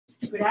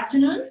good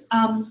afternoon.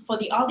 For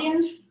the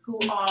audience who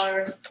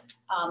are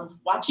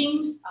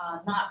watching,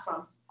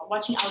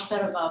 watching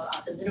outside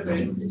of the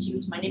Middlebury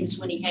Institute, my name is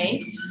Winnie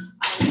Hay.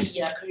 I'm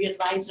the career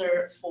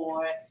advisor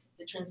for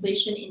the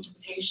Translation,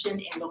 Interpretation,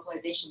 and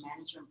Localization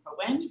Management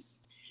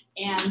programs.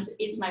 And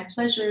it's my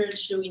pleasure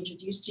to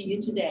introduce to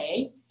you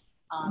today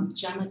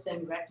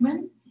Jonathan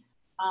Reckman.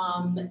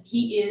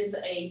 He is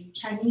a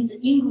Chinese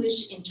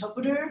English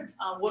interpreter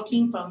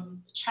working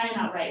from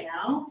China right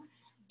now.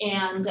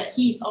 And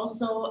he's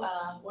also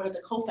one of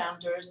the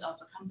co-founders of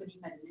a company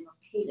by the name of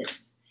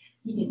Cadence.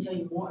 He can tell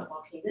you more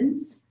about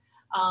Cadence.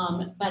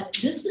 But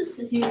this is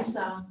his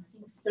I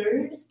think,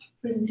 third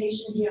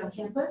presentation here on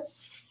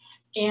campus.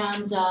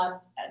 And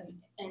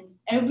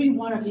every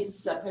one of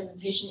his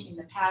presentations in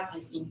the past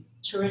has been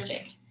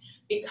terrific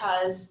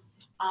because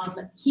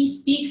he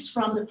speaks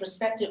from the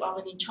perspective of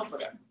an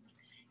interpreter.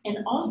 And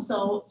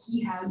also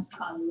he has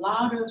a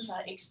lot of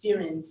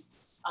experience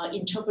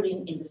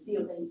interpreting in the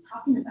field that he's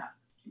talking about.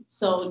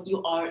 So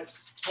you are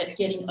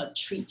getting a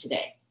treat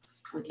today.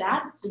 With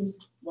that, please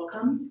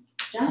welcome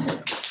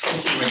Jonathan.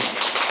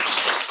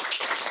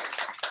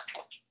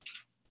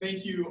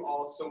 Thank you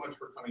all so much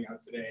for coming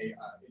out today.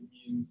 It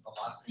means a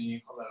lot to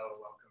me. Hello,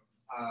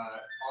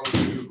 welcome. All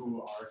of you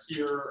who are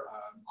here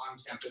on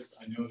campus,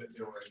 I know that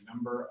there were a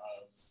number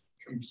of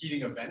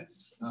competing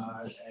events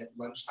at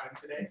lunchtime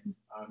today,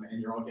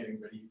 and you're all getting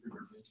ready for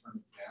your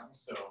midterm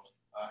exams. So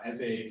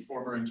as a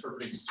former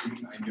interpreting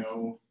student, I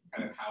know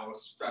kind of how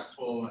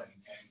stressful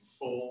and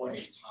full a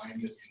time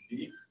this can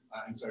be.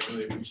 And so I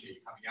really appreciate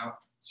you coming out.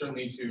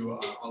 Certainly to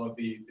all of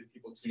the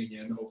people tuning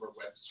in over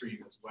web stream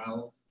as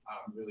well.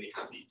 I'm really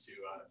happy to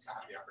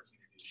have the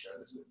opportunity to share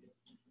this with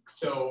you.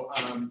 So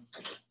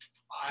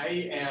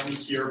I am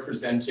here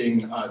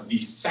presenting the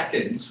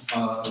second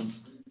of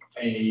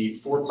a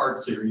four-part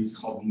series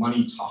called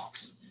Money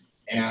Talks.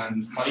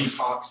 And Money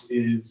Talks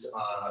is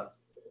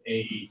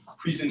a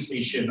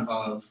presentation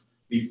of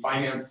the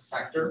finance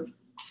sector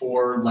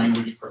for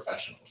language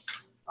professionals.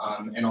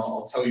 And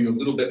I'll tell you a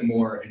little bit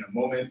more in a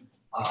moment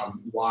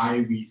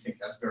why we think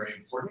that's very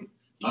important.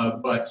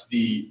 But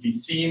the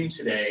theme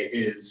today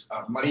is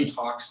Money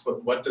Talks,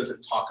 but what does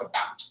it talk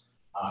about?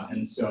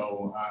 And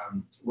so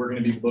we're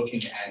going to be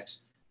looking at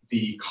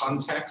the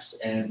context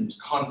and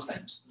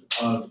content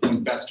of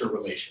investor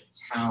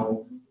relations,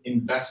 how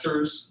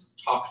investors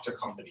talk to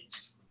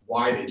companies,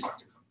 why they talk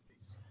to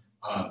companies.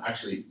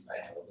 Actually,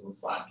 I have a little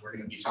slide. We're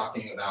going to be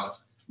talking about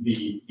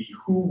the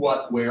who,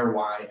 what, where,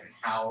 why, and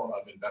how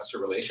of investor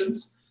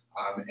relations.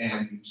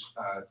 And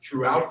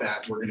throughout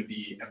that, we're going to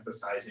be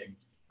emphasizing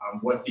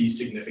what the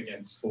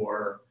significance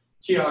for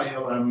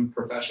TILM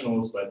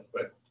professionals, but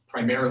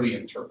primarily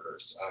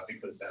interpreters,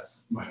 because that's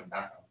my own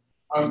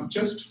background.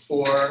 Just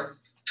for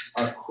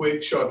a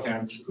quick show of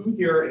hands, who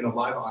here in the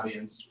live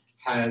audience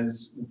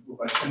has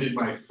attended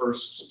my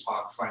first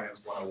talk,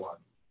 Finance 101?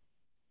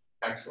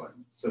 Excellent.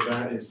 So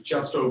that is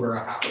just over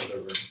a half of the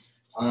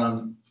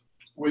room.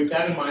 With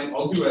that in mind,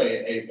 I'll do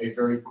a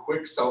very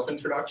quick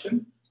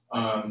self-introduction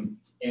and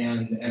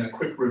a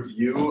quick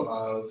review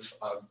of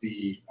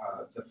the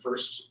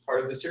first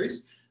part of the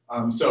series.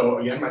 So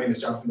again, my name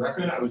is Jonathan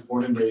Reckman. I was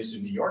born and raised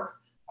in New York.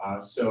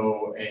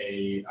 So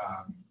a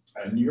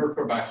New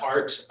Yorker by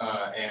heart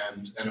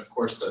and of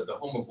course the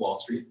home of Wall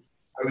Street.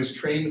 I was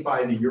trained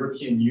by the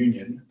European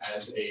Union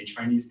as a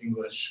Chinese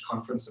English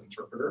conference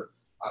interpreter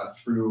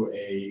through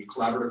a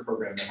collaborative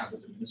program they have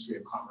with the Ministry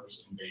of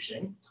Commerce in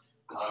Beijing.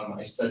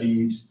 I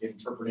studied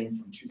interpreting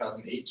from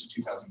 2008 to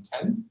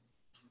 2010,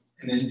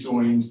 and then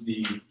joined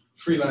the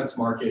freelance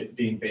market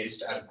being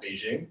based out of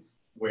Beijing,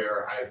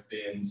 where I've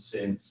been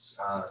since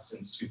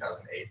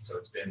 2008. So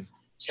it's been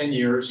 10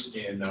 years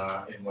in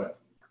what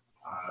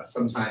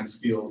sometimes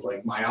feels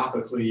like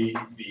myopically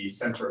the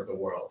center of the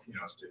world. You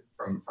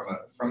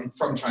know,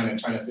 from China,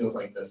 China feels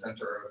like the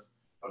center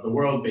of the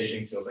world.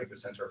 Beijing feels like the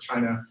center of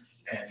China,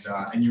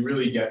 and you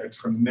really get a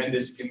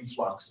tremendous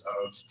influx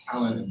of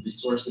talent and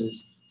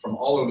resources from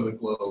all over the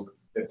globe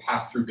that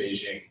pass through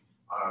Beijing,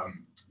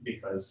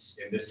 because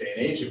in this day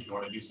and age, if you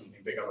want to do something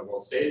big on the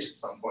world stage, at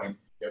some point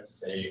you have to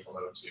say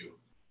hello to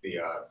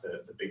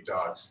the big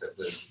dogs that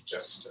live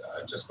just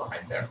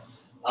behind there.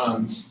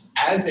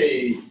 As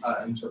a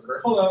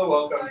interpreter, hello,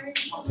 welcome.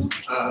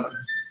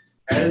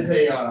 As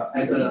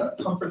a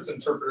conference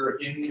interpreter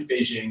in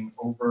Beijing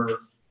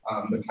over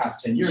the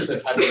past 10 years,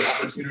 I've had the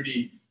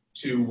opportunity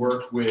to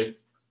work with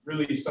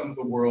really some of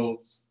the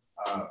world's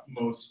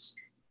most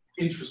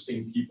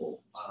interesting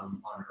people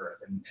on earth,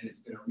 and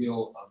it's been a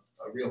real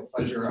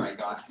pleasure. I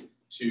got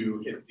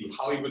to hit the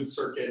Hollywood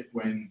circuit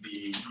when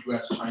the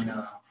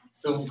US-China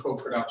film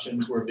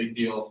co-productions were a big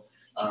deal.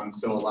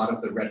 So a lot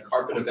of the red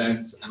carpet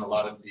events and a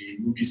lot of the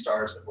movie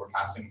stars that were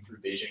passing through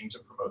Beijing to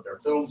promote their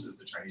films as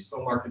the Chinese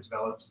film market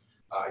developed,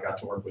 I got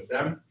to work with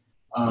them.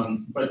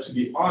 But to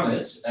be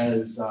honest,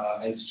 as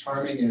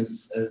charming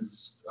as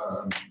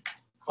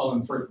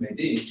Colin Firth may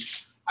be,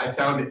 I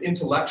found that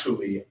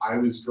intellectually, I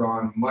was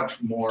drawn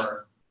much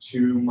more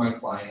to my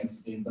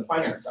clients in the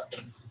finance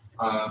sector.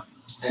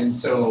 And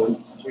so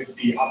with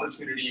the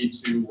opportunity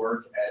to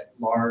work at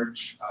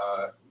large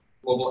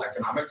global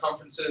economic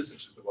conferences,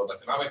 such as the World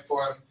Economic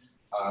Forum,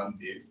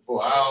 the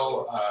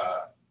BOAO,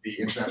 the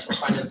International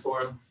Finance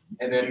Forum,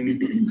 and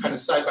then kind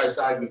of side by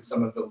side with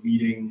some of the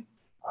leading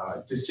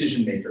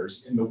decision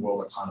makers in the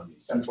world economy,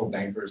 central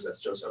bankers,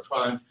 that's Zhou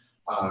Xiaochuan,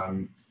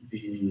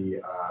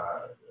 the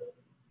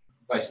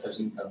vice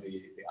president of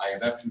the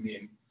IMF,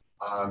 Jumin,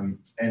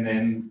 and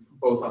then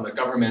both on the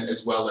government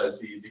as well as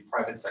the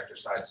private sector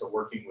side, so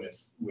working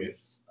with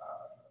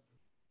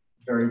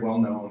very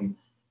well-known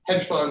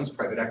hedge funds,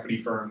 private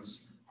equity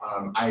firms.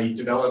 I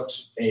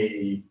developed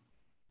a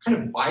kind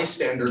of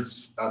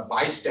bystander's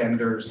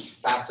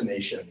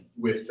fascination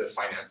with the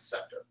finance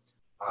sector.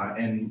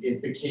 And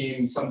it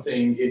became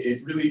something,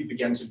 it really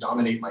began to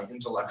dominate my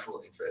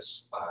intellectual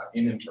interest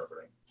in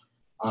interpreting.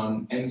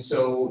 And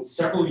so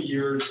several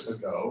years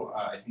ago,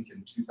 I think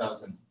in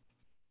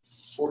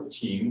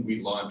 2014,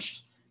 we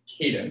launched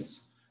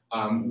Cadence,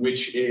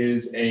 which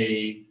is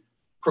a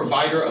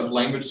provider of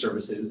language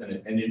services,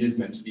 and it is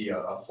meant to be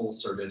a full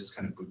service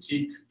kind of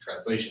boutique,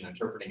 translation,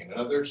 interpreting, and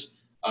others,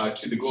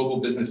 to the global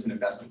business and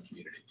investment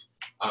community.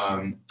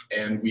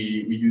 And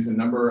we use a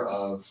number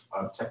of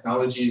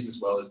technologies as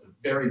well as the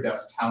very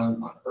best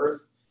talent on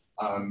earth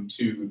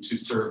to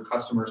serve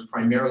customers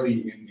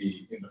primarily in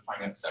the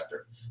finance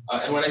sector.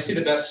 And when I say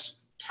the best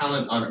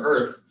talent on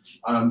earth,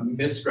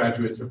 MIIS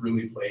graduates have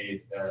really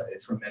played a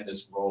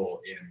tremendous role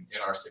in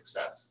our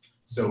success.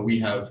 So we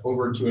have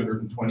over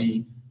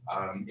 220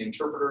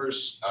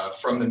 interpreters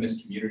from the MIIS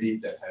community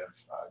that have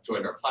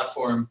joined our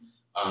platform,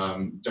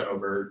 done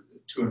over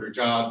 200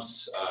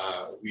 jobs.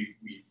 We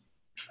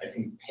I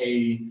think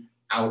pay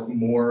out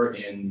more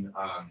in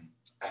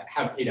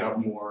have paid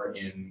out more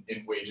in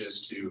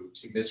wages to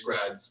MIIS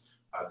grads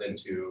than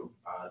to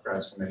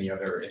grads from any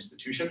other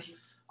institution.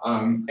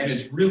 And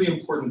it's really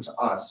important to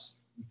us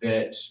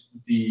that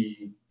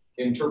the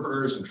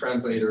interpreters and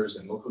translators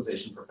and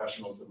localization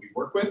professionals that we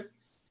work with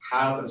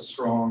have a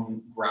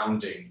strong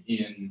grounding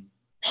in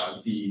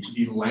the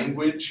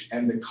language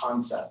and the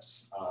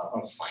concepts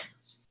of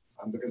finance.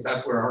 Because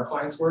that's where our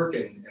clients work,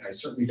 and I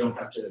certainly don't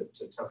have to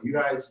tell you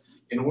guys,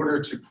 in order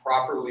to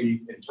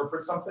properly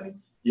interpret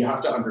something, you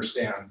have to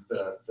understand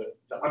the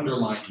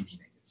underlying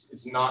meaning.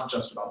 It's not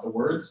just about the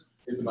words,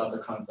 it's about the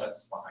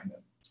concepts behind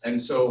them. And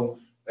so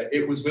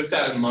it was with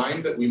that in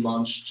mind that we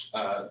launched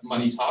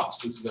Money Talks.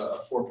 This is a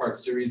 4-part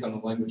series on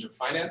the language of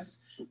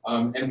finance.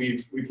 And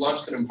we've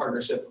launched it in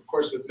partnership, of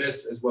course, with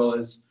MIIS, as well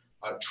as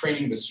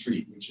Training the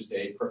Street, which is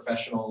a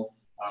professional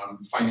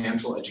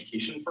financial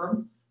education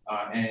firm.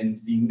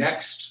 And the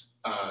next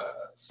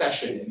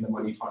session in the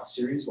Money Talk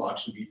series will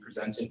actually be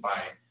presented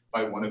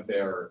by one of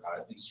their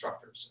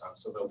instructors.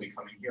 So they'll be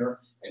coming here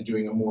and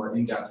doing a more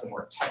in-depth and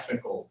more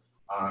technical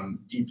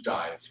deep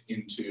dive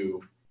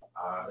into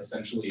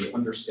essentially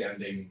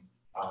understanding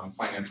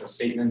financial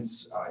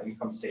statements,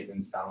 income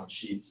statements, balance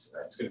sheets.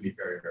 It's going to be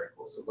very, very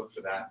cool. So look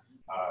for that.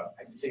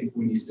 I think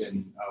Winnie's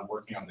been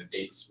working on the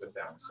dates with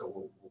them, so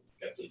we'll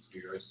get these to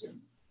you very soon.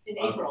 In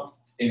April.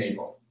 In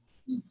April.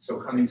 So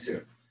coming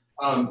soon.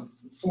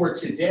 For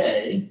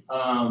today,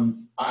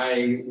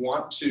 I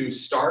want to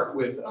start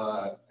with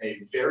a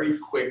very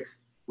quick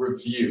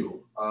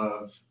review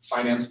of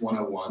Finance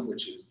 101,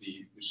 which is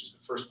the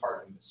first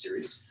part in the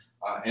series,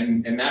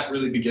 and that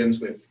really begins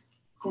with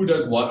who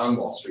does what on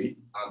Wall Street.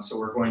 So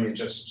we're going to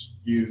just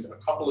use a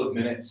couple of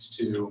minutes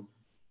to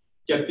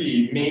get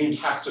the main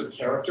cast of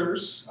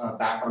characters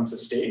back onto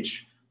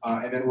stage.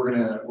 And then we're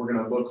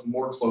gonna look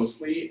more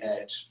closely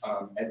at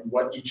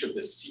what each of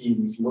the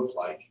scenes look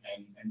like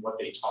and what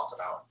they talk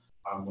about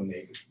when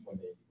they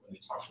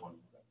talk to one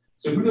another.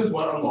 So who does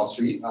what on Wall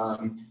Street?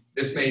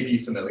 This may be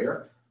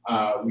familiar.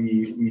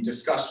 We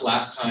discussed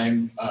last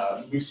time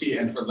Lucy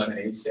and her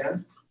lemonade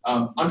stand.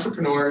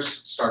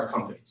 Entrepreneurs start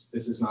companies.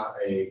 This is not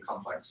a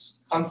complex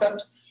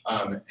concept.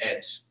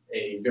 At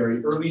a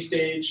very early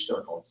stage,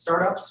 they're called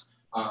startups.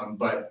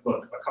 But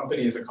look, a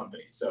company is a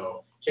company.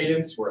 So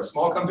Cadence, we're a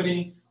small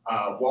company.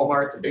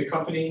 Walmart's a big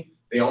company.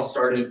 They all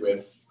started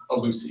with a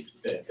Lucy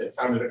that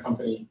founded a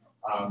company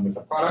with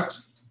a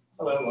product.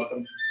 Hello,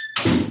 welcome.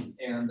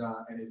 And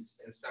has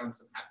found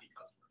some happy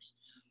customers.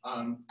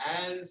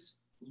 As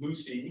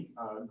Lucy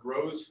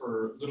grows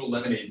her little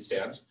lemonade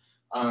stand,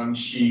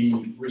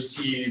 she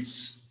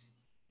receives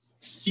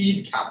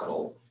seed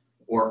capital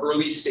or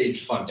early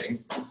stage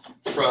funding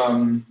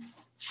from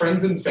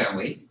friends and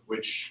family,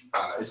 which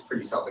is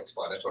pretty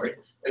self-explanatory,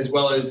 as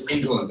well as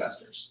angel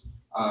investors.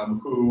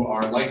 Who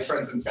are like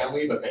friends and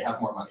family, but they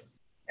have more money.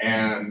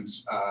 And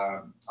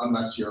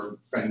unless your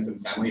friends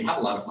and family have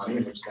a lot of money,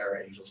 in which there are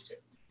angels too.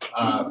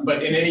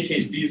 But in any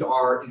case, these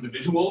are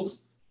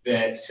individuals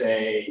that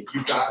say,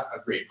 you've got a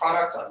great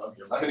product, I love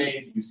your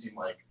lemonade, you seem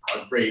like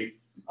a great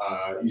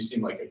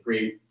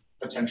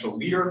potential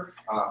leader.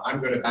 I'm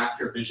going to back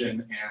your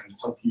vision and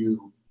help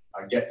you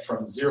get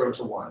from 0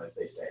 to 1, as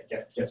they say,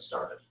 get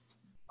started.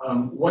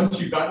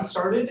 Once you've gotten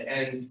started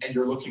and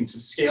you're looking to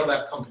scale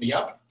that company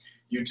up,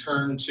 you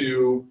turn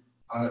to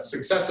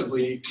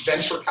successively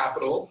venture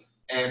capital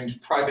and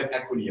private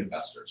equity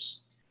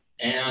investors.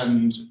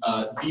 And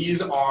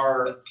these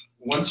are,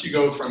 once you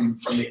go from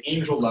the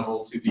angel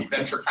level to the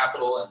venture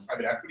capital and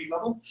private equity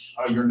level,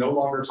 you're no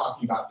longer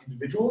talking about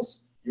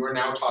individuals, you are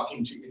now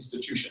talking to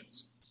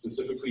institutions,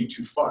 specifically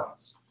to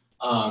funds.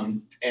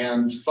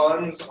 And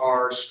funds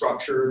are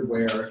structured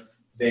where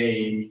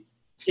they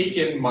take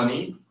in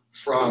money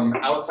from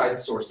outside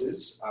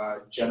sources,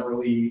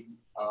 generally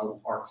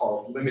are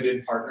called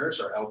limited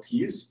partners or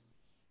LPs,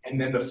 and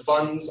then the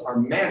funds are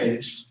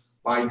managed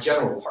by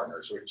general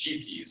partners or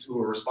GPs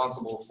who are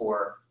responsible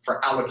for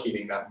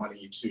allocating that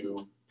money to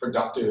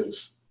productive,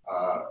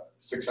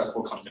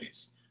 successful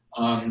companies.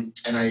 And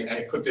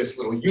I put this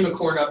little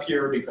unicorn up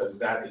here because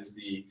that is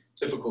the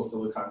typical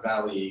Silicon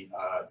Valley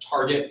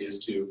target,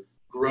 is to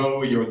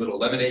grow your little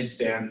lemonade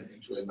stand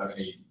into a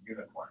lemonade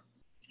unicorn.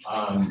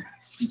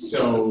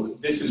 So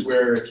this is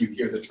where, if you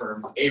hear the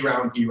terms A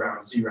round, B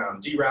round, C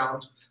round, D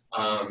round,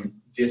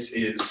 this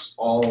is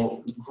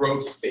all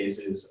growth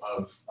phases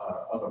of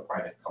a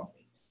private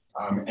company.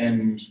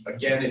 And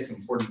again, it's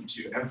important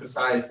to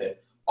emphasize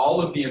that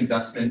all of the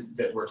investment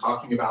that we're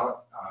talking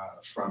about,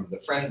 from the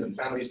friends and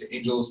families to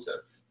angels to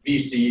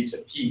VC to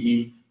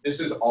PE, this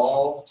is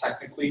all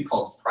technically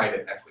called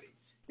private equity.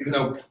 Even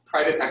though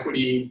private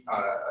equity,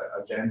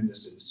 again,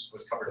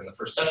 was covered in the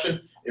first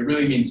session, it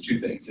really means two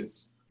things.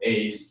 It's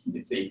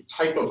a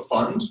type of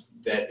fund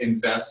that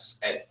invests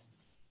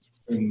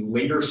in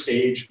later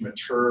stage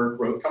mature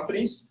growth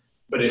companies,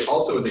 but it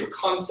also is a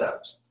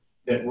concept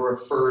that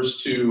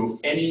refers to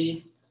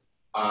any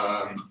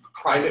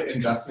private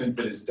investment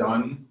that is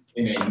done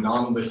in a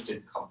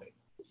non-listed company.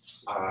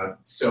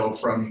 So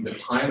from the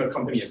time a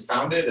company is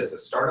founded as a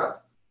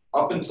startup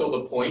up until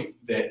the point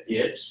that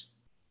it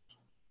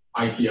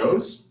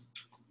IPOs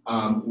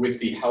with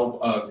the help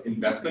of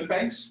investment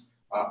banks,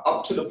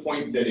 up to the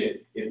point that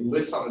it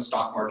lists on the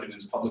stock market and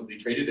is publicly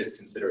traded, it's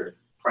considered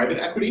private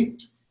equity.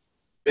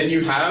 Then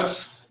you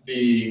have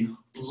the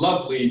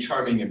lovely,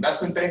 charming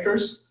investment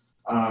bankers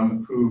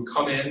who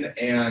come in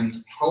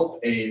and help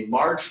a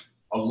large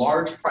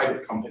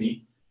private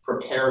company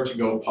prepare to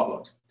go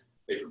public.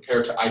 They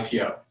prepare to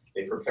IPO.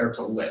 They prepare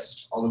to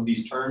list. All of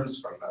these terms,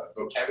 from a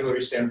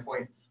vocabulary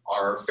standpoint,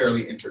 are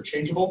fairly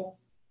interchangeable.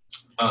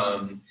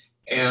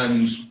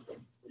 And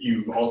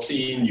you've all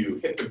seen, you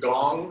hit the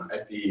gong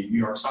at the New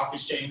York Stock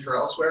Exchange or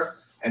elsewhere,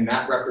 and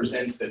that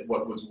represents that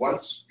what was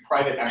once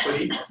private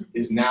equity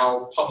is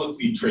now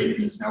publicly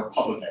traded, is now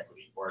public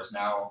equity, or is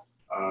now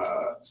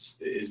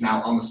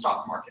on the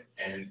stock market,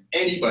 and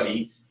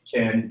anybody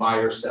can buy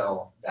or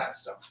sell that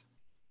stuff.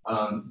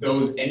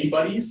 Those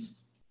anybody's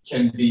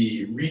can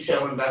be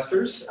retail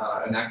investors,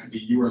 and that could be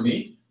you or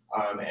me,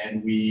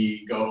 and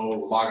we go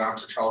log on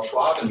to Charles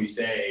Schwab and we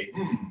say,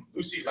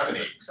 Lucy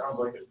Lemonade sounds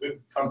like a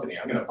good company.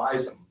 I'm gonna buy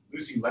some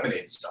Lucy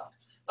Lemonade stock.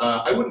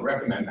 I wouldn't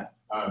recommend that.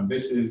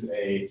 This is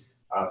a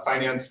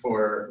finance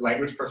for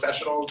language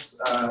professionals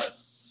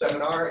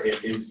seminar.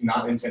 It is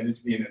not intended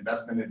to be an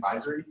investment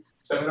advisory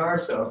seminar,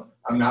 so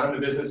I'm not in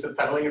the business of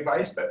peddling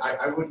advice, but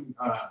I wouldn't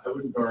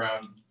go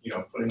around,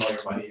 putting all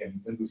your money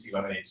in Lucy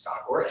Lemonade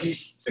stock or any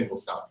single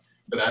stock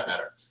for that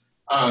matter.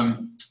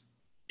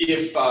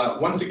 If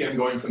once again,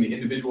 going from the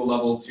individual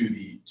level to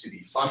the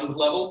fund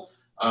level,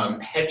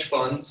 hedge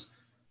funds,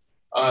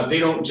 they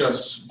don't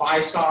just buy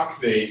stock,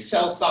 they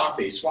sell stock,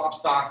 they swap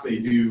stock, they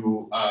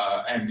do,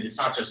 and it's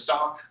not just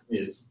stock,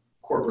 it's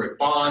corporate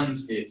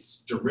bonds,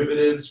 it's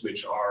derivatives,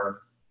 which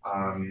are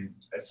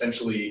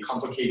essentially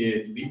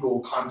complicated legal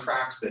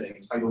contracts that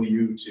entitle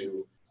you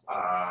to,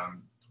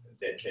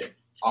 that can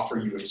offer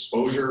you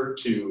exposure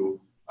to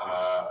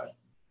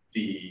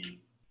the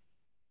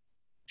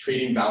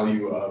trading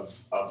value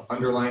of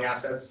underlying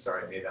assets.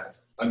 Sorry, I made that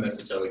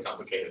unnecessarily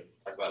complicated.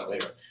 Talk about it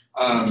later.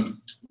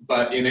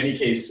 But in any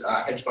case,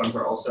 hedge funds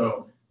are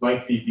also,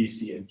 like the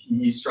VC and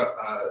PE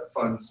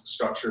funds,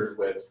 structured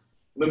with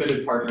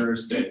limited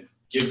partners that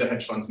give the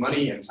hedge funds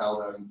money and tell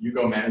them, you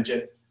go manage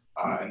it,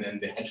 and then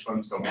the hedge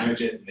funds go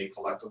manage it, and they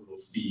collect a little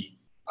fee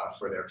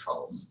for their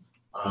troubles.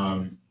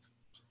 And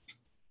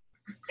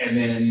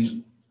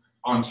then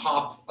on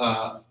top,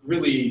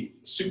 really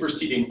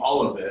superseding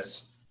all of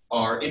this,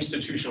 are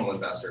institutional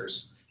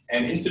investors.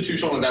 And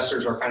institutional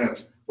investors are kind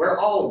of where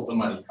all of the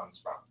money comes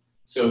from.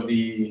 So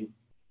the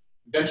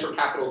venture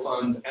capital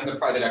funds and the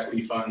private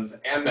equity funds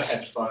and the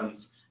hedge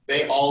funds,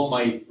 they all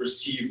might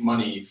receive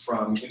money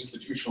from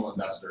institutional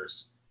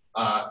investors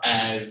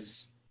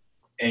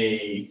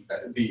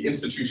the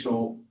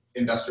institutional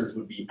investors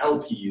would be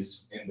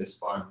LPs in this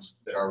fund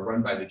that are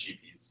run by the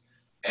GPs.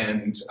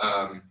 And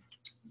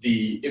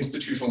the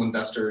institutional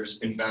investors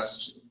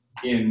invest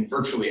in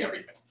virtually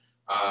everything.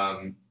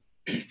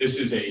 This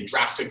is a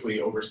drastically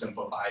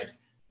oversimplified,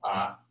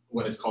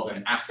 what is called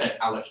an asset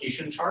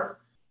allocation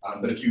chart.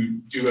 But if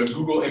you do a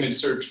Google image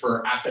search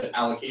for asset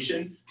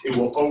allocation, it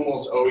will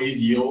almost always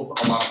yield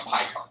a lot of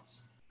pie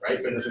charts,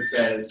 right? Because it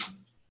says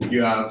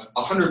you have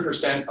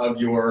 100% of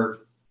your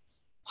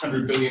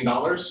 $100 billion.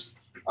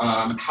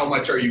 How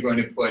much are you going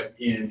to put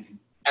in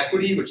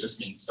equity, which just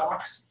means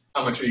stocks?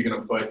 How much are you going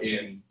to put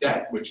in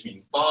debt, which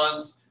means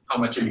bonds? how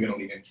much are you going to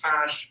leave in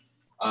cash?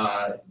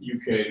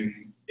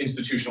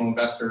 Institutional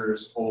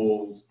investors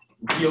hold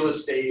real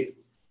estate,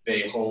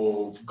 they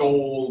hold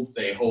gold,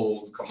 they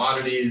hold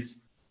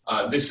commodities.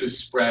 This is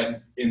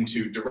spread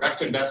into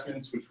direct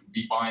investments, which would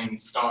be buying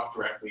stock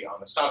directly on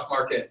the stock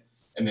market.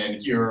 And then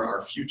here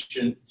are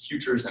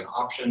futures and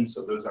options.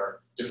 So those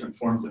are different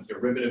forms of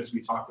derivatives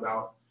we talked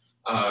about.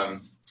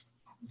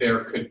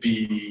 There could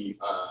be,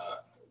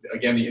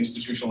 again, the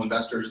institutional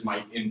investors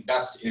might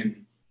invest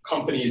in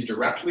companies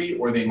directly,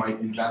 or they might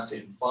invest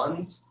in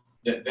funds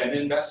that then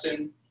invest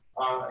in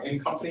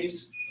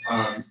companies.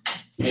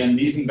 And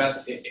these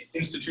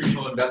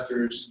institutional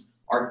investors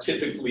are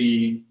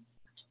typically,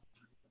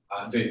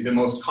 the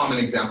most common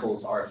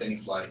examples are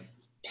things like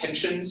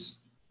pensions.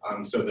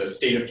 So the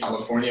state of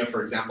California,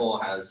 for example,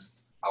 has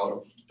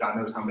God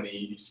knows how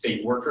many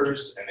state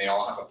workers, and they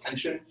all have a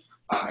pension.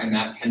 And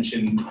that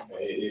pension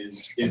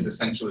is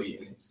essentially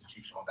an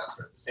institutional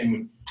investor. The same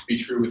would be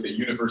true with a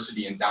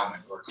university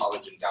endowment or a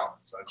college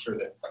endowment. So I'm sure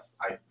that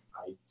I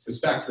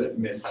suspect that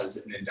MIIS has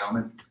an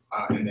endowment,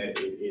 and that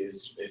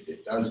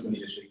it does.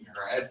 Wendy is shaking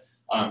her head.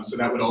 So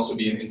that would also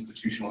be an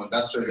institutional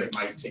investor that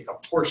might take a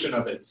portion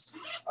of its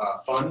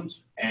fund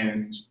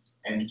and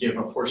give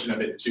a portion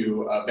of it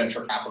to a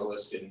venture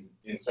capitalist in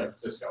San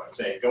Francisco and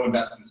say, go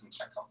invest in some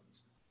tech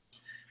companies.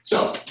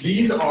 So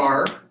these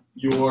are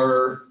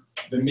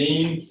the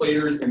main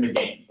players in the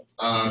game.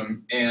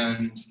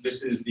 And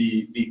this is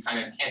the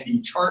kind of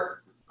handy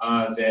chart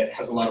that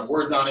has a lot of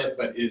words on it,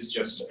 but is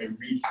just a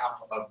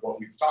recap of what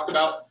we've talked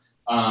about.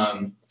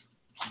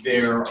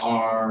 There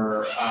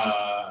are,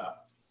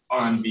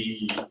 on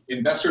the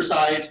investor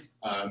side,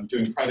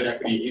 doing private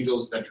equity,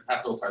 angels, venture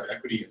capital, private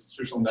equity,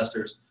 institutional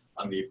investors.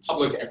 On the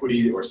public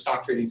equity or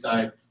stock trading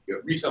side, you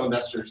have retail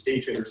investors,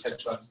 day traders,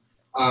 hedge funds.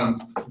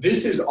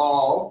 This is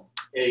all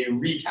a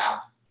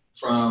recap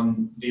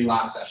from the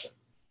last session.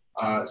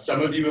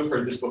 Some of you have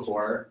heard this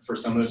before. For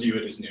some of you,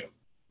 it is new.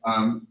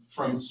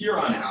 From here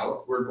on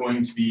out, we're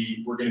going to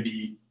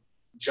be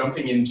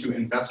jumping into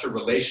investor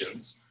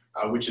relations,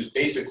 which is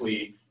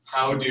basically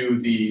how do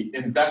the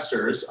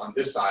investors on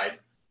this side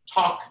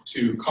talk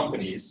to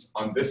companies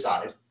on this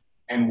side,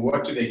 and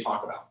what do they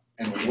talk about,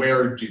 and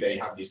where do they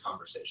have these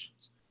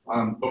conversations?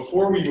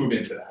 Before we move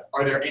into that,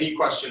 are there any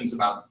questions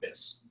about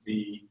this,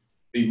 the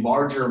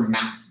larger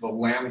map, the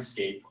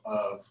landscape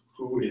of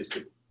who is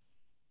who?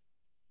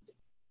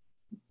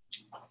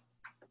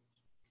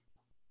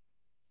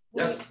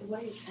 Yes?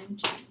 What is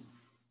angels?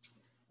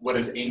 What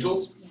is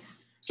angels? Yeah.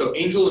 So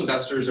angel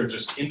investors are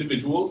just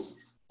individuals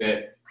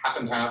that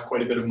happen to have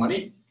quite a bit of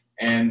money,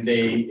 and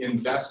they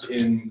invest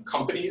in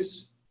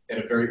companies at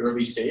a very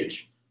early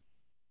stage,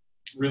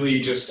 really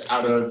just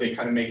they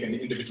kind of make an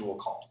individual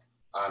call.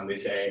 They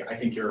say, I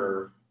think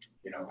your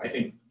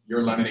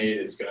lemonade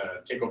is going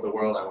to take over the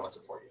world. I want to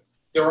support you.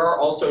 There are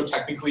also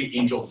technically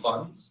angel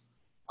funds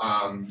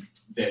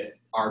that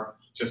are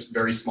just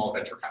very small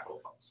venture capital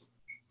funds.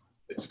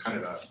 It's kind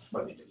of a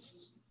fuzzy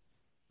difference.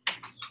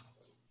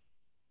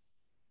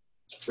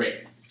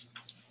 Great.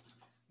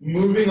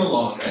 Moving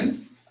along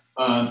then.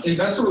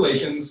 Investor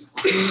relations,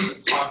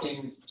 who's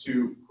talking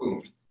to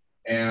whom?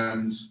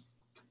 And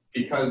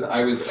because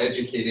I was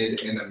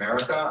educated in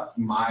America,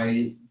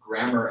 my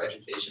grammar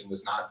education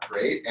was not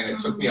great, and it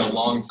took me a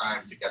long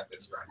time to get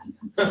this right.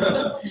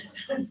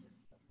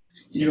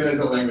 Even as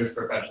a language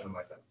professional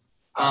myself.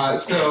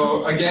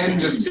 So again,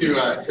 just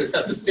to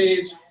set the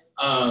stage,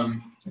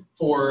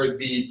 for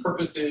the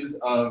purposes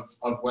of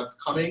what's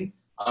coming,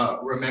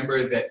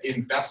 remember that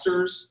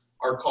investors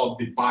are called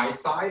the buy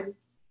side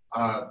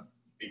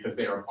because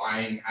they are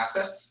buying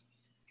assets.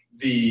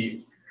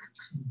 The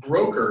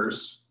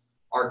brokers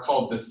are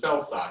called the sell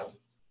side,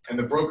 and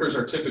the brokers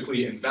are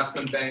typically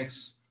investment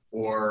banks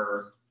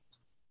or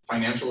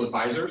financial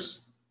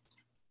advisors.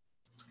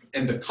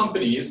 And the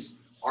companies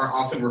are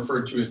often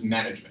referred to as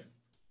management.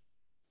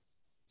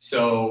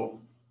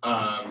 So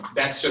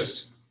that's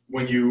just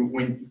when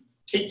you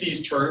take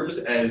these terms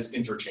as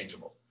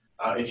interchangeable.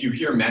 If you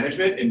hear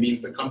management, it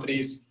means the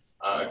companies.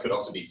 It could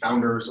also be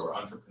founders or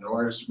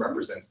entrepreneurs,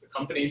 represents the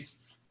companies.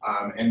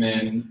 And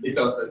then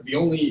the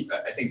only,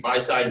 I think, buy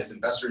side as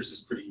investors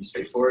is pretty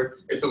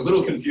straightforward. It's a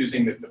little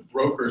confusing that the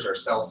brokers are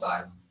sell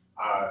side.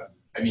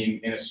 I mean,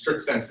 in a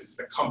strict sense, it's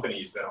the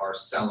companies that are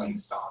selling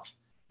stock,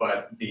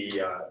 but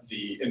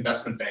the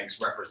investment banks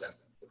represent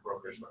them, the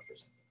brokers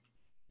represent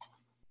them.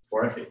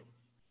 Or I think.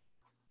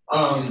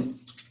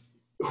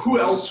 Who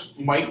else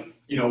might,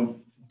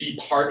 be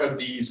part of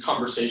these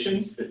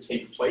conversations that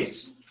take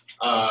place?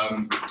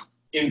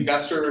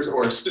 Investors,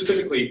 or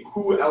specifically,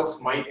 who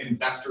else might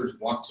investors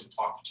want to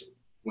talk to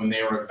when they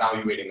are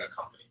evaluating a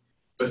company?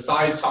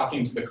 Besides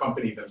talking to the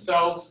company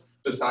themselves,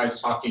 besides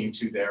talking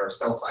to their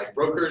sell-side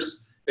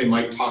brokers, they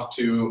might talk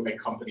to a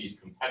company's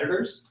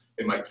competitors.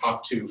 They might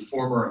talk to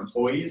former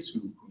employees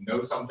who know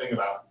something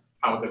about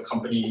how the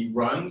company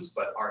runs,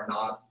 but are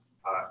not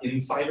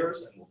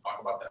insiders, and we'll talk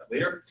about that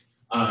later.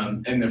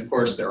 And of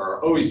course, there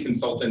are always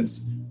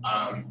consultants,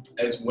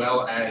 as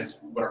well as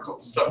what are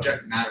called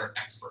subject matter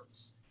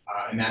experts.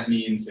 And that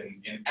means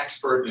an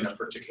expert in a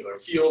particular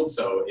field.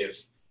 So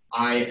if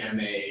I am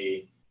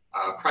a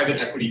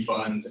private equity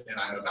fund and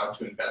I'm about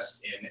to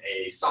invest in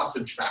a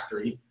sausage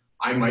factory,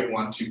 I might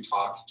want to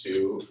talk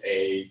to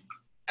an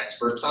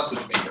expert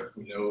sausage maker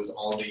who knows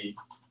all the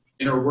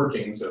inner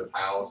workings of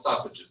how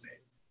sausage is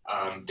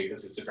made,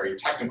 because it's a very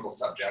technical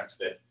subject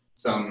that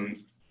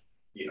some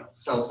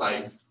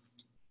sell-side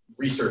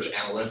research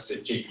analyst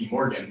at JP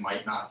Morgan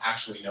might not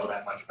actually know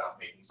that much about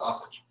making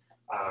sausage.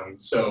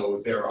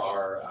 So there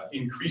are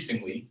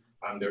increasingly,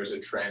 there's a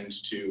trend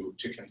to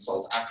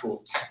consult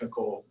actual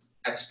technical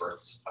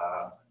experts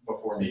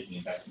before making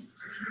investment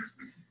decisions.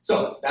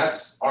 So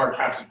that's our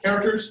cast of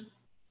characters.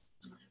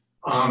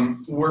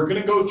 We're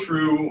going to go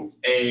through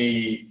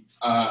a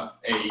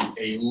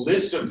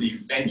list of the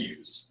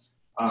venues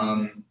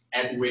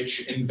at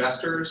which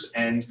investors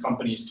and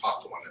companies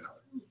talk to one another.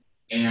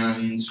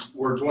 And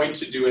we're going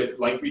to do it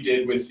like we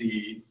did with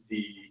the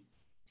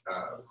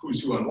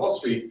Who's Who on Wall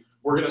Street.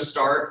 We're going to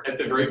start at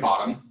the very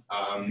bottom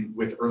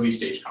with early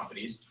stage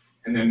companies,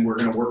 and then we're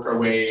going to work our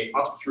way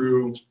up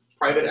through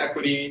private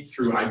equity,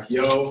 through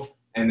IPO,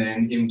 and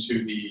then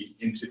into the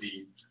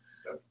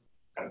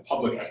kind of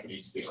public equity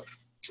sphere.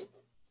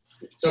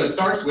 So it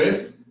starts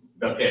with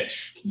the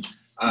pitch.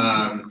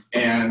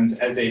 And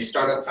as a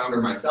startup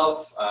founder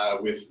myself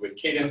with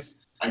Cadence,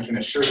 I can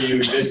assure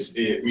you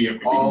we have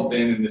all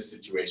been in this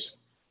situation.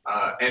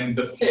 And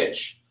the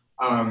pitch,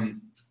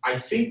 I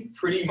think,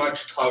 pretty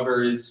much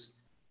covers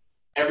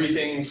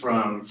everything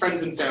from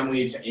friends and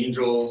family to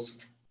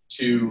angels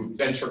to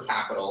venture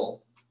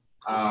capital,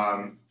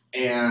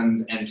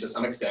 and to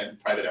some extent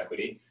private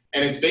equity.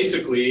 And it's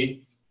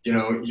basically,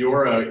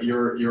 you're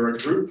a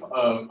group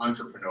of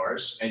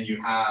entrepreneurs, and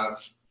you have,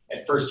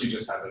 at first you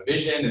just have a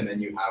vision, and then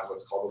you have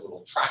what's called a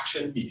little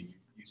traction, meaning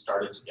you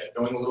started to get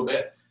going a little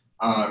bit.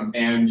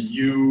 And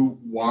you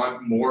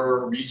want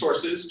more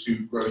resources to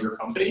grow your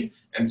company.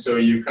 And so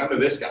you come to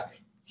this guy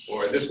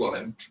or this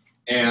woman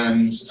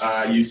and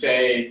you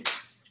say,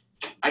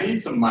 I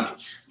need some money.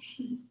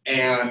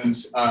 And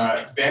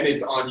then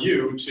it's on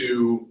you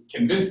to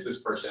convince this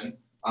person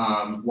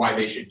why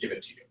they should give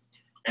it to you.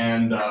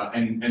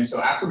 And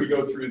so after we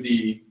go through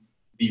the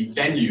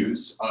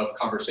venues of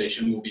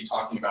conversation, we'll be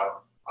talking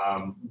about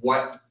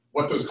what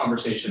those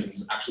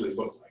conversations actually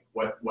look like,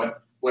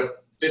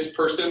 what this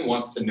person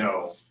wants to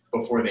know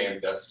before they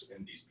invest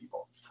in these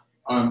people.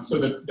 So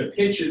the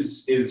pitch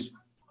is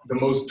the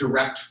most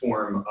direct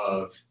form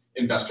of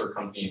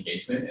investor-company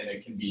engagement, and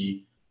it can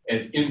be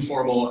as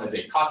informal as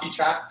a coffee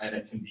chat, and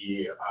it can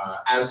be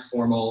as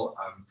formal,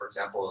 for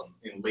example,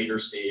 in later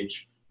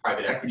stage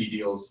private equity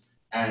deals,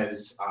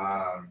 as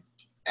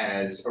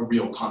a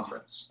real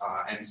conference.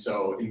 And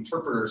so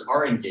interpreters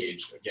are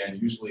engaged, again,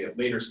 usually at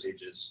later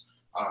stages,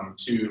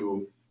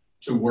 to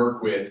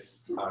work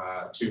with,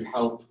 to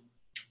help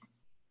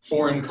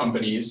foreign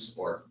companies,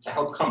 or to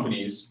help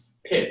companies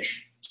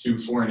pitch to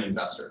foreign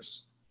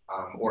investors.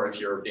 Or if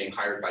you're being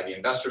hired by the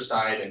investor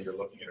side and you're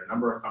looking at a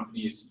number of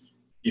companies,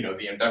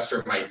 the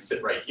investor might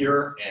sit right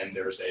here, and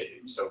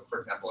so for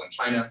example, in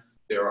China,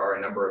 there are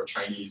a number of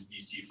Chinese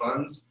VC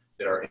funds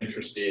that are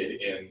interested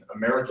in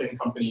American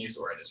companies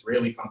or in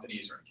Israeli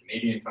companies or in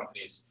Canadian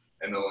companies,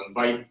 and they'll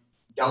invite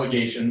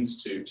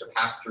delegations to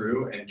pass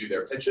through and do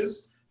their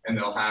pitches, and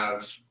they'll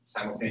have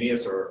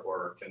simultaneous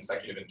or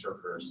consecutive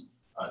interpreters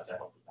to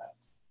help with that.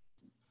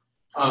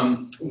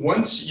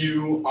 Once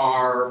you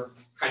are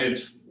kind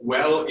of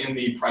well in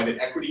the private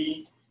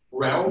equity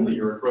realm,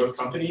 you're a growth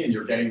company and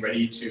you're getting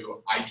ready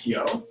to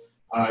IPO,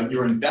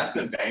 your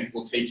investment bank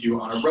will take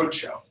you on a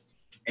roadshow.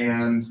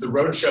 And the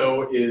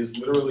roadshow is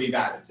literally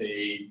that. It's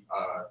a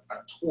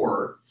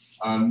tour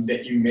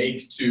that you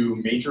make to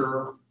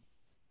major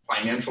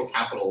financial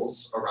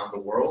capitals around the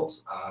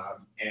world,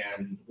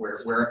 and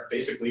where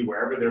basically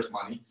wherever there's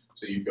money.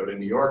 So you go to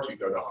New York, you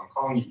go to Hong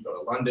Kong, you go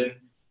to London,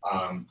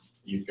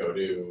 you go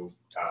to,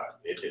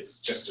 if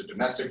it's just a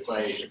domestic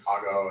play,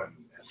 Chicago and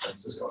San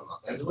Francisco and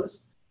Los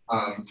Angeles.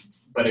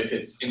 But if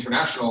it's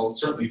international,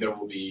 certainly there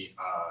will be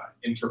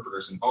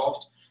interpreters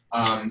involved.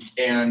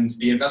 And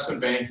the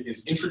investment bank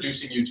is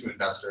introducing you to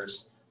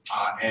investors,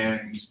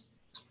 and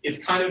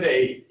it's kind of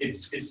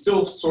it's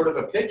still sort of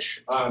a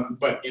pitch,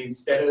 but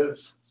instead of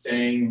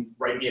saying,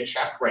 write me a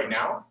check right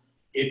now,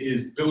 it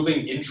is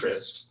building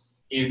interest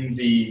in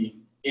the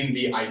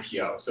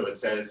IPO. So it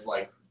says,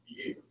 like,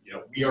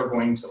 we are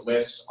going to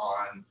list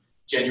on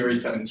January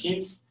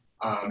 17th,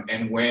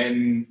 and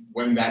when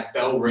that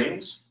bell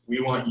rings, we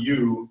want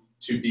you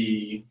to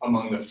be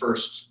among the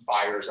first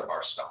buyers of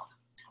our stock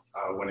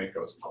when it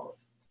goes public.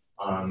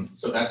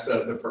 So that's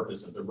the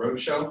purpose of the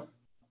roadshow.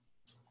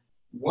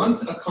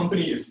 Once a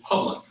company is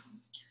public,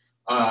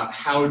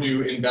 how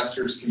do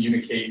investors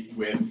communicate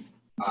with,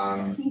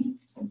 how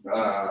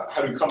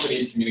do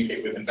companies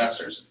communicate with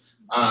investors?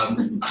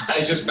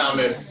 I just found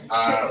this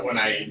when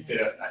I did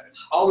it.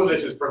 All of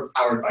this is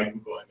powered by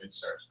Google Image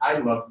Search. I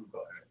love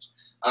Google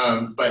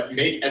Image. But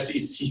make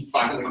SEC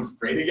filings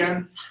great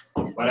again,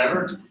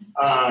 whatever.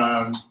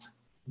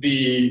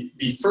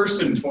 The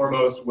first and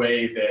foremost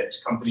way that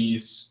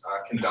companies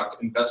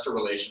conduct investor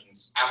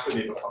relations after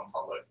they become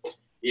public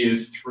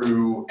is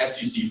through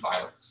SEC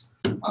filings.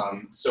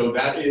 So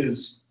that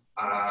is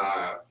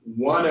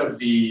one of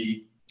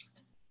the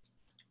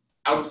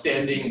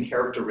outstanding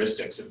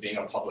characteristics of being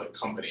a public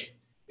company,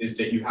 is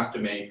that you have to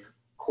make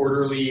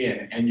quarterly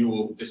and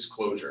annual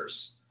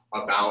disclosures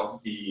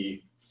about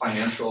the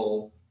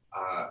financial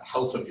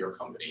health of your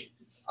company,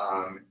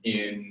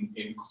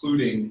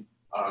 including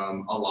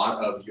a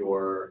lot of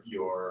your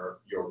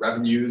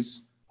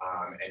revenues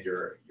and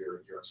your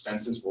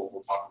expenses.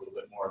 We'll talk a little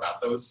bit more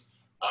about those.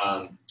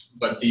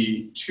 But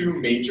the two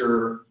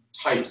major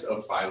types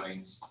of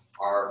filings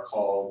are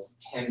called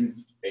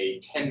a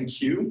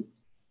 10Q,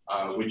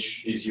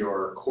 which is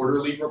your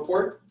quarterly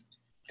report,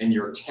 and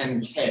your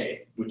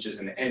 10K, which is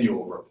an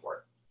annual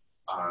report.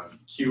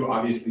 Q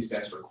obviously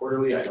stands for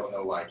quarterly. I don't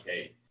know why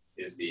K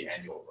is the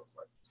annual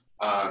report.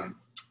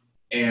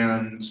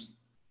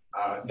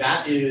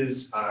 That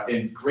is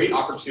a great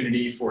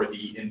opportunity for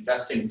the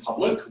investing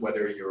public,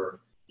 whether you're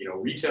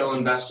retail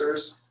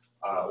investors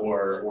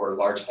or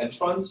large hedge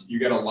funds. You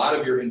get a lot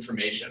of your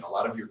information, a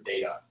lot of your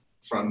data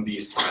from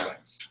these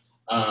filings.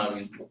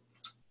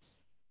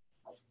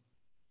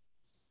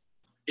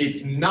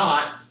 It's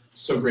not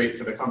so great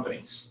for the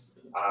companies.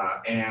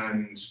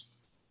 And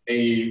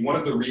one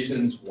of the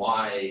reasons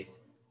why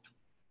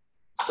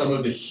some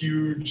of the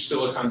huge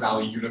Silicon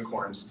Valley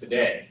unicorns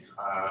today,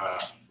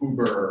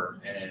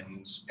 Uber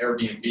and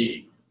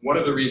Airbnb, one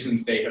of the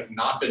reasons they have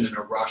not been in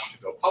a rush to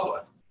go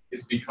public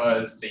is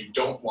because they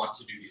don't want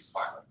to do these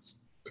filings.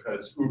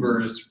 Because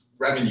Uber's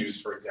revenues,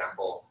 for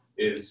example,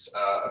 is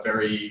a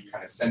very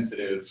kind of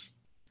sensitive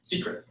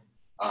secret.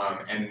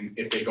 And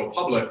if they go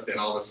public, then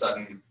all of a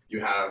sudden you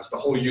have the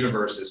whole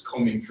universe is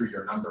combing through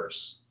your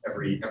numbers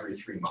every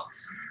 3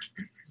 months.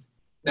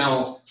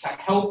 Now, to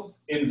help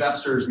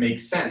investors make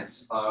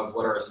sense of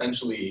what are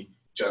essentially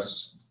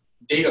just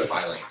data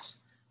filings,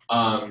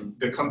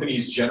 the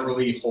companies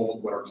generally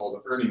hold what are called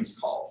earnings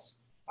calls.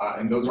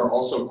 And those are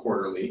also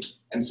quarterly.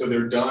 And so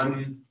they're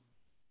done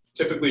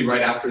typically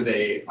right after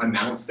they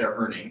announce their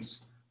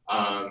earnings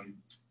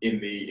in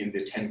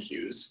the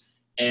 10Qs.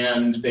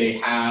 And they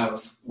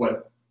have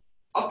what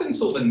up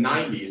until the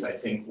 90s, I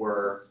think,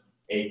 were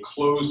a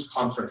closed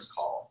conference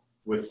call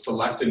with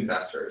select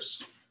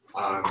investors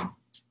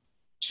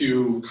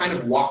to kind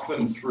of walk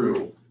them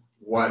through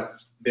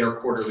what their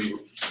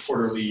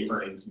quarterly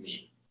earnings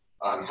mean.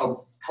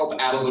 Help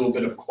add a little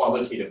bit of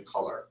qualitative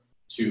color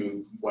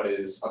to what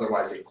is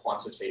otherwise a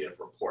quantitative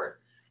report.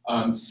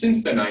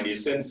 Since the 90s,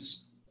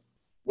 since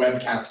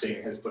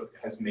webcasting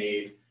has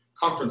made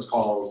conference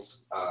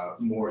calls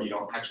more, you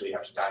don't actually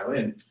have to dial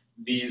in,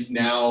 these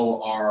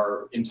now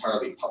are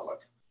entirely public.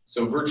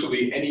 So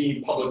virtually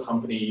any public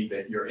company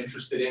that you're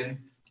interested in,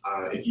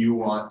 if you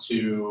want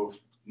to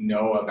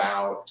know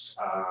about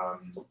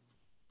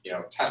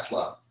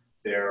Tesla,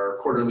 their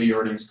quarterly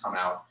earnings come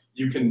out,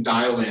 you can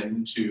dial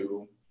in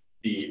to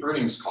the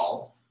earnings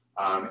call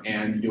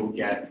and you'll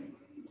get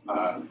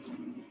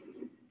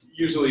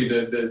usually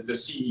the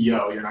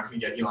CEO. You're not going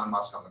to get Elon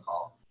Musk on the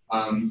call,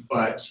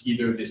 but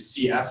either the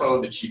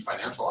CFO, the chief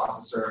financial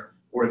officer,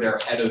 or their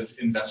head of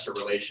investor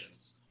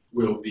relations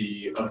will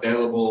be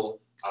available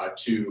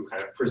to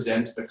kind of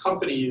present the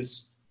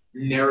company's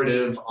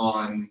narrative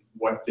on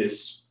what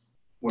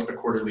the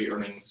quarterly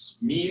earnings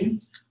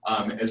mean,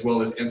 as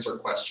well as answer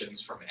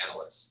questions from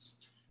analysts.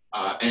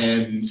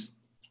 And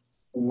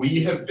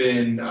we have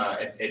been,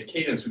 at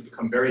Cadence, we've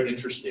become very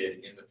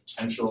interested in the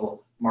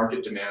potential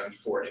market demand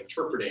for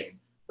interpreting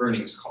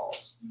earnings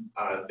calls.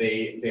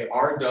 They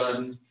are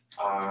done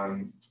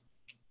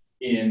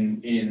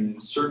in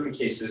certain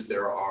cases.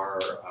 There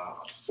are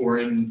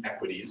foreign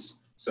equities.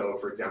 So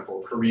for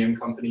example, Korean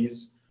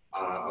companies,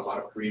 a lot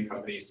of Korean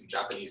companies and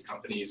Japanese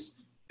companies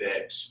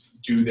that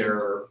do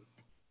their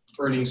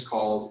earnings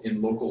calls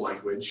in local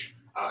language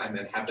and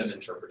then have them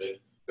interpreted.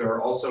 There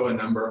are also a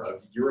number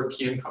of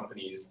European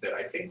companies that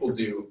I think will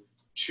do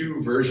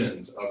 2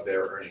 versions of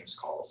their earnings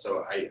calls.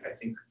 So I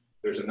think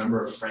there's a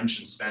number of French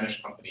and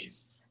Spanish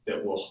companies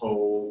that will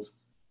hold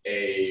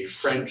a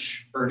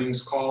French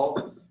earnings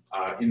call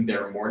in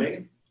their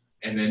morning,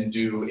 and then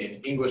do an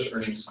English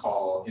earnings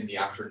call in the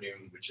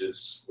afternoon, which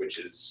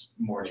is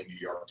morning New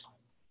York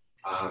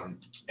time.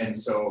 And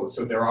so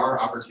there are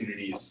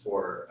opportunities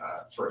for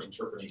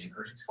interpreting in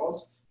earnings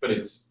calls, but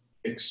it's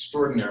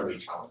extraordinarily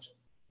challenging.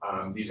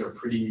 These are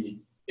pretty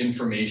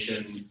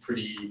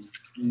pretty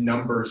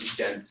numbers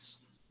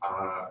dense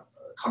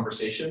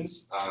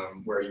conversations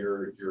where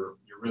you're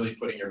really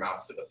putting your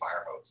mouth to the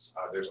fire hose.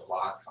 There's a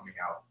lot coming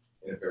out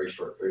in a very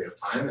short period of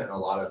time and a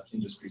lot of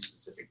industry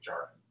specific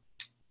jargon.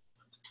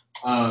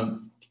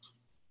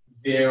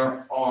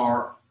 There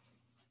are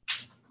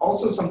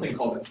also something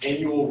called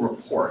annual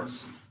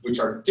reports, which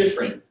are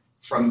different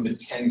from the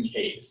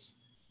 10Ks.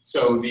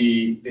 So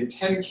the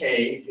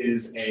 10K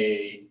is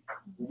a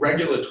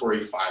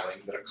regulatory filing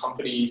that a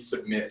company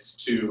submits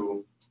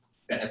to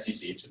the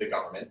SEC, to the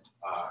government,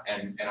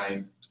 and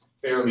I'm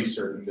fairly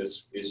certain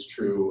this is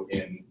true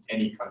in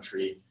any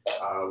country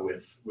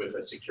with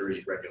a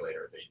securities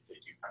regulator. They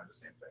do kind of the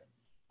same thing.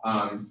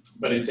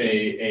 But it's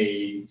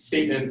a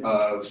statement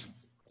of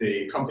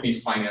the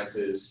company's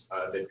finances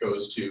that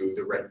goes to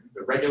the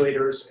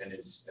regulators and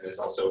is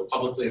also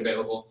publicly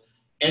available.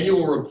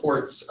 Annual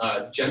reports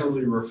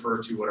generally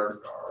refer to what are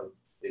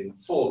in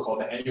full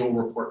called the annual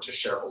report to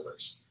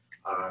shareholders.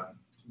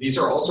 These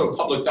are also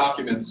public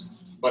documents,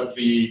 but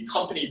the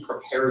company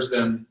prepares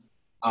them,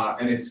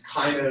 and it's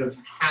kind of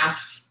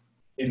half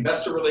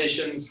investor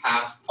relations,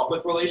 half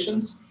public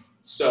relations.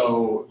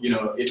 So, you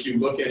know, if you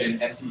look at an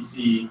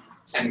SEC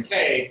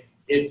 10K,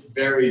 it's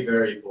very,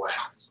 very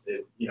bland.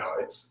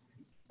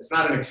 It's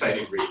not an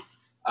exciting read.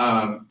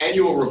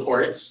 Annual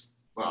reports,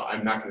 well,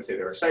 I'm not going to say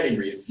they're exciting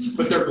reads,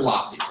 but they're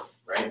glossy,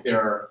 right?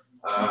 They're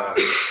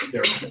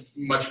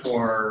much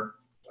more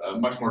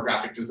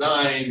graphic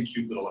design,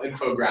 cute little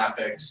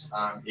infographics.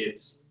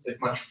 It's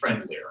much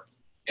friendlier,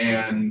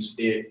 and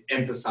it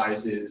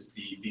emphasizes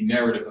the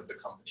narrative of the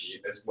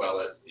company as well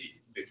as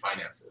the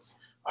finances.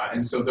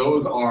 And so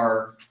those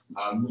are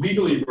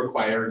legally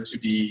required to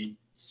be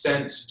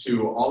sent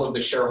to all of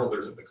the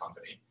shareholders of the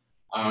company,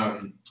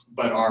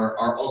 but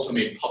are also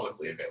made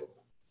publicly available.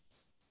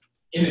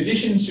 In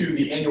addition to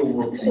the annual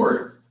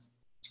report,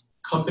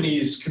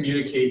 companies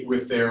communicate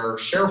with their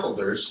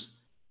shareholders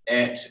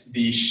at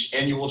the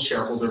annual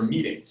shareholder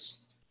meetings.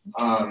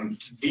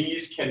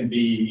 These can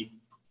be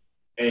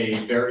a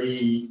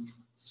very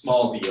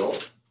small deal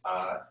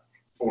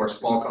for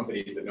small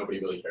companies that nobody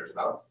really cares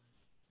about,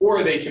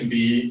 or they can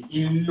be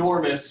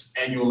enormous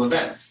annual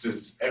events.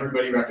 Does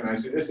everybody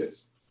recognize who this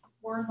is?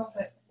 Warren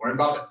Buffett. Warren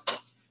Buffett.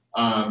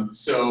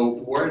 So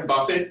Warren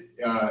Buffett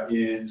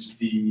is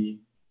the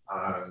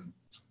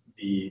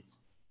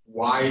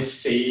wise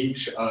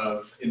sage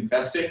of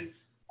investing.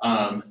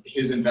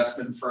 His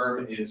investment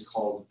firm is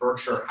called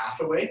Berkshire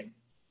Hathaway,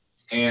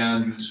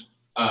 and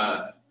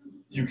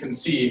you can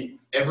see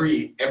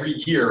every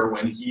year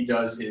when he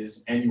does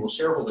his annual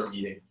shareholder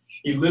meeting,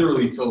 he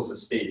literally fills a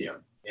stadium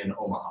in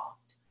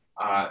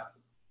Omaha.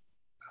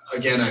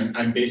 Again,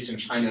 I'm based in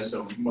China,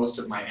 so most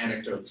of my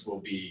anecdotes will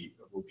be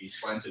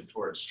slanted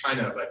towards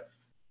China, but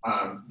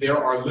there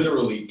are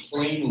literally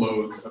plane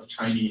loads of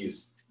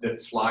Chinese that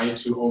fly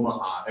to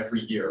Omaha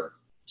every year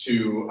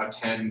to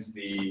attend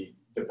the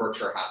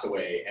Berkshire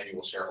Hathaway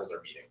annual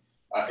shareholder meeting.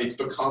 It's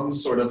become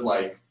sort of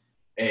like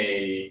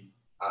a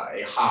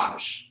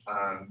Hajj,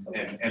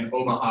 and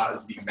Omaha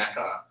is the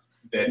Mecca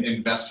that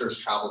investors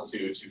travel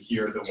to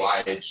hear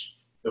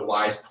the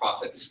wise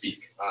prophets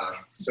speak.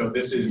 So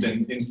this is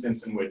an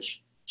instance in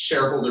which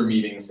shareholder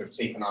meetings have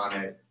taken on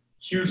a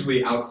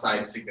hugely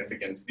outside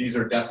significance. These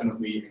are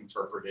definitely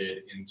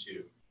interpreted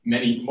into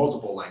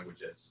multiple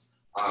languages,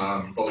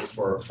 both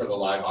for the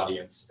live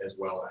audience as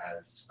well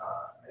as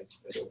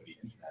over the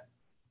internet.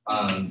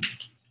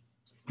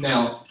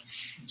 Now,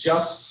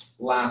 just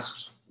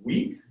last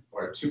week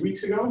or 2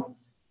 weeks ago,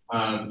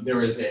 there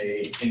was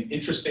an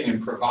interesting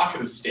and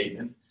provocative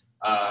statement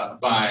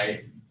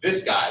by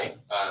this guy,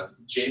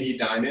 Jamie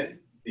Dimon,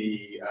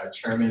 the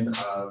chairman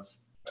of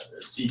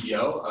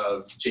CEO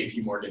of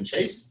JP Morgan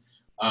Chase,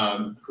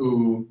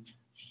 who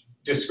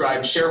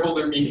described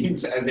shareholder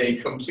meetings as a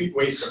complete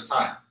waste of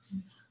time.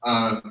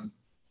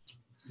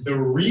 The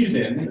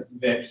reason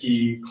that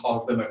he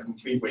calls them a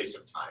complete waste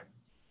of time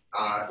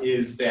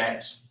is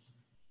that,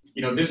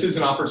 you know, this is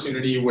an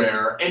opportunity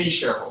where any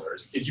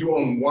shareholders, if you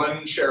own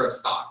one share of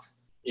stock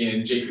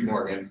in JP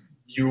Morgan,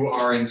 you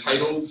are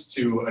entitled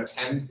to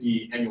attend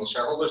the annual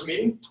shareholders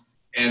meeting,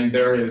 and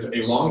there is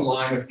a long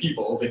line of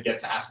people that get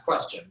to ask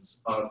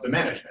questions of the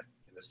management,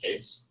 in this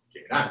case,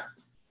 Jamie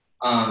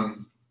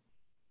Dimon.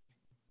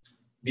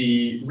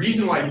 The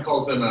reason why he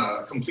calls them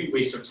a complete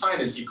waste of time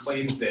is he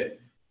claims that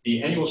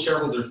the annual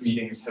shareholders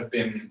meetings have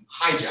been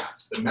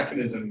hijacked. The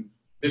mechanism,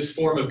 this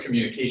form of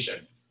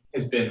communication,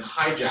 has been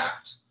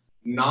hijacked,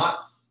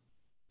 not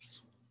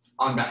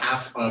on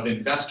behalf of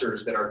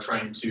investors that are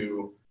trying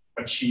to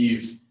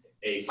achieve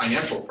a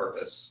financial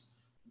purpose,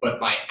 but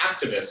by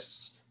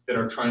activists that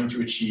are trying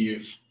to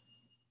achieve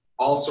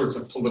all sorts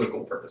of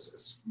political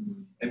purposes.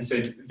 And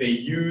so they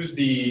use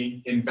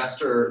the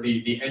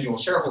annual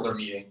shareholder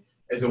meeting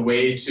as a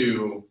way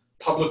to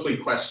publicly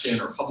question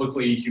or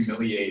publicly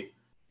humiliate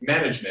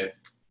management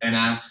and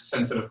ask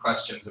sensitive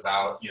questions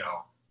about, you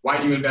know, why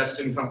do you invest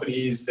in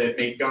companies that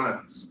make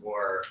guns?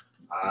 Or,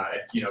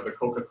 you know, the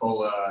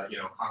Coca-Cola, you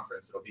know,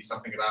 conference, it'll be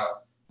something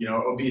about, you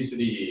know,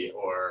 obesity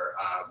or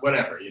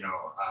whatever, you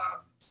know,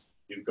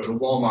 you go to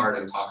Walmart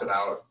and talk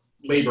about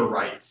labor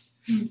rights.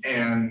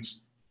 And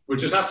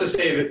which is not to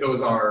say that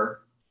those are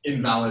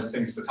invalid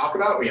things to talk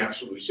about. We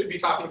absolutely should be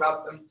talking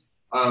about them.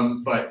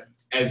 But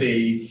as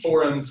a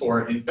forum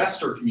for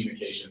investor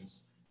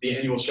communications, the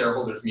annual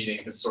shareholders meeting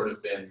has sort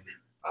of been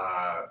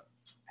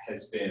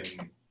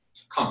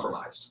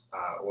compromised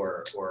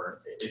or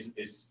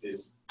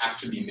is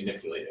actively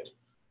manipulated.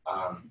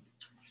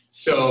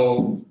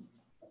 So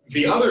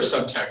the other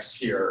subtext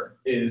here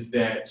is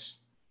that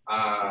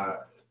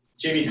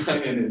Jamie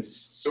Dimon is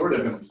sort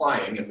of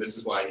implying, and this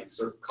is why he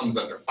sort of comes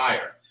under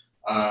fire,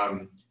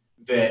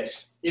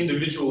 that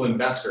individual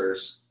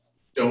investors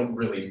don't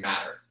really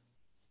matter.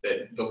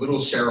 That the little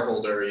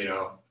shareholder, you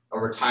know, a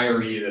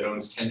retiree that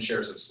owns 10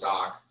 shares of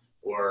stock,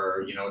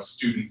 or, you know, a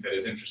student that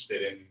is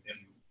interested in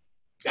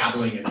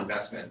dabbling in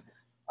investment.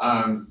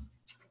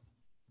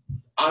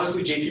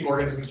 Honestly, JP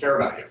Morgan doesn't care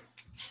about you.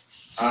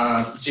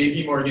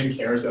 JP Morgan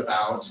cares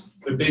about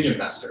the big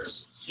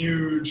investors,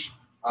 huge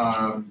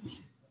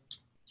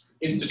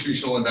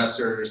institutional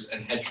investors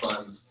and hedge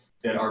funds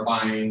that are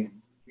buying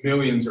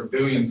millions or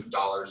billions of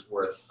dollars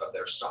worth of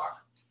their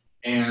stock.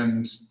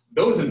 And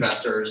those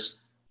investors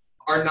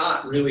are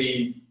not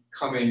really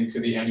coming to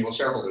the annual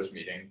shareholders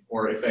meeting,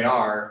 or if they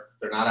are,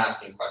 they're not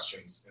asking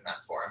questions in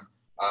that forum,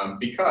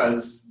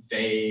 because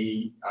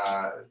they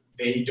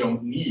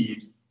don't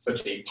need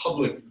such a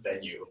public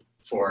venue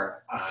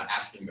for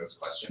asking those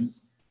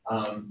questions.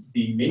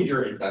 The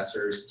major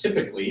investors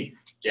typically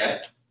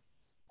get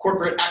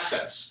corporate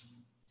access.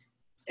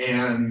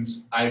 And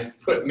I've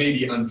put,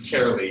 maybe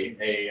unfairly,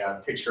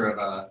 a picture of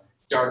a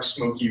dark,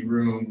 smoky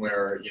room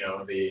where, you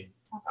know,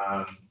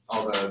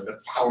 all the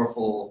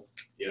powerful,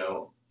 you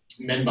know,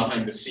 men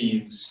behind the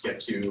scenes get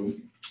to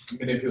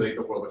manipulate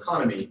the world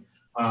economy.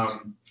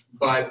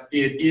 But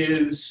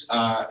it's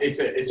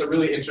a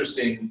really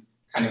interesting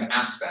kind of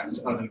aspect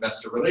of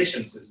investor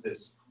relations, is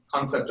this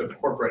concept of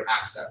corporate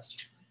access.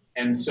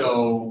 And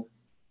so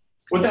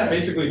what that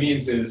basically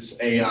means is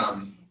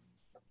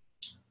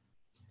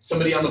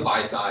somebody on the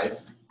buy side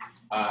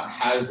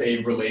has a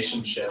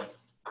relationship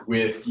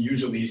with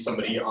usually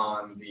somebody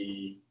on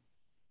the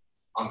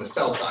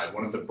sell side,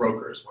 one of the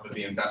brokers, one of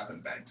the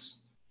investment banks,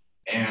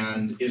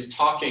 and is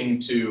talking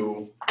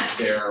to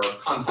their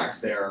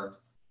contacts there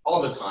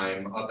all the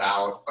time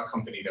about a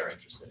company they're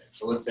interested in.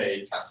 So let's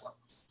say Tesla.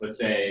 Let's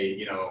say,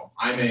 you know,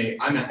 I'm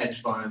a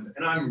hedge fund,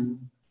 and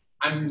I'm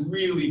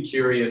really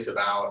curious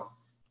about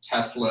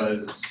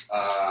Tesla's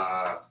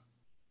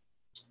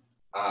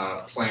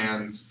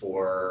plans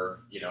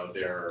for, you know,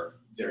 their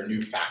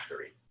new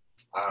factory,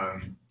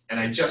 and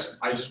I just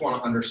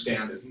want to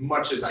understand as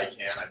much as I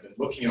can. I've been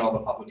looking at all the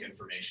public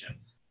information,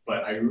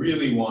 but I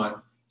really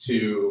want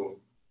to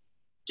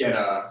get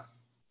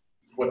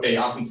what they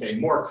often say,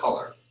 more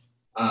color.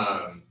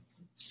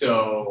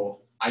 So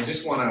I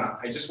just want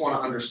to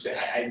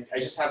understand. I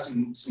just have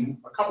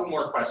a couple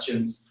more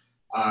questions,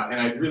 and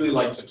I'd really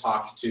like to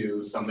talk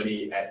to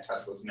somebody at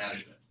Tesla's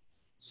management.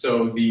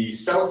 So the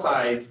sell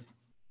side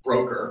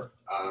broker,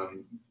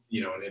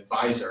 you know, an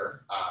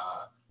advisor,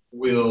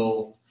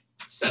 will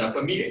set up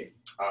a meeting,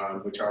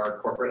 which are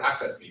corporate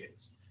access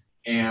meetings,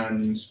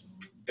 and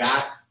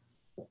that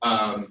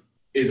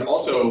is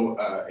also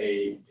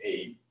a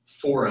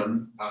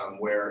forum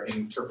where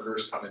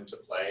interpreters come into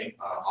play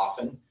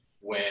often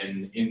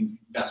when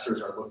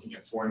investors are looking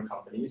at foreign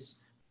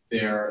companies.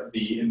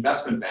 The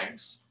investment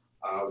banks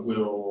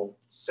will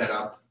set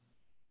up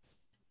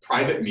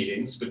private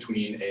meetings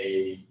between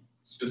a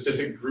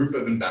specific group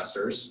of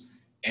investors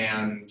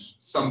and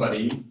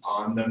somebody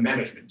on the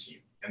management team.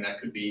 And that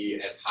could be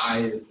as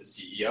high as the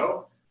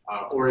CEO,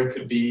 or it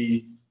could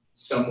be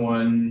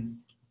someone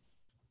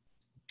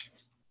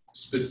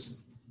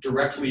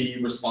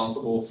directly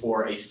responsible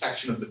for a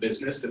section of the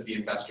business that the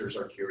investors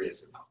are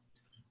curious about.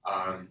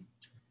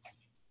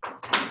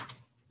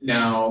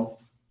 Now,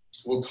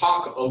 we'll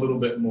talk a little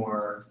bit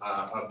more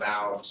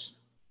about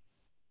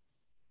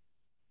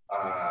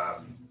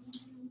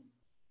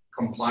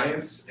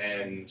compliance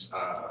and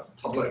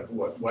public,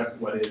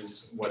 what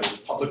is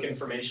public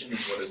information and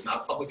what is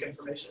not public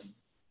information.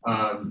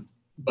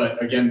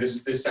 But again,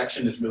 this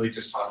section is really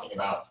just talking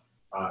about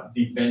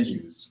the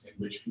venues in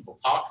which people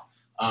talk.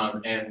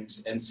 And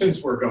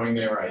since we're going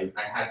there, I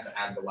had to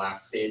add the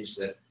last stage,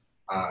 that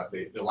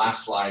the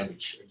last slide,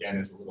 which again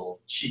is a little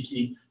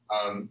cheeky,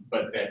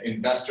 but that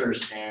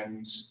investors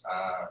and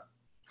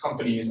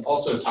companies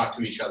also talk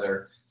to each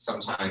other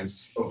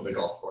sometimes over the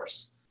golf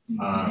course.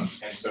 And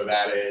so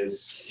that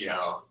is, you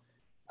know,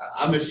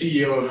 I'm the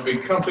CEO of a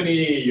big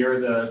company,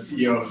 you're the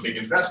CEO of a big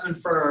investment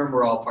firm,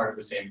 we're all part of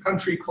the same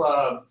country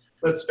club,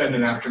 let's spend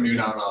an afternoon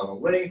out on the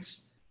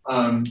links.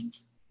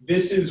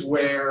 This is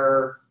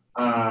where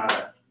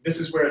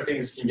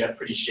things can get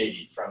pretty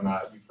shady from,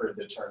 you've heard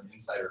the term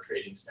insider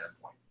trading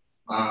standpoint.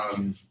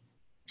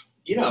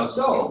 You know,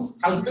 so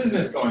how's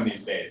business going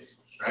these days,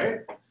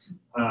 right?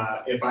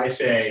 If I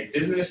say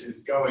business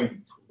is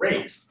going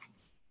great,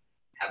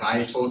 have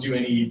I told you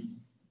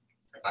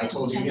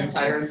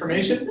insider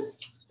information?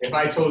 If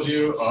I told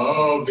you,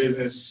 oh,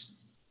 business,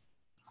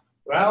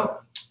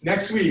 well,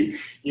 next week,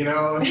 you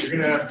know,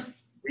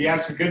 we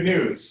have some good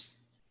news.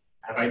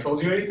 Have I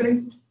told you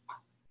anything?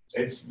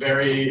 It's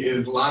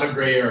a lot of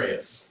gray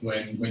areas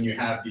when you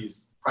have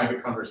these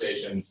private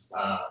conversations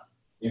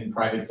in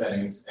private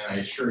settings, and I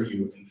assure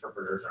you,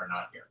 interpreters are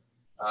not here.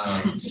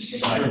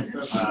 But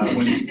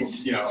when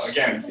you know,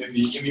 again, in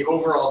the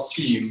overall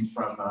scheme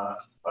of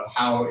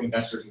how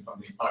investors and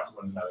companies talk to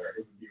one another,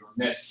 it would be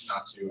remiss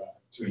not to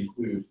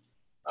include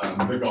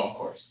the golf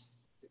course.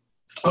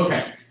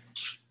 Okay,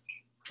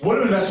 what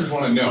do investors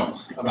want to know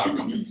about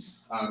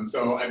companies?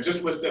 So I've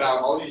just listed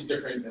out all these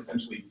different,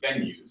 essentially,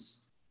 venues.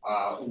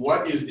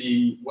 What is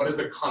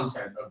the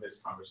content of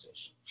this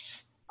conversation?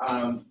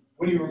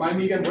 Will you remind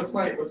me again? What's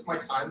my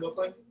time look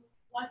like?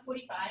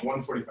 1:45.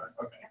 1:45.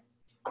 Okay.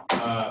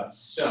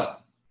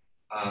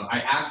 I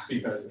asked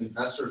because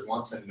investors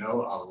want to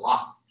know a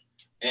lot,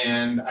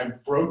 and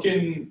I've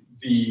broken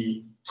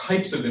the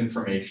types of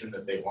information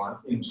that they want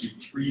into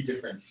 3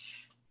 different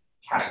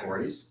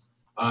categories.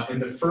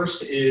 And the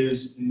first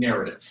is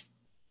narrative.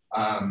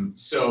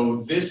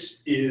 So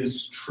this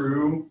is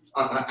true.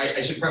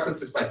 I should preface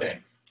this by saying,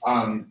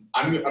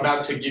 I'm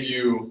about to give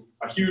you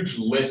a huge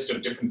list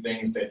of different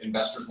things that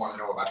investors want to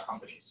know about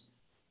companies.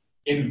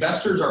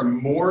 Investors are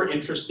more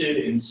interested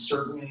in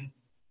certain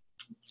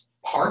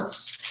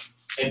parts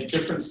at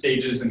different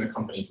stages in the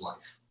company's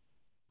life.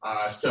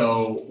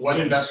 So what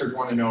investors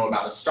want to know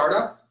about a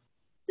startup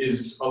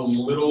is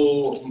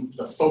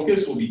the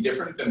focus will be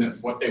different than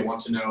what they want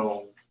to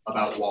know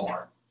about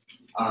Walmart.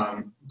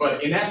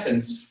 But in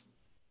essence,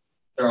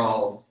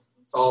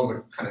 it's all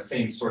the kind of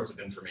same sorts of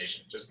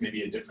information, just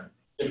maybe a different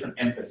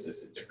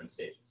emphasis at different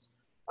stages.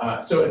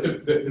 So at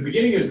the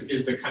beginning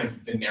is the kind of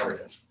the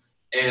narrative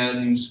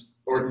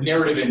or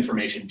narrative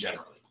information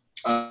generally.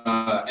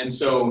 And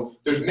so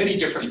there's many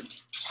different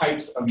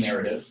types of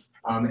narrative,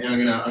 and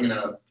I'm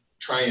gonna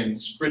try and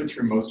sprint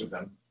through most of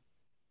them.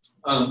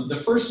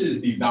 The first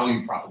is the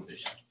value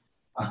proposition.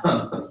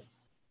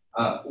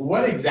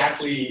 What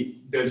exactly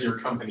does your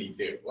company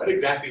do? What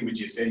exactly would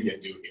you say you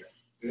do here?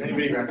 Does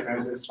anybody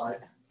recognize this slide?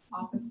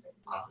 Office space.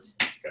 Office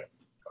space. Good.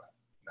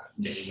 Not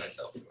dating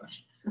myself too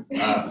much.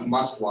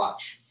 Must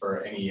watch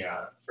for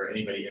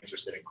anybody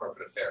interested in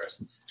corporate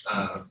affairs.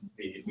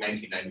 The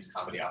 1990s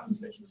comedy Office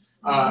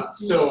Space.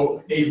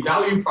 So a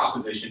value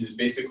proposition is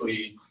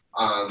basically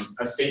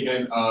a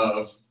statement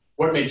of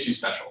what makes you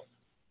special.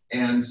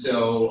 And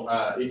so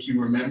if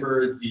you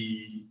remember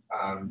the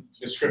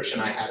description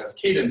I had of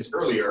Cadence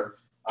earlier,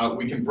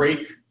 we can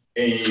break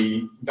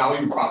a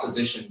value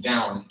proposition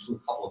down into a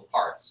couple of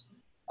parts.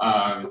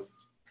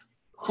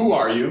 Who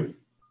are you?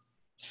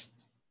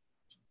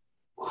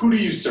 Who do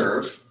you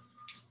serve?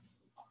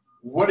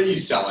 What are you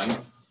selling?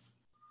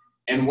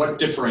 And what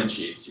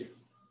differentiates you?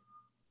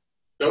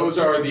 Those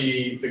are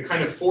the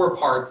kind of 4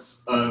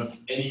 parts of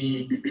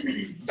any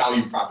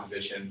value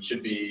proposition.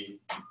 Should be,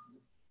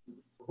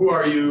 who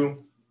are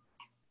you?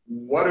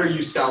 What are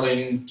you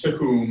selling? To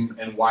whom?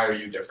 And why are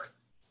you different?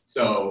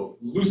 So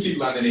Lucy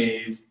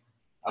Lemonade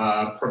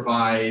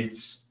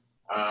provides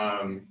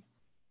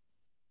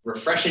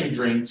refreshing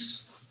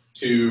drinks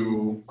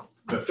to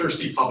the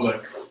thirsty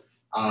public,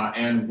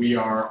 and we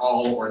are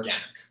all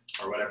organic,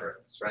 or whatever it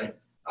is, right?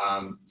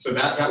 So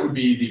that would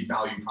be the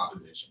value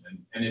proposition,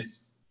 and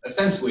it's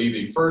essentially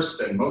the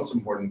first and most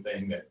important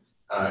thing that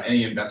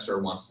any investor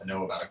wants to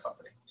know about a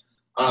company.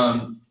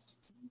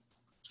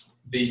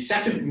 The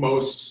second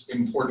most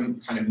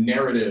important kind of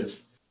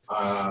narrative,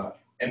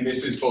 and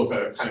this is both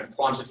a kind of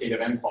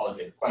quantitative and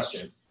qualitative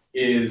question,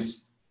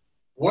 is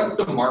what's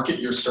the market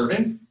you're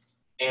serving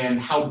and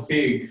how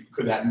big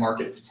could that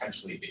market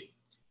potentially be?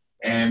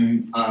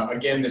 And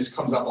again, this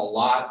comes up a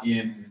lot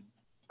in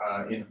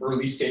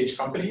early stage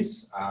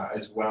companies,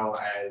 as well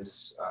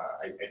as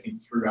I think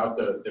throughout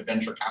the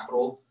venture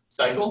capital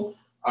cycle.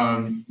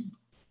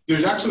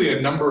 There's actually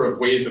a number of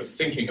ways of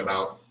thinking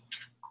about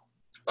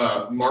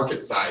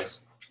market size.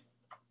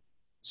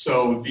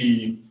 So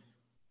the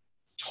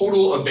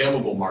total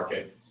available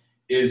market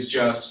is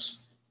just,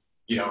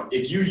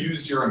 if you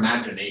used your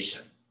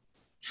imagination,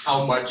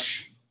 how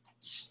much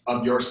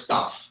of your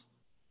stuff,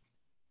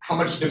 how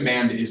much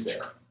demand is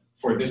there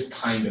for this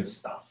kind of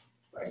stuff,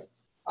 right?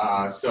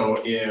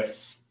 So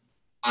if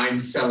I'm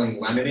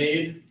selling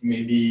lemonade,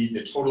 maybe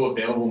the total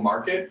available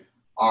market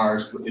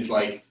is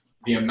like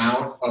the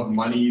amount of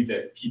money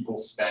that people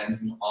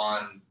spend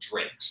on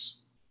drinks,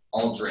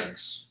 all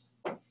drinks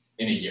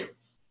in a year,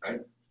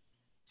 right?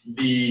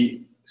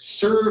 The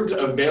served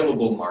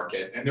available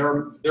market, and there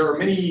are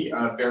many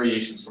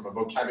variations from a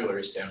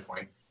vocabulary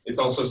standpoint. It's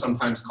also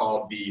sometimes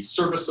called the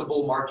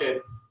serviceable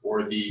market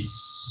or the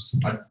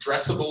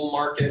addressable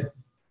market.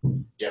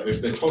 Yeah,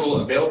 there's the total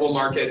available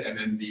market and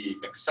then the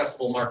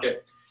accessible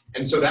market.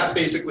 And so that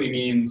basically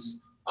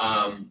means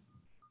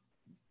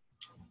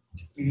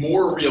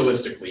more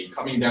realistically,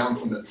 coming down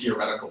from the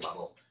theoretical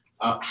level,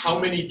 how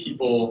many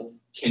people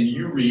can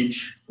you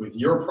reach with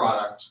your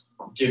product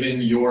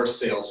given your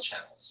sales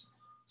channels?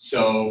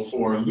 So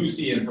for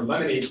Lucy and her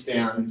lemonade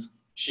stand,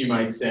 she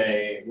might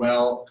say,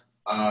 well,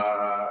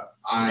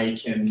 I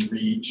can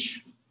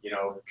reach,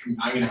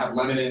 I'm going to have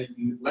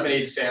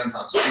lemonade stands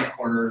on street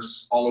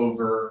corners all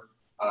over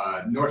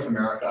North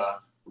America.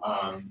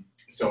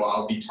 So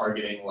I'll be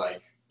targeting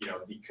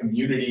the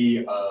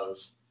community of,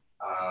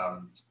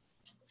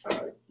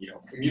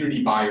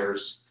 community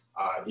buyers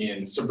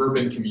in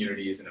suburban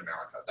communities in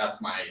America.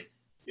 That's my,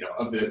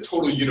 of the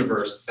total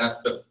universe,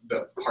 that's the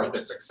part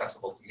that's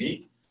accessible to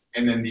me.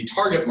 And then the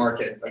target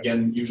market,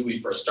 again, usually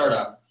for a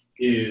startup,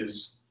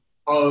 is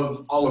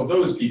of all of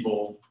those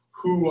people,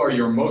 who are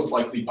your most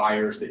likely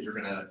buyers that you're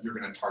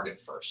gonna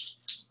target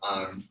first.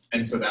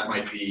 And so that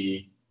might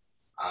be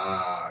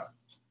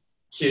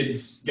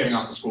kids getting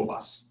off the school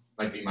bus,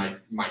 might be my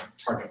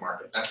target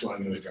market. That's what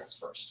I'm going to address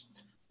first.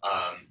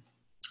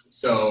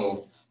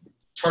 So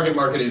target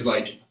market is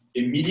like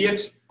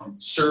immediate,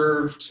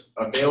 served,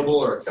 available,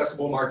 or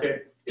accessible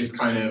market is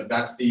kind of,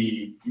 that's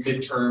the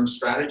midterm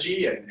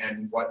strategy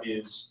and what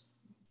is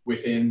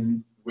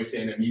within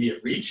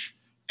immediate reach.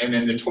 And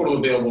then the total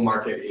available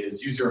market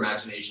is use your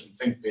imagination,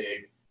 think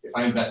big. If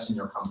I invest in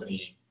your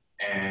company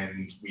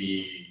and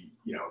we,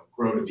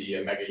 grow to be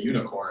a mega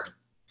unicorn,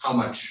 how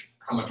much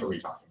are we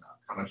talking about?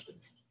 How much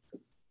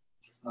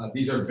demand?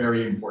 These are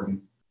very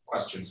important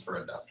questions for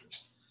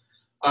investors.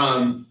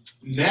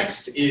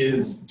 Next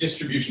is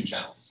distribution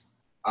channels.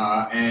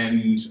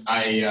 And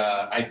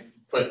I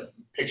put a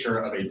picture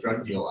of a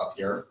drug deal up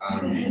here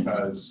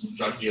because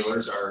drug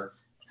dealers are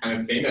kind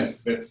of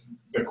famous. That's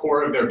the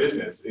core of their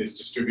business, is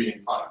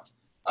distributing product.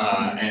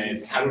 And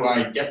it's how do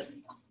I get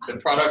the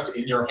product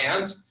in your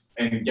hand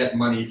and get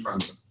money from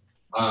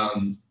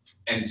you.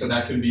 And so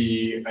that can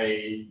be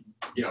a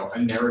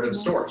narrative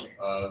story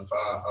of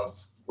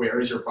where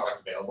is your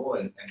product available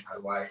and how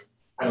do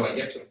I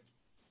get to it.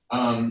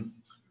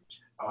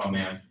 Oh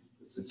man,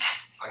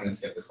 I'm gonna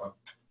skip this one.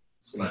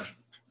 It's too much.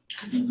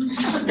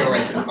 Go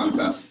right to the fun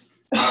stuff.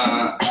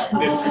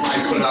 This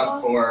I put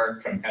up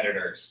for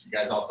competitors. You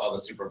guys all saw the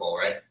Super Bowl,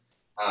 right?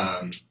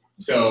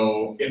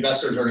 So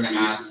investors are going to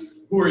ask,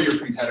 who are your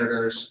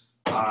competitors?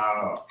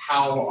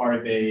 How are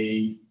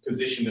they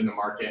positioned in the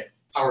market?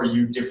 How are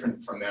you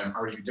different from them?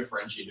 How are you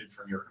differentiated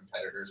from your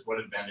competitors? What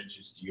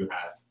advantages do you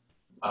have?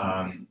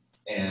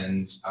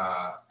 And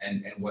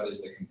what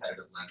does the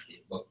competitive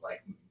landscape look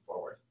like moving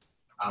forward?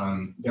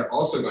 They're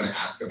also going to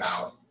ask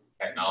about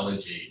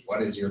technology.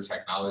 What is your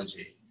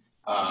technology?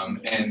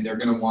 And they're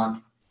going to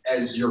want,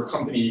 as your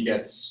company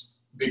gets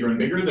bigger and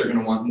bigger, they're going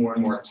to want more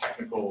and more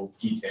technical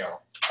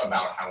detail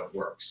about how it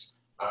works.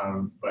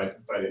 But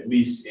at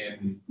least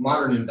in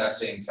modern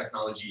investing,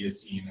 technology is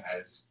seen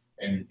as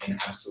an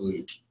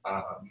absolute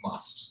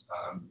must.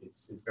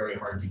 It's very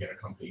hard to get a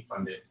company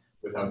funded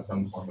without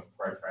some form of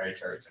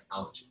proprietary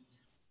technology.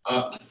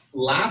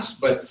 Last,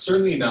 but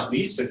certainly not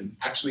least, and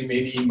actually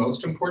maybe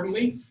most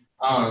importantly,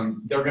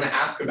 they're going to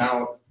ask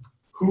about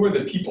who are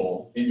the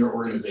people in your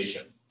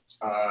organization,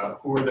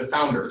 who are the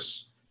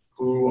founders,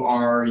 who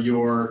are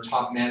your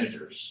top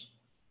managers.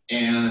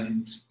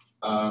 And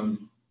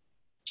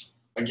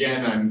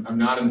again, I'm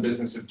not in the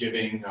business of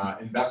giving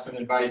investment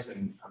advice,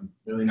 and I'm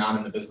really not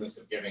in the business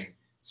of giving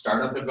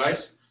startup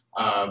advice,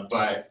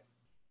 but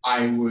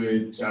I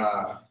would,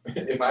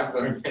 if I've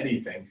learned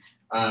anything,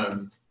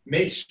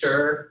 make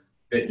sure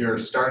that your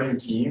starting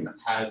team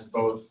has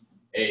both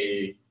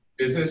a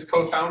business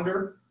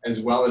co-founder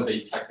as well as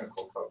a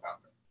technical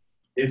co-founder.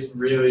 It's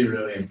really,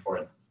 really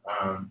important,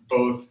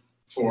 both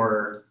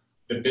for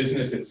the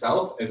business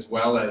itself as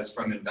well as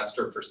from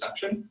investor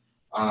perception.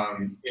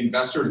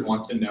 Investors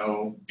want to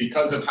know,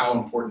 because of how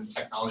important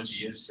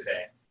technology is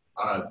today,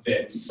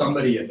 that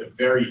somebody at the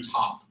very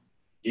top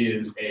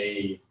is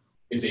a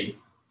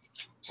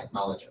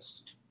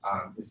technologist.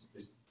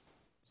 Is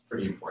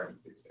pretty important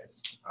these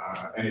days.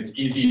 And it's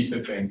easy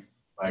to think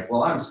like,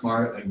 well, I'm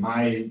smart and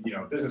my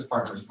business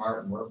partner is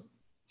smart and we're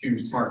two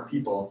smart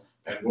people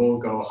and we'll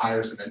go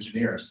hire some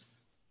engineers.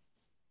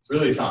 It's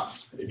really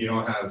tough if you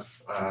don't have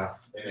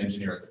an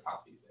engineer at the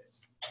top these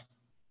days.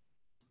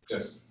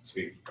 Just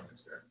speaking from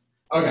experience.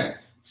 Okay,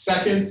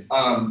 second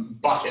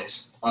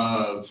bucket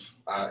of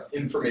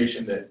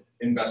information that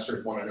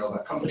investors want to know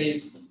about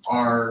companies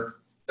are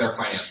their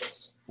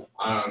financials.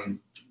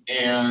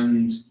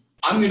 And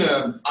I'm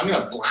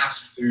gonna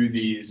blast through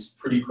these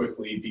pretty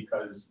quickly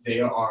because they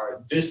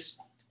are, this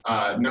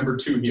number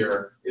 2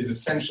 here is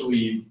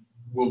essentially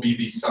will be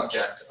the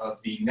subject of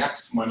the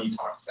next Money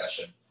Talk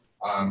session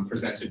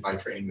presented by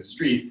Training the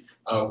Street,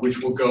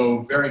 which will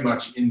go very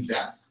much in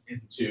depth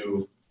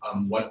into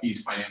what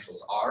these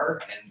financials are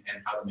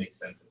and how to make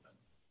sense of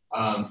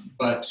them.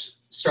 But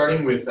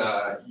starting with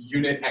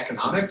unit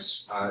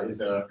economics is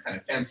a kind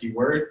of fancy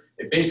word.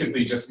 It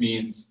basically just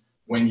means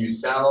when you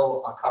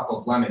sell a cup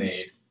of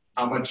lemonade,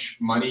 how much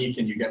money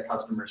can you get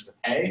customers to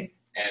pay,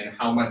 and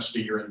how much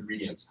do your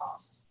ingredients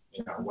cost?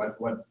 What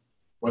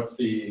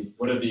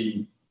are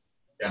the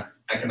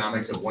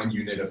economics of 1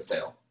 unit of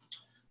sale?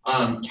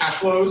 Cash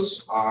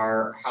flows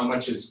are how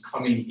much is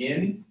coming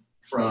in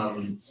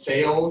from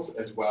sales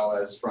as well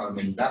as from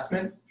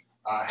investment,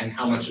 and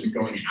how much is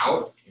going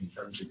out in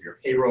terms of your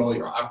payroll,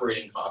 your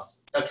operating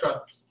costs,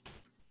 etc.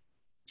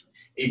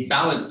 A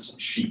balance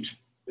sheet.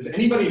 Does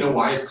anybody know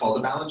why it's called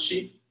a balance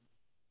sheet?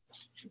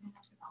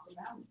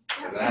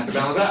 Because it has to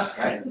balance out,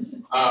 right?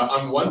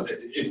 On one,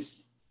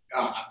 it's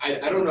I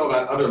don't know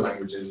about other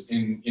languages.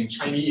 In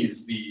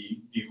Chinese, the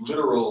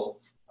literal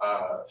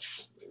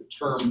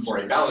term for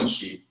a balance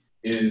sheet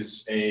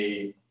is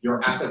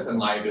your assets and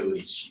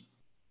liabilities sheet.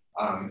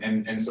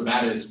 And so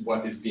that is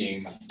what is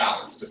being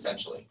balanced,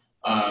 essentially.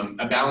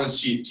 A balance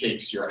sheet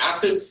takes your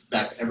assets,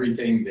 that's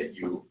everything that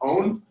you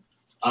own,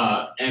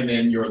 and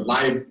then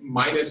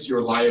minus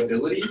your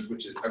liabilities,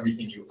 which is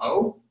everything you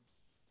owe,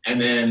 and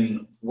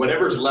then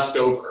whatever's left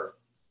over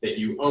that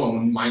you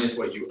own minus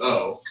what you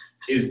owe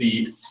is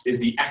the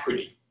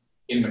equity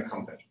in the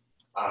company.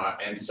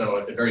 And so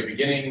at the very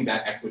beginning,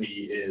 that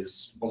equity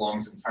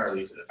belongs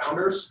entirely to the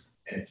founders.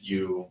 And if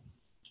you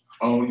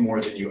own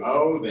more than you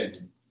owe,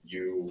 then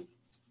your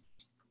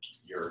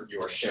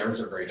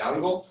shares are very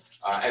valuable.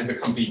 As the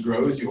company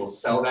grows, you will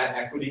sell that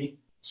equity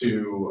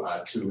to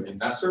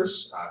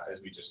investors,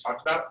 as we just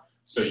talked about.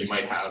 So you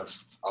might have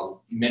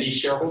many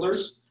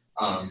shareholders,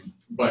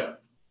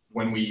 but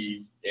when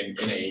in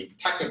a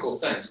technical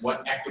sense,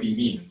 what equity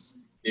means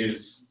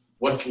is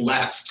what's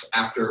left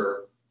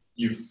after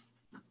you've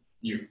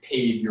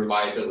paid your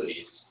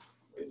liabilities.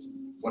 It's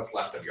what's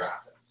left of your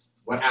assets.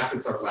 What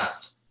assets are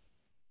left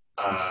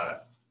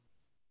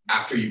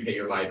after you pay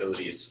your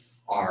liabilities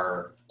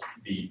are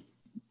the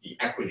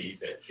equity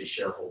that the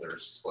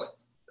shareholders split,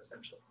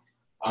 essentially.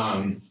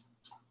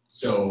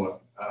 So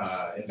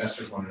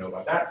investors want to know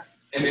about that.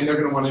 And then they're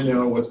going to want to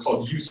know what's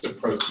called use of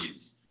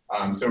proceeds.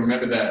 So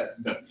remember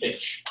the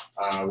pitch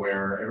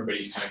where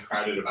everybody's kind of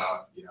crowded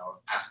about,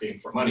 asking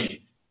for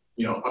money.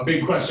 A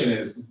big question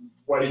is,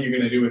 what are you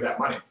going to do with that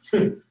money?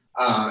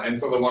 And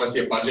so they'll want to see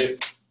a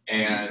budget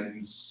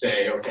and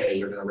say, okay,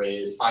 you're going to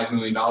raise $5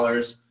 million.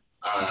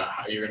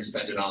 You're going to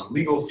spend it on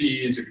legal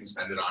fees. You're going to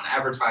spend it on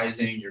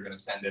advertising. You're going to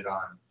spend it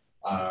on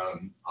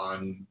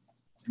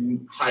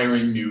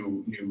hiring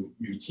new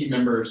team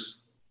members.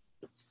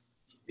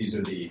 These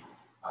are kind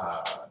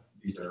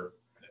of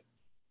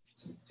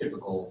some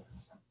typical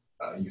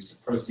use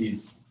of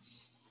proceeds.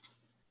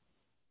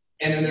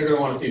 And then they're going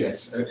to want to see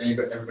this.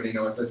 Everybody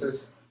know what this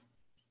is?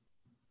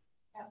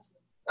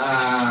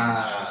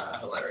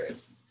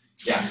 Hilarious.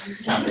 Yeah,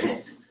 cap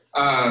table.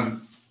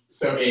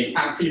 So a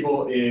cap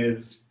table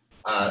is,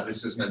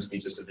 this was meant to be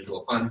just a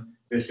visual fun.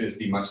 This is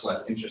the much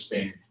less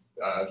interesting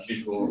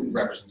visual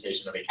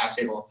representation of a cap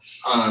table.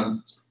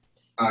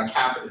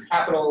 Cap is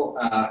capital,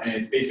 and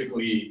it's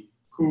basically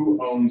who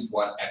owns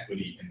what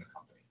equity in the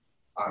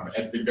company.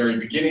 At the very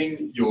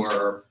beginning,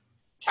 your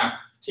cap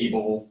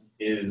table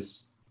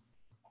is,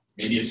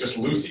 maybe it's just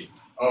Lucy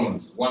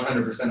owns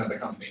 100% of the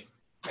company.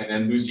 And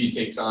then Lucy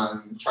takes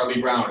on Charlie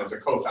Brown as a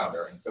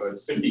co-founder, and so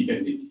it's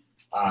 50-50.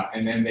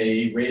 And then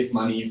they raise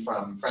money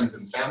from friends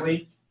and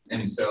family,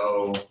 and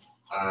so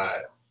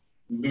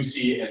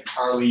Lucy and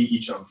Charlie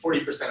each own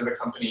 40% of the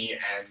company,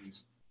 and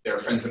their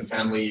friends and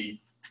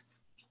family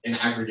in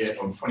aggregate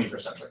own 20%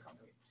 of the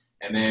company.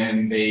 And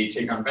then they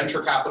take on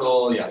venture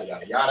capital, yada,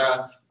 yada,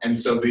 yada. And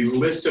so the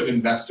list of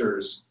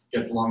investors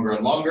gets longer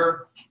and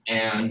longer,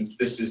 and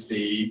this is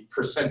the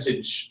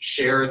percentage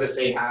share that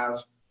they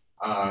have.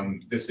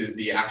 This is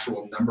the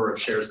actual number of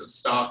shares of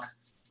stock.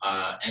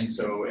 And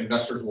so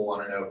investors will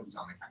want to know who's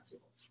on the cap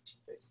table,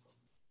 basically.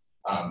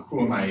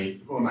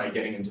 Who am I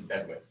getting into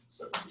bed with,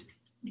 so to speak?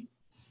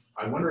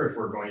 I wonder if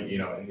we're going,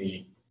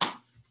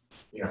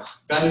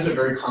 that is a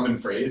very common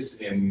phrase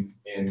in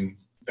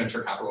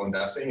venture capital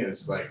investing,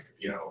 is like,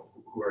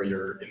 who are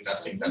your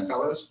investing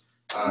bedfellows?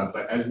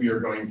 But as we are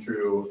going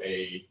through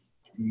a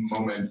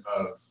moment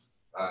of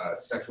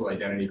sexual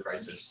identity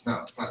crisis.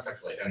 No, it's not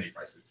sexual identity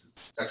crisis. It's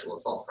sexual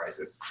assault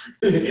crisis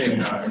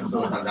in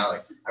Silicon Valley.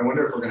 I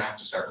wonder if we're going to have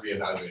to start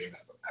reevaluating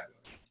that vocabulary.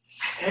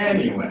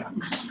 Anyway,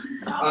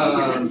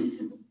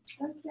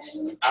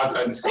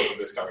 outside the scope of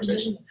this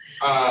conversation.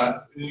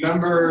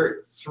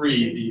 Number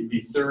 3,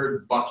 the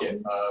third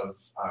bucket of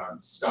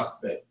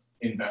stuff that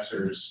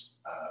investors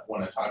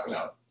want to talk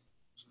about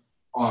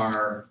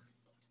are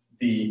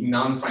the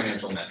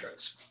non-financial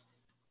metrics.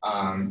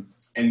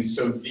 And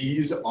so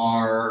these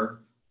are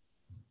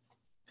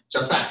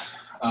just that.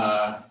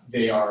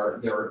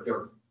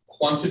 They're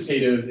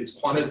quantitative. It's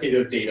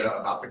quantitative data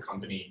about the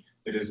company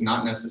that is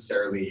not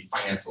necessarily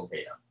financial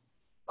data.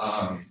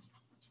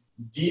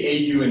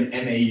 DAU and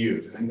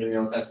MAU. Does anybody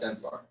know what that stands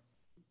for?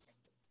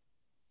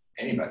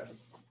 Anybody?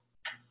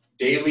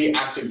 Daily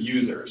active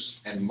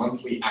users and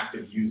monthly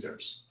active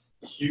users.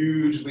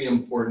 Hugely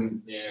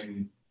important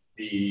in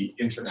the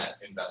internet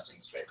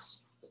investing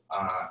space.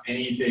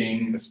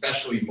 Anything,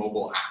 especially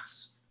mobile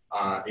apps.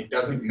 It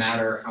doesn't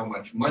matter how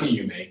much money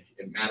you make,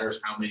 it matters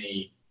how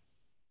many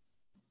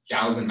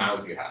DAUs and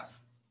MAUs you have.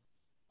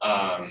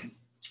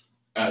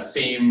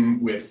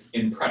 Same with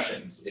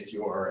impressions if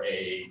you're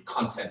a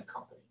content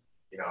company.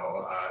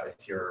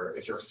 If you're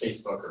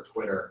Facebook or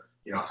Twitter,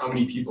 how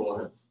many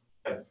people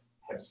have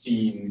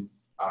seen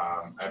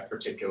a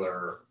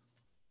particular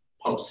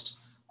post.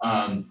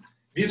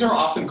 These are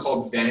often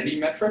called vanity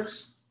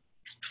metrics.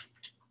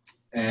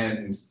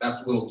 And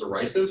that's a little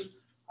derisive,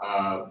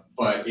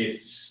 but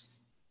it's,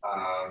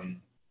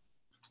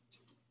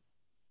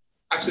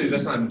 actually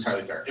that's not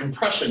entirely fair.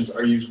 Impressions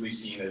are usually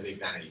seen as a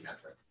vanity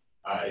metric.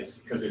 It's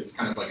because it's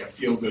kind of like a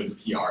feel-good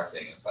PR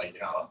thing. It's like,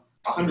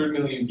 100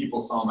 million people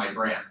saw my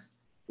brand.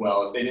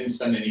 Well, if they didn't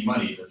spend any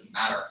money, it doesn't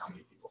matter how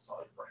many people saw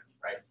your brand,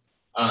 right?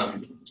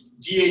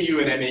 DAU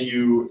and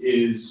MAU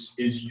is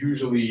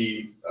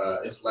usually,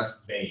 it's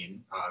less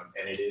vain,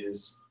 and it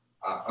is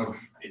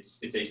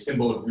it's a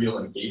symbol of real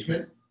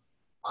engagement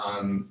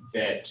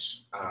that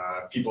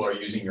people are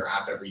using your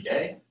app every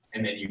day,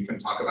 and then you can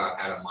talk about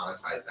how to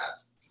monetize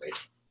that later.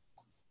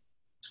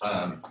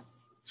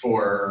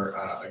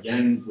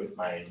 Again, with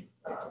my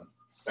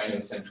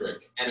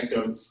Sinocentric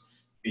anecdotes,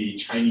 the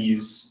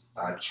Chinese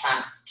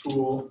chat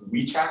tool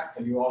WeChat,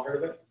 have you all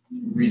heard of it?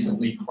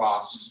 Recently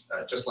crossed,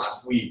 just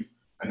last week,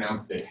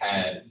 announced it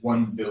had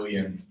 1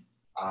 billion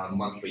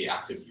monthly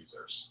active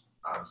users.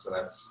 So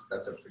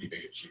that's a pretty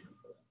big achievement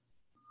for them.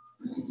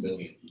 1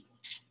 billion people.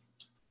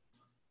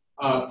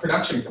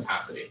 Production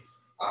capacity.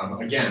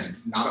 Again,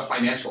 not a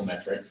financial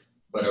metric,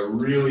 but a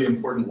really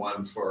important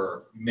one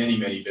for many,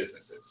 many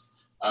businesses.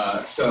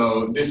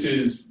 So this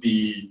is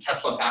the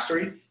Tesla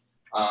factory,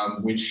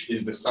 which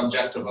is the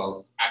subject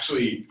of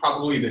actually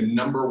probably the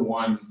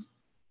 #1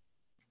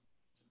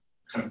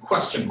 kind of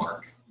question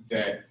mark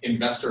that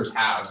investors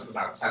have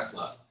about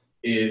Tesla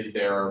is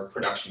their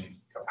production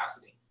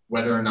capacity,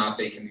 whether or not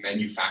they can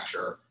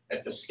manufacture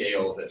at the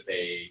scale that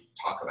they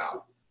talk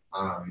about.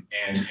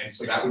 And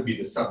so that would be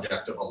the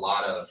subject of a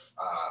lot of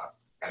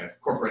kind of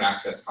corporate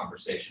access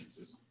conversations,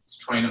 is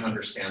trying to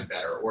understand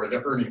better, or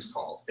the earnings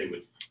calls, they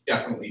would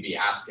definitely be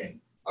asking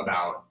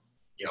about,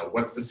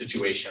 what's the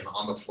situation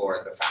on the floor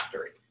at the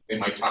factory. They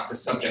might talk to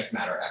subject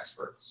matter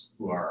experts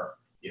who are,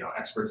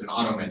 experts in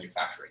auto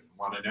manufacturing,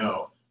 want to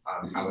know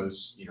how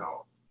is,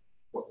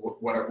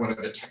 what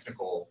are the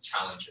technical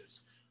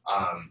challenges.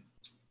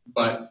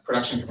 But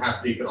production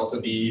capacity could also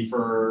be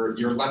for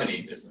your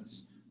lemonade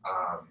business.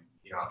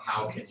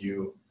 How can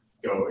you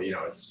go,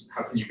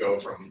 how can you go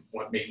from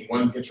making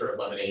 1 pitcher of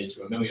lemonade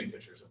to 1 million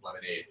pitchers of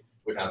lemonade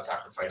without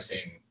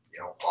sacrificing,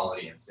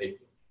 quality and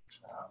safety?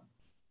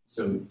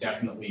 So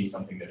definitely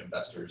something that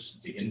investors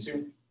dig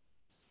into.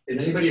 Has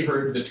anybody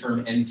heard the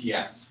term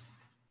NPS?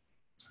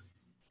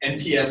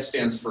 NPS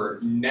stands for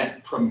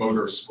Net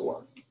Promoter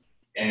Score.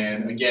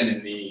 And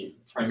again,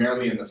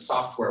 primarily in the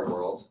software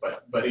world,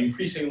 but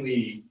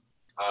increasingly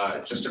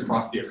just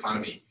across the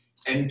economy,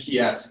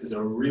 NPS is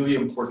a really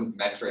important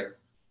metric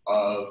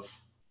of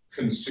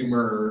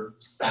consumer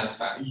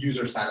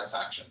user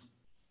satisfaction.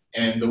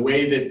 And the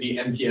way that the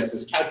NPS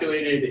is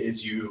calculated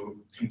is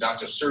you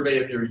conduct a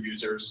survey of your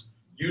users.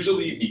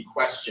 Usually the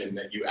question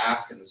that you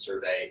ask in the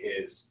survey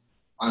is,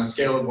 on a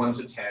scale of 1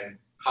 to 10,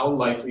 how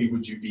likely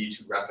would you be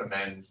to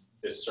recommend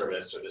this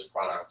service or this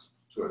product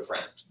to a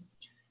friend?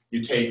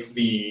 You take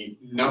the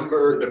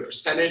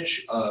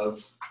percentage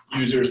of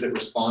users that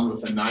respond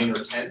with a 9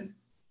 or 10,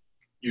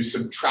 you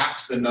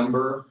subtract the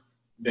number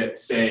that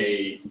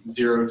say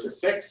 0 to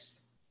 6,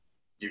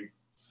 you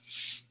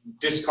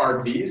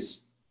discard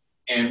these,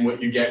 and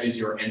what you get is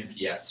your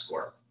NPS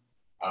score,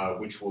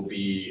 which will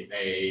be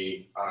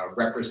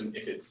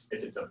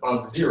if it's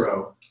above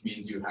 0,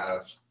 means you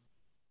have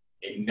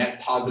a net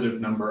positive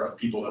number of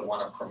people that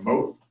want to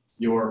promote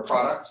your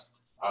product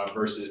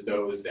versus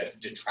those that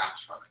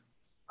detract from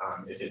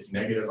it. If it's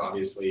negative,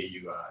 obviously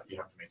you have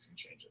to make some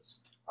changes.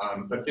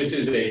 But this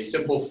is a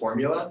simple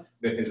formula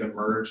that has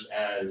emerged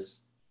as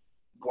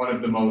one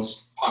of the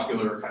most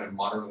popular kind of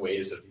modern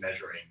ways of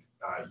measuring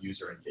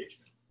user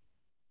engagement.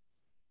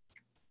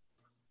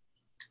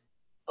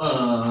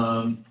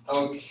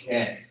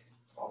 Okay,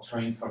 so I'll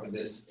try and cover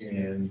this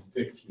in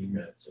 15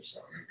 minutes or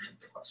so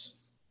for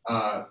questions.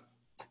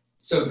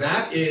 So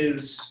that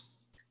is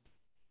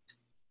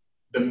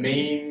the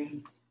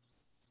main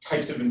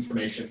types of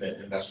information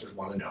that investors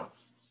want to know.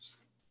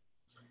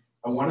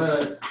 I want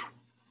to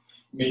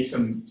make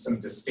some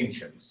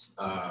distinctions,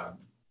 a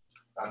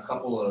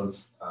couple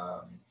of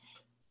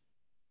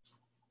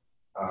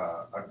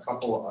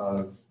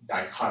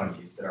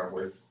dichotomies that are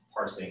worth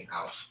parsing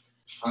out.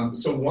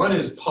 So one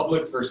is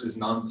public versus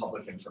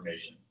non-public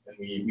information, and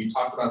we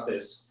talked about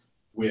this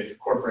with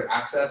corporate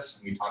access,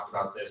 and we talked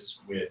about this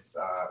with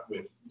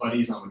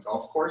buddies on the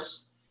golf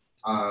course.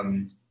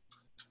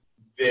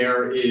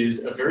 There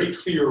is a very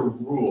clear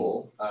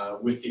rule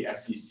with the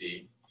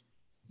SEC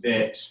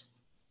that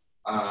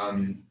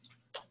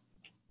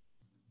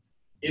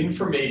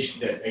information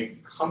that a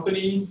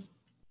company,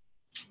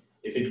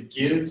 if it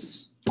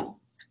gives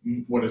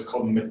what is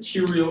called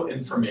material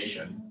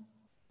information,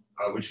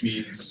 which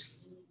means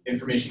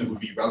information that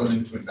would be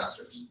relevant to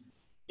investors,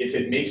 if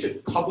it makes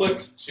it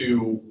public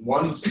to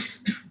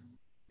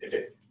if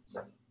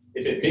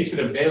it makes it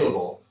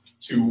available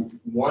to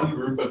one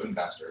group of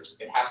investors,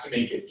 it has to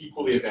make it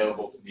equally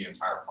available to the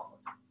entire public.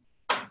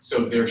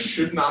 So there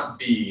should not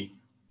be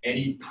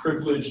any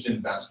privileged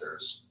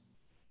investors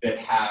that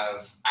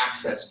have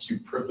access to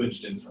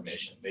privileged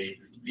information.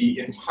 The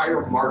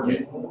entire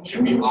market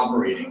should be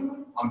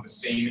operating on the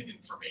same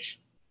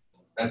information.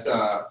 That's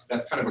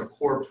kind of a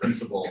core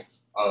principle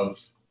of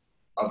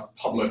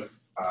public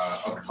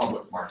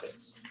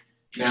markets.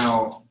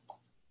 Now,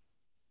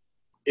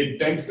 it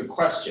begs the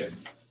question,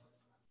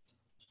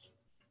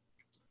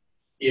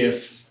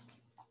 if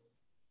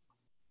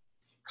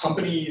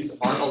companies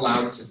aren't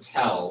allowed to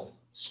tell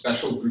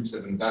special groups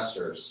of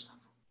investors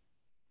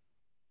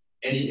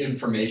any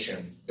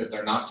information that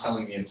they're not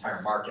telling the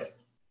entire market,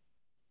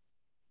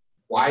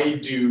 why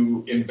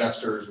do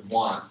investors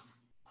want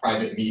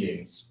private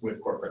meetings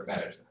with corporate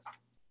management?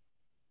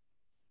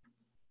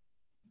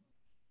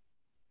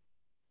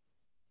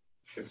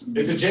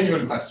 It's a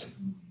genuine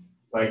question.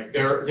 Like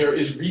there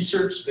is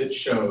research that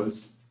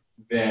shows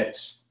that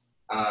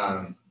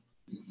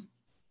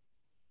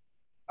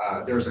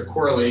there's a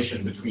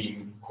correlation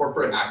between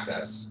corporate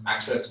access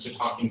to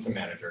talking to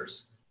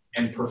managers,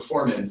 and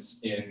performance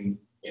in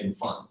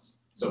funds.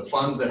 So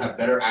funds that have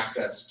better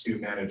access to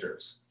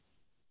managers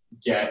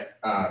get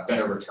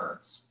better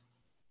returns.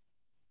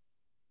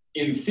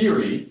 In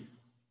theory,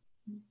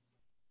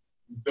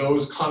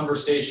 those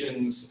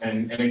conversations,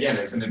 and again,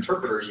 as an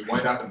interpreter, you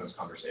wind up in those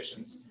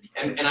conversations.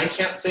 And I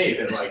can't say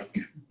that like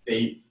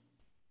the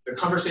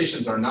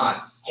conversations are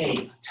not,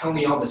 hey, tell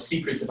me all the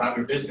secrets about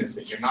your business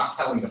that you're not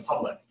telling the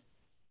public.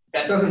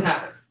 That doesn't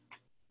happen.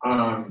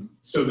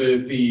 So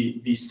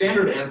the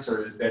standard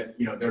answer is that,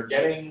 you know, they're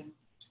getting,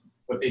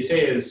 what they say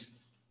is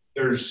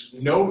there's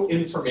no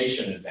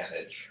information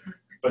advantage,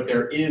 but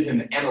there is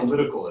an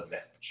analytical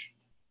advantage.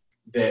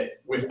 That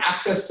with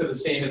access to the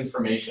same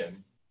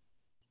information,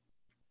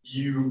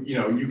 you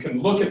can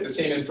look at the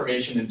same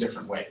information in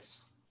different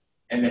ways.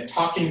 And that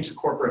talking to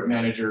corporate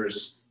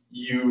managers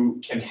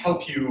can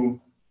help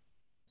you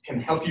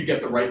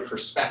get the right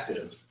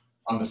perspective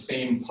on the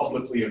same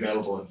publicly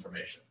available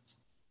information.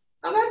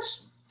 Now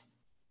that's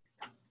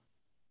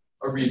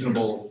a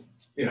reasonable,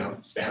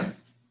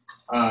 stance,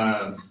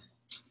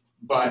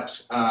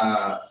 but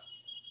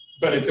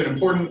it's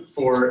important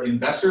for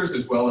investors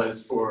as well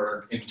as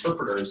for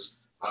interpreters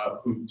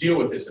who deal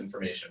with this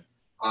information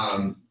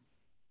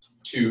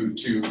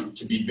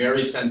to be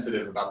very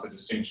sensitive about the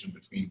distinction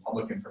between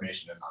public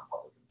information and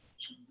non-public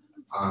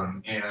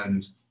information.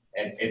 And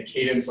at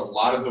Cadence, a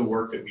lot of the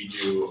work that we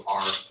do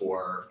are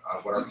for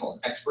what are called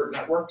expert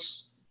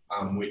networks,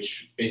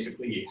 which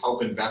basically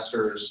help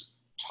investors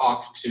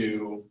talk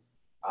to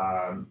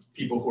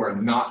people who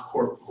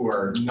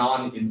are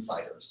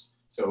non-insiders.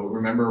 So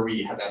remember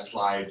we had that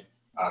slide,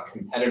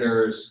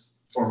 competitors,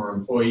 former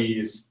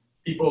employees,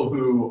 people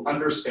who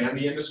understand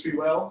the industry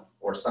well,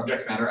 or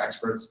subject matter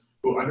experts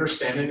who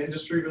understand an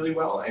industry really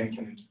well and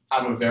can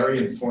have a very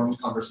informed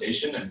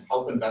conversation and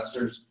help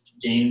investors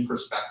gain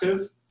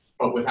perspective,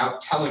 but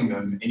without telling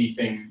them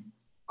anything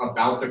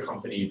about the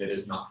company that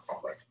is not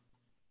public.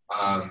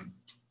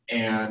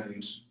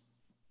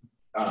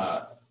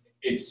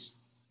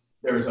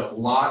 There is a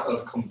lot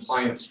of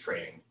compliance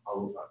training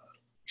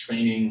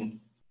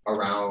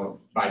around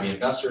by the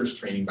investors,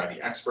 training by the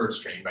experts,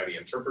 training by the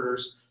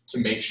interpreters to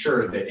make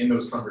sure that in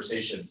those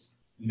conversations,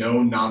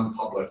 no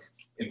non-public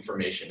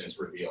information is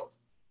revealed.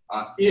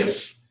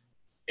 If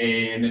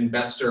an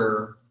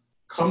investor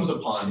comes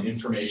upon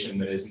information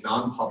that is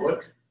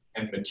non-public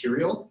and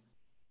material,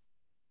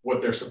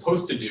 what they're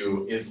supposed to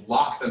do is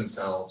lock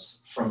themselves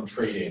from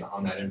trading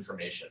on that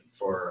information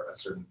for a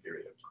certain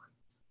period of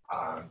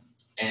time.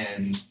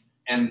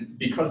 And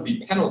because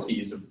the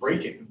penalties of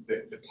breaking,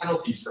 the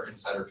penalties for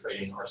insider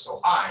trading are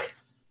so high,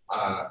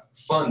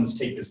 funds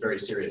take this very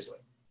seriously.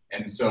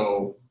 And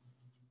so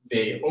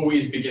they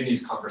always begin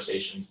these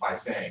conversations by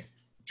saying,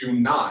 do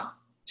not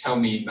tell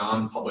me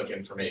non-public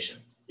information.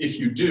 If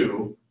you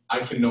do, I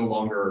can no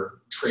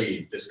longer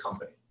trade this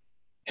company.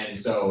 And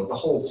so the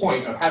whole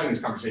point of having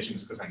this conversation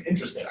is because I'm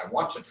interested. I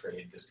want to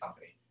trade this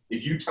company.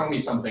 If you tell me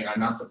something I'm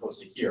not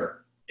supposed to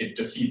hear, it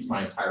defeats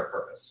my entire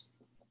purpose.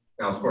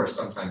 Now, of course,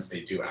 sometimes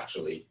they do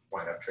actually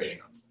wind up trading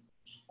on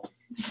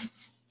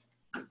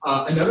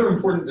them. Another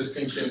important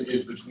distinction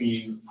is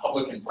between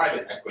public and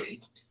private equity.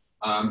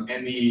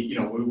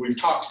 We've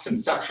talked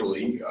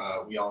conceptually.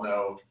 We all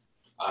know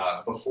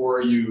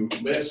before you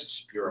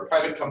list, you're a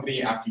private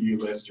company. After you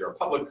list, you're a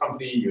public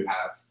company. You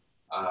have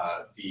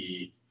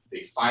the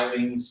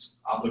filings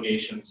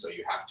obligation, so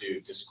you have to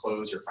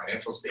disclose your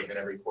financial statement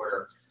every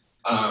quarter.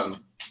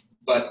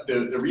 But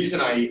the reason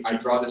I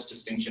draw this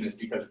distinction is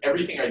because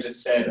everything I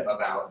just said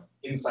about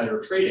insider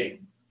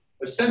trading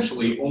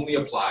essentially only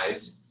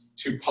applies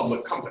to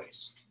public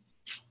companies.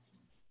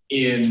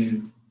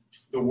 In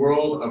the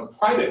world of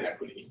private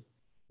equity,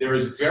 there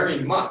is very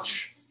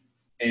much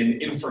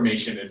an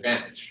information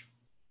advantage.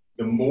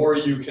 The more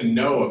you can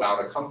know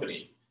about a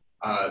company,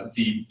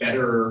 the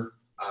better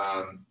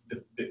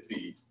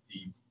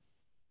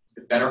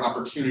the better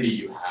opportunity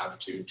you have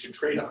to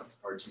trade on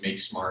or to make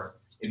smart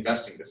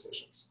investing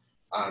decisions.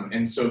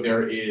 And so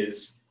there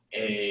is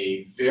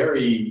a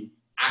very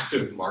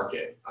active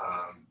market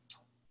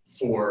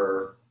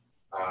for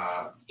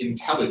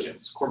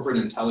intelligence, corporate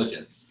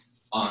intelligence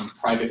on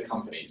private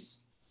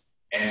companies.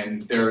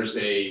 And there's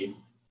a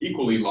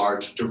equally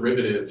large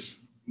derivative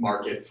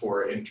market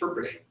for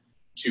interpreting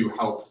to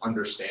help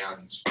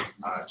understand,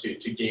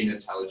 to gain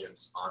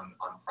intelligence on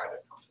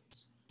private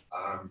companies.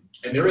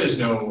 And there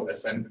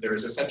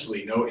is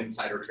essentially no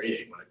insider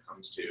trading when it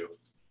comes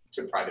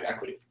to private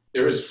equity.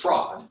 There is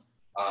fraud.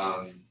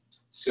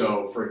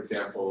 So for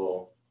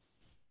example,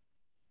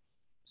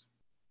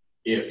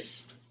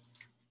 if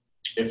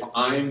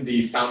I'm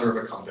the founder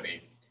of a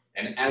company,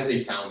 and as a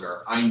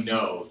founder, I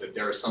know that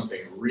there is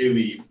something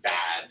really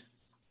bad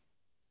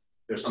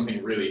there's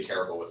something really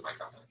terrible with my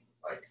company.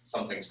 Like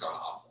something's gone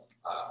awful.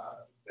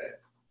 That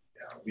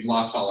we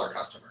lost all our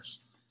customers.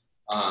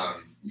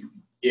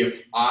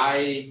 If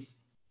I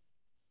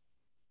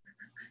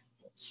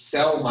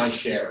sell my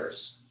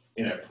shares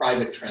in a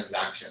private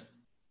transaction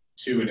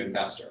to an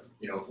investor,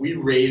 if we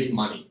raise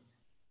money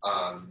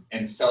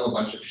and sell a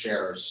bunch of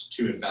shares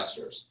to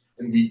investors,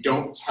 and we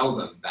don't tell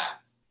them that,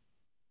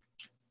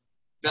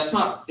 that's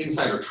not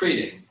insider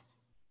trading,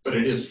 but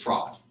it is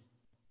fraud.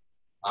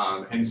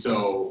 And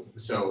so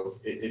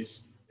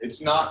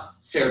it's not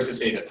fair to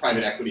say that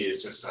private equity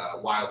is just a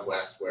wild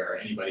west where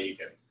anybody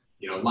can,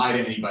 lie to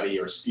anybody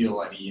or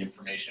steal any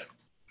information.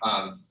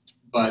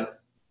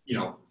 But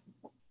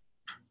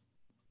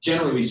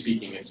generally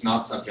speaking, it's not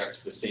subject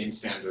to the same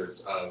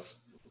standards of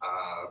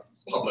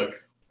public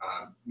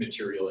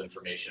material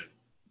information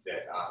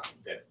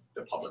that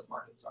the public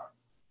markets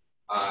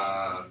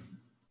are.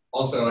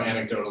 Also,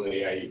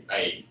 anecdotally,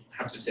 I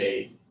have to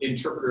say,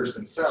 interpreters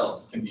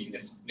themselves can be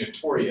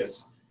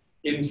notorious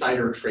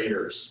insider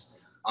traders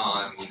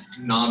on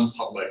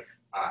non-public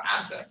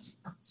assets.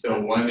 So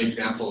one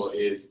example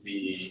is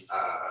the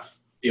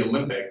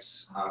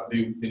Olympics.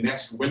 The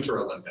next Winter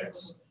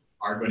Olympics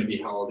are going to be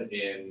held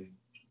in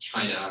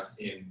China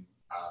in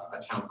a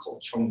town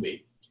called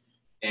Chongli.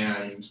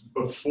 And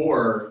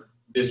before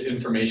this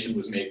information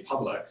was made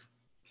public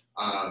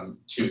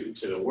to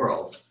the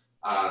world,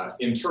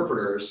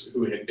 interpreters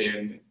who had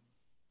been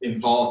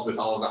involved with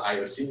all of the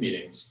IOC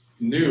meetings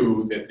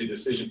knew that the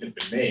decision had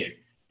been made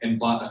and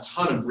bought a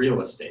ton of real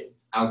estate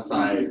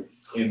outside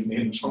in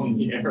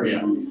Chongli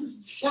area.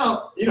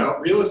 Now,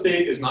 real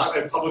estate is not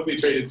a publicly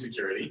traded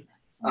security,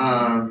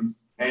 and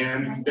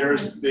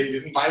they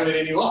didn't violate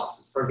any laws.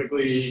 It's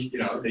perfectly,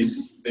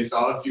 they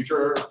saw a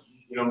future,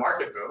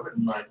 market boom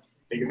and like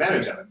take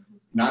advantage of it.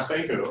 Not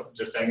saying who,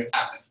 just saying it's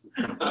happening.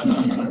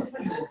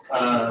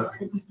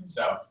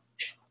 So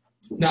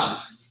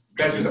now,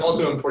 guys, it's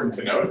also important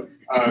to note,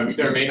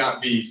 there may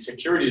not be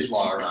securities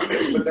law around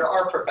this, but there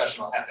are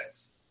professional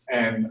ethics.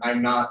 And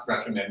I'm not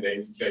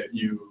recommending that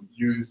you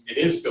use, it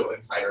is still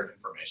insider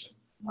information.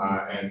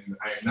 And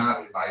I am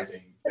not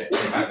advising that,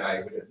 in fact,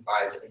 I would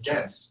advise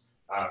against,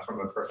 from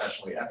a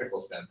professionally ethical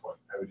standpoint,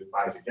 I would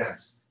advise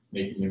against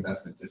making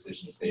investment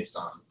decisions based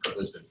on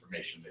privileged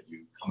information that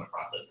you come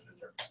across as an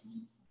interpreter.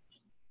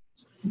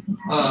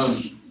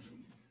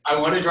 I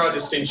want to draw a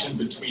distinction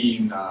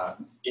between,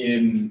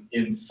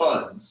 in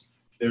funds,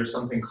 there's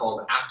something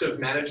called active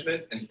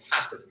management and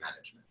passive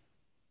management.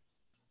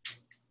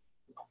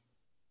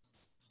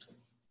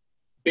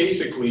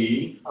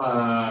 Basically,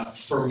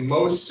 for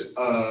most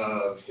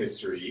of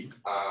history,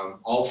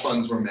 all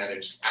funds were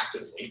managed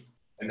actively,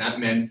 and that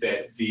meant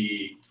that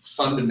the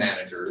fund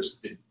managers,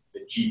 the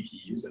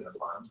GPs in the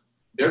fund,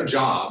 their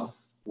job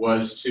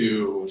was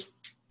to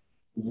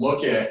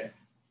look at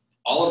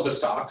all of the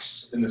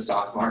stocks in the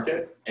stock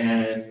market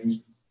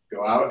and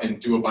go out and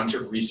do a bunch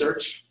of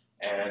research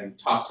and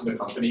talk to the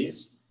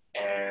companies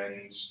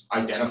and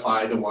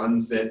identify the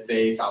ones that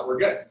they thought were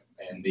good.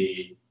 And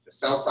the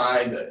sell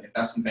side, the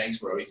investment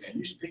banks were always saying,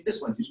 you should pick this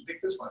one, you should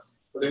pick this one.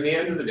 But in the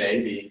end of the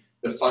day,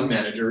 the fund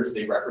managers,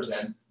 they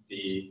represent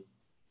the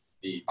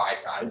buy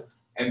side,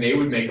 and they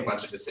would make a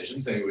bunch of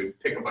decisions. They would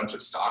pick a bunch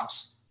of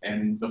stocks,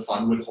 and the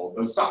fund would hold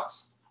those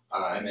stocks.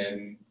 And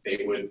then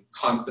they would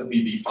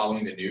constantly be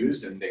following the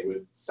news, and they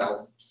would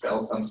sell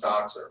some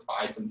stocks or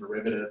buy some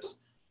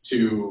derivatives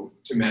to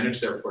manage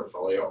their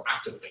portfolio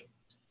actively.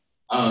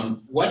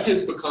 What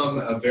has become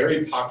a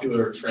very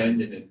popular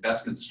trend in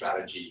investment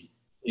strategy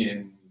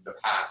in the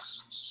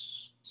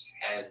past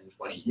 10,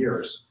 20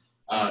 years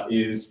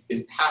is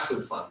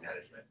passive fund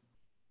management,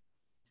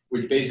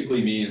 which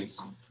basically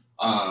means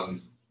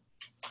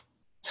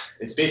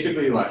it's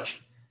basically like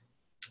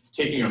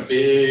taking a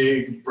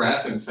big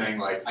breath and saying,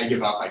 like, I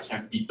give up, I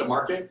can't beat the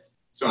market,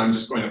 so I'm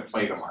just going to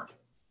play the market.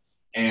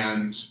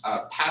 And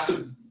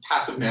passive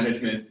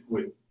management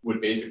would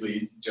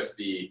basically just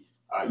be,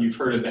 you've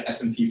heard of the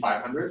S&P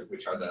 500,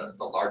 which are the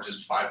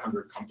largest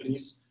 500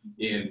 companies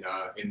in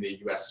the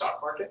US stock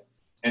market.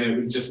 And it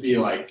would just be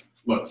like,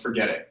 look,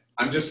 forget it.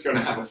 I'm just going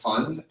to have a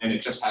fund, and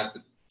it just has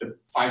the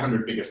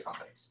 500 biggest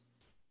companies.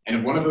 And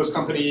if one of those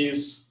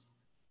companies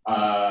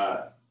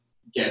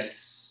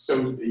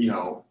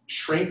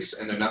shrinks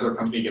and another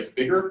company gets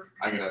bigger,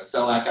 I'm going to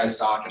sell that guy's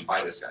stock and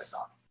buy this guy's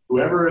stock.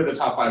 Whoever the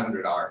top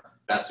 500 are,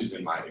 that's who's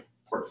in my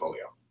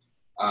portfolio.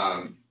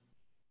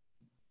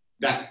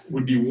 That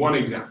would be one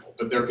example,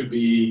 but there could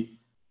be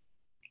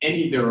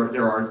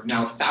there are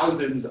now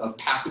thousands of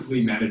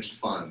passively managed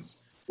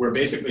funds where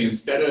basically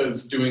instead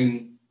of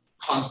doing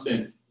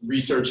constant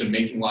research and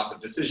making lots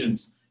of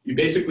decisions, you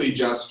basically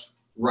just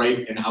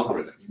write an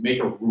algorithm. You make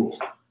a rule.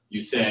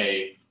 You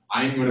say,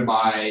 I'm going to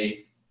buy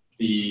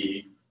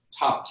the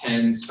top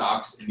 10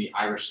 stocks in the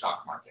Irish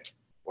stock market,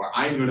 or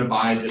I'm going to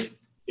buy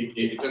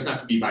it doesn't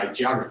have to be by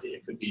geography,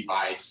 it could be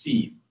by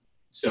theme.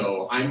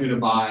 So I'm going to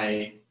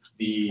buy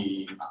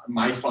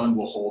my fund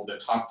will hold the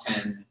top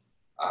 10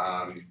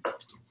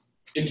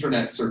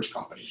 internet search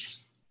companies,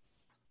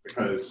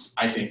 because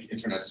I think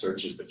internet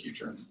search is the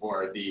future,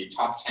 or the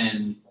top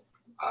 10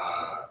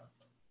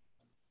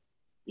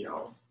 you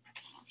know,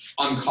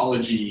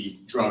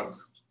 oncology drug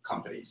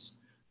companies.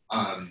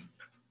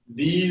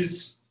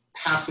 These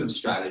passive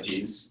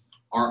strategies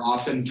are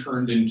often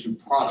turned into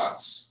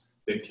products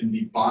that can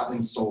be bought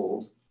and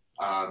sold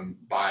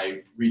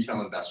by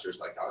retail investors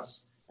like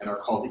us and are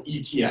called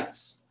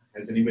ETFs.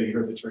 Has anybody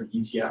heard the term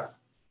ETF?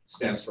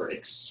 Stands for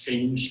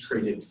Exchange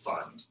Traded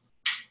Fund.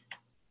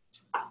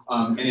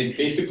 And it's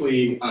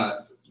basically,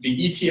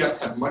 the ETFs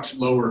have much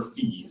lower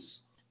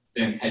fees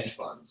than hedge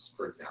funds,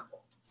 for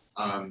example.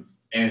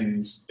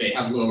 And they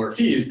have lower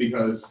fees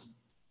because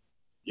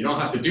you don't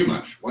have to do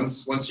much.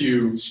 Once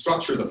you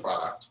structure the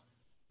product,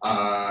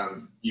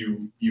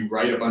 you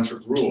write a bunch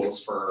of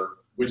rules for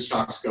which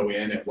stocks go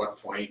in at what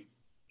point,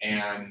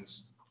 and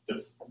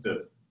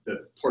the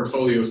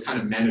portfolios kind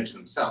of manage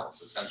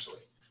themselves, essentially.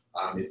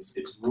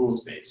 It's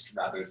rules-based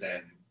rather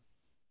than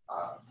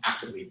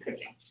actively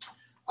picking.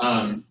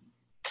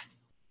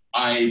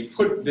 I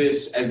put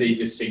this as a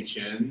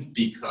distinction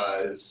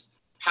because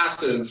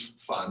passive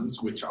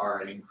funds, which are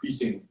an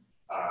increasing,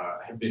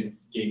 have been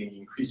gaining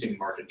increasing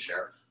market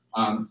share,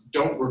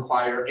 don't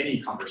require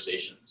any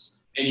conversations,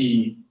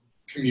 any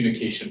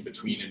communication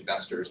between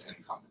investors and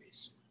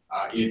companies.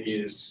 It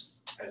is,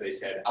 as I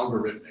said,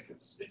 algorithmic.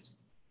 It's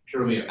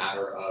purely a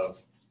matter of,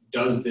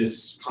 does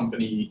this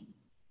company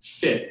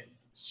fit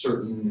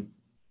certain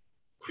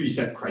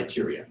preset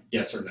criteria,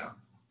 yes or no?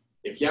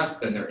 If yes,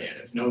 then they're in.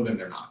 If no, then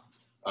they're not.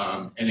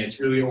 And it's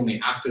really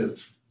only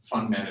active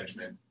fund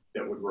management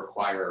that would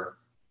require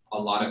a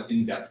lot of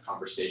in-depth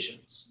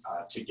conversations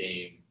to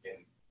gain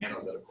an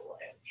analytical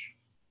edge.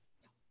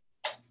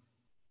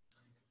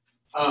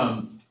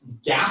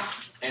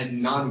 GAAP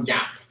and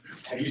non-GAAP.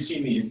 Have you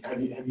seen these?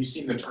 Have you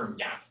seen the term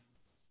GAAP?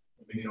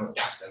 You know what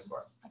GAAP stands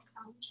for?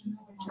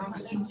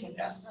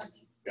 Yes.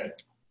 Good.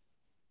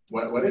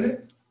 What is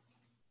it?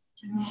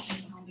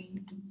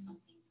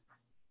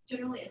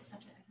 Generally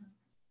accepted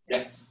accounting.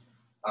 Yes.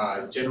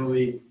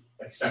 Generally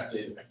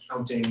accepted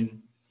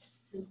accounting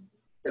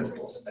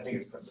principles. I think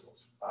it's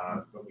principles,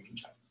 but we can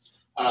check.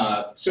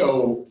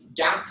 So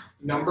GAAP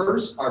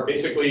numbers are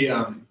basically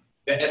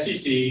the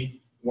SEC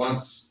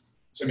wants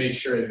to make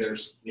sure that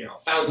there's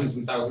thousands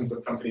and thousands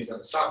of companies on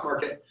the stock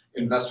market.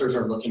 Investors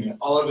are looking at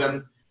all of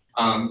them.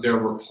 They're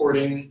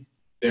reporting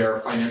their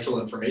financial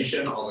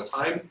information all the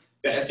time.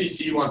 The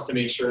SEC wants to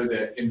make sure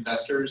that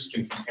investors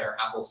can compare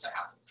apples to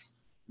apples,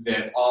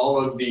 that all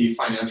of the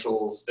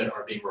financials that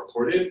are being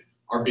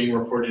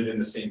reported in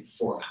the same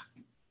format.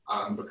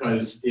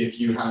 Because if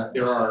you have,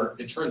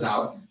 it turns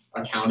out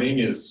accounting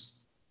is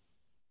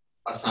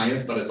a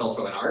science, but it's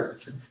also an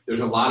art. There's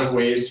a lot of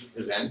ways to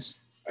present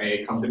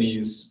a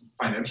company's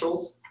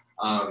financials.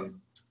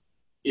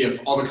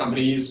 If all the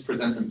companies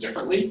present them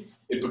differently,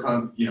 it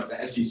becomes,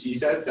 the SEC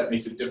says that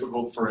makes it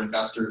difficult for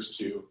investors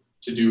to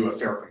do a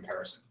fair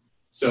comparison.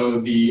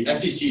 So the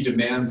SEC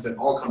demands that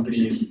all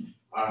companies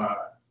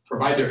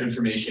provide their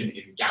information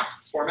in GAAP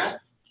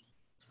format.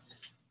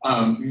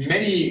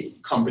 Many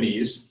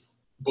companies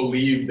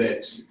believe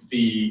that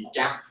the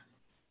GAAP,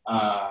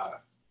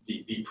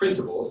 the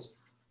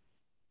principles,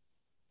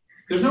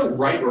 there's no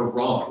right or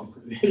wrong.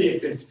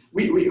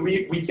 We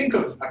think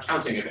of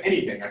accounting, if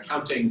anything,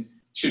 accounting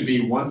should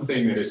be one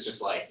thing that is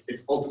just like,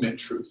 it's ultimate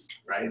truth,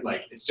 right?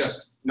 Like, it's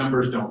just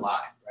numbers don't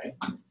lie, right?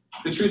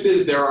 The truth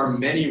is there are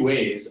many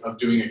ways of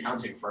doing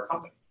accounting for a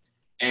company.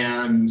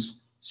 And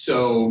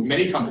so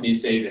many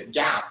companies say that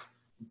GAAP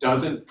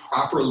doesn't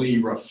properly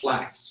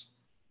reflect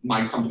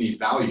my company's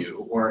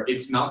value, or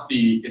it's not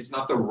the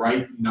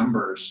right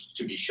numbers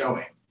to be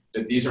showing,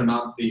 that these are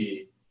not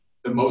the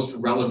most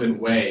relevant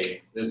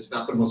way, that it's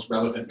not the most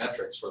relevant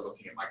metrics for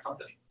looking at my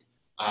company.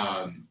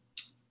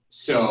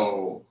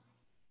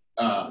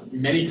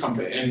 Many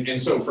companies,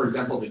 and so for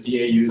example, the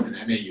DAUs and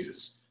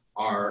MAUs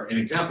are an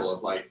example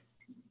of like,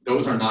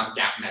 those are not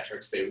GAAP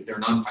metrics, they're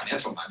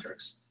non-financial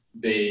metrics.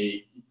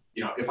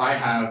 If I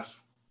have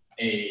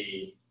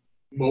a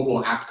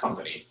mobile app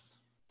company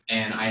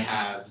and I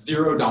have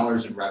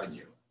 $0 in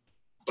revenue,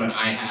 but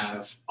I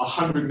have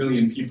 100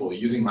 million people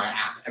using my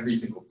app every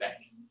single day,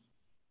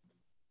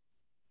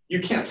 you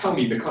can't tell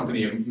me the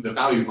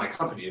value of my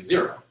company is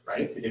zero,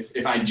 right?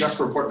 If I just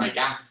report my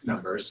GAAP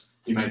numbers,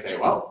 you might say,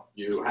 well,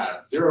 you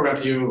have zero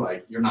revenue,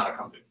 like you're not a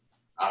company.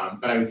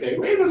 But I would say,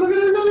 wait, but look at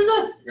this other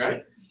stuff,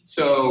 right?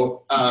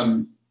 So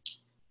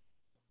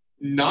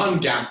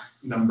non-GAAP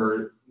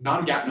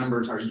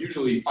numbers are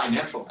usually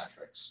financial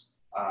metrics,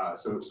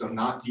 so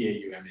not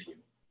DAU,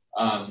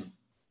 MAU.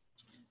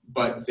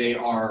 But they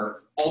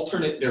are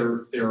alternate.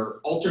 They're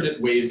alternate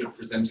ways of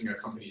presenting a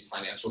company's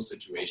financial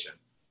situation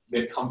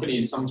that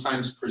companies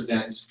sometimes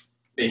present.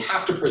 They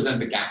have to present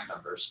the GAAP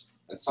numbers,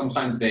 and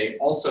sometimes they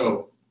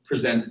also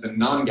present the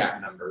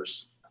non-GAAP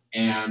numbers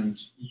and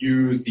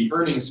use the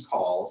earnings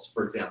calls,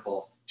 for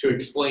example, to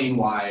explain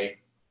why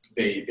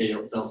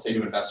they'll say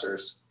to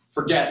investors,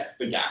 forget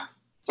the GAAP,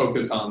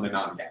 focus on the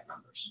non-GAAP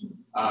numbers,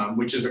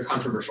 which is a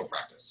controversial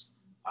practice.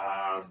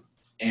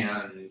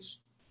 And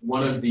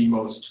one of the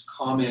most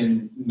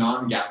common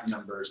non-GAAP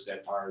numbers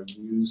that are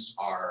used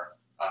are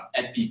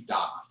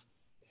EBITDA.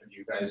 Have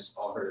you guys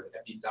all heard of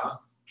EBITDA?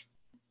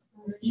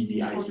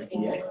 EBITDA?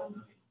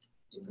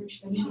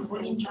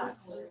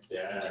 Yes.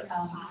 Yeah,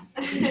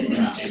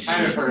 I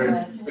kind of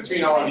heard,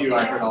 between all of you,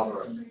 I heard all the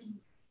words.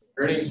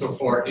 Earnings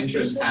before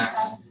interest,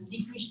 tax,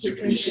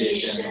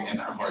 depreciation, and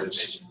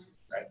amortization,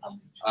 right?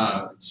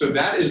 So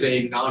that is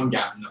a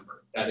non-GAAP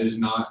number. That is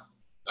not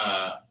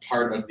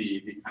part of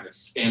the kind of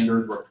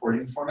standard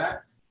reporting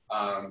format,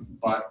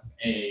 but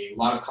a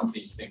lot of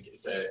companies think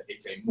it's a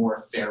more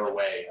fair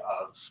way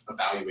of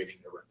evaluating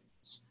their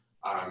revenues.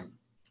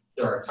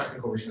 There are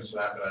technical reasons for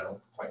that, but I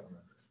don't quite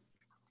remember.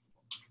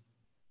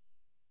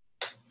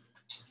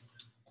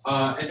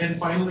 And then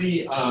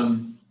finally,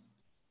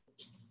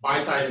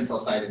 buy-side and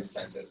sell-side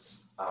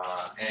incentives.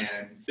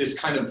 And this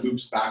kind of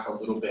loops back a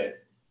little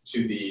bit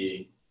to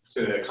the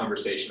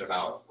conversation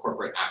about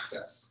corporate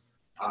access.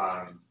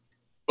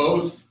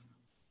 Both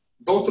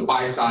the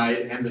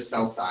buy-side and the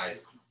sell-side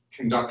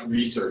conduct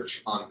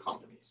research on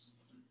companies.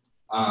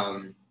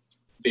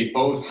 They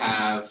both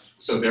have,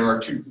 so there are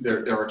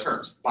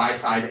terms,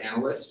 buy-side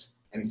analyst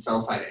and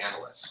sell-side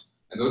analyst.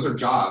 And those are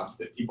jobs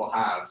that people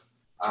have,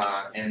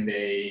 and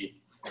they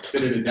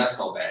sit at a desk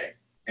all day,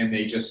 and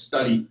they just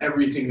study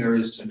everything there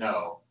is to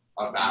know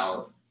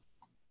about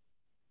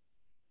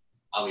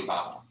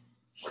Alibaba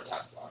or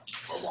Tesla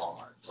or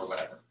Walmart or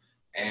whatever.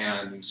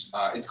 And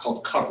it's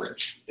called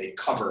coverage. They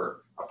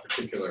cover a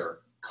particular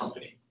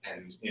company.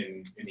 And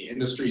in the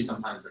industry,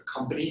 sometimes a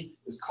company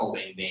is called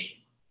a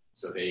name.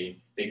 So they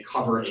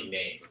cover a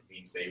name. It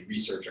means they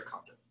research a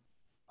company.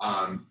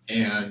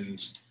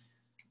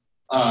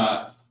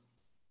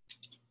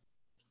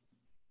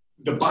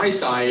 The buy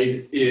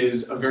side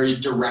is a very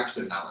direct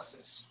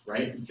analysis,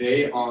 right?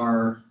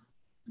 They're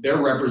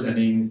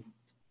representing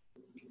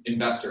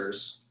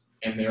investors,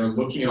 and they're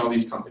looking at all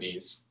these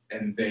companies,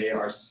 and they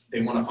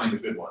want to find the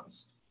good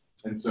ones.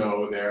 And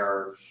so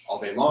they're all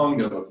day long,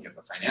 they're looking at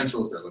the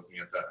financials, they're looking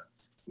at the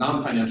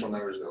non-financial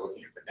numbers, they're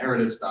looking at the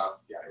narrative stuff,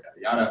 yada, yada,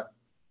 yada.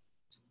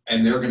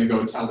 And they're going to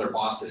go tell their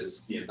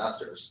bosses, the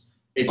investors,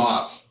 hey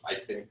boss, I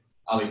think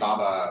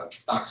Alibaba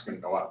stock's going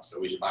to go up, so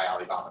we should buy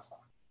Alibaba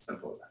stock.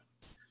 Simple as that.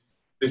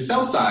 The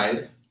sell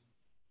side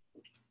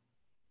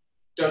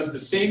does the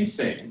same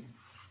thing.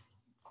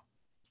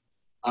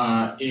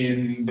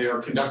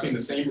 They're conducting the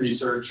same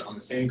research on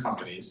the same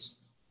companies.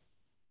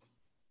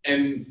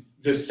 And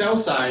the sell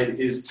side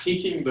is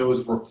taking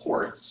those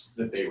reports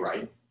that they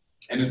write,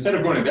 and instead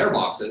of going to their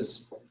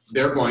bosses,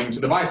 they're going to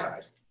the buy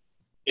side,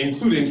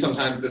 including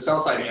sometimes the sell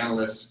side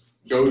analysts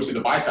go to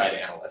the buy side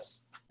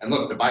analysts. And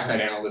look, the buy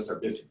side analysts are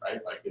busy,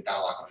 right? Like they've got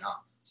a lot going on.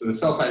 So the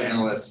sell side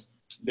analysts,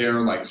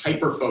 they're like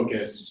hyper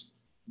focused.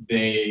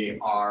 They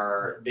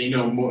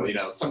know more,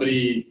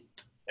 somebody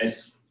at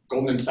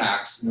Goldman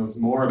Sachs knows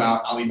more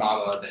about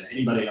Alibaba than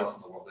anybody else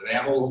in the world. They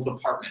have a whole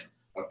department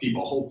of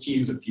people, whole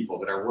teams of people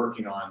that are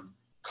working on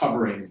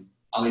covering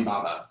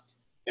Alibaba.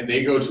 And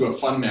they go to a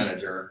fund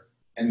manager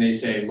and they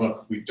say,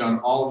 look, we've done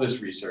all of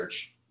this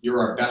research. You're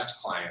our best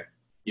client.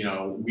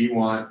 We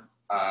want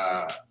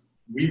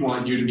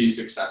you to be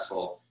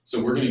successful.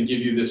 So we're going to give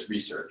you this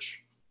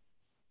research.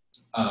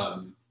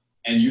 And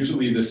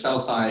usually the sell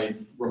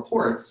side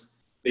reports,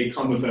 they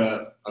come with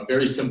a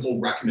very simple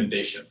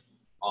recommendation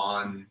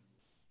on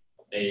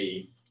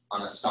a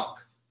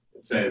stock.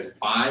 It says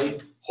buy,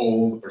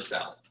 hold, or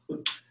sell.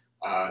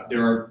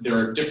 There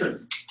are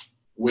different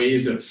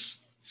ways of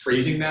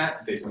phrasing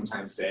that. They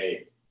sometimes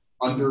say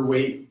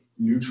underweight,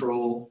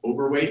 neutral,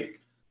 overweight.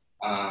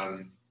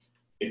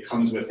 It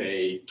comes with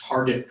a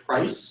target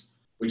price,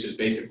 which is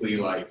basically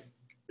like,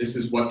 this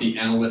is what the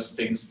analyst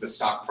thinks the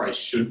stock price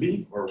should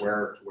be or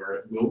where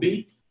it will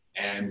be.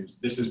 And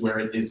this is where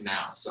it is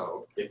now.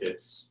 So if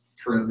it's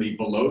currently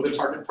below the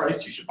target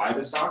price, you should buy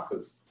the stock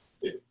because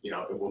it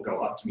will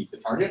go up to meet the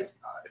target.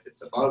 If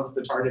it's above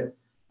the target,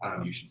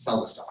 you should sell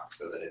the stock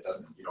so that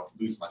you don't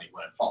lose money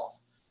when it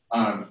falls.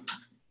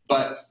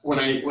 But when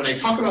I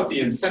talk about the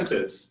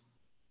incentives,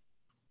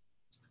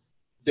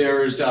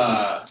 there's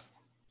an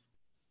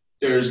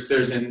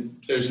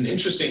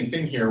interesting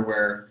thing here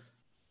where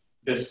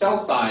the sell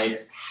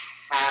side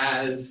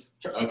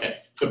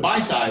the buy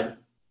side,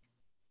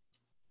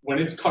 when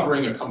it's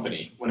covering a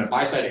company, when a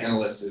buy-side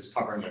analyst is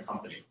covering a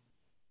company,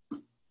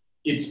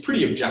 it's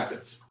pretty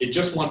objective. It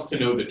just wants to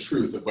know the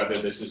truth of whether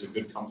this is a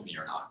good company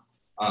or not,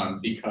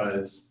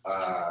 because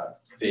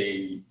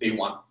they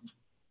want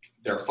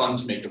their fund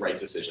to make the right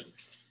decision.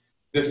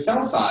 The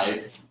sell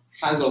side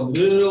has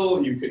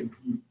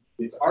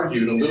it's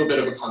argued a little bit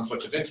of a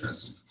conflict of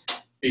interest,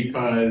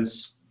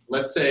 because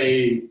let's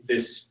say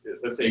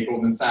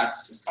Goldman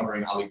Sachs is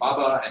covering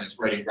Alibaba and it's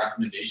writing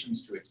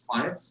recommendations to its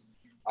clients.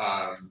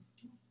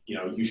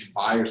 You should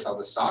buy or sell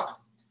the stock.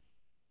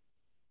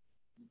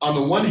 On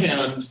the one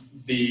hand,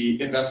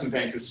 the investment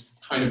bank is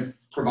trying to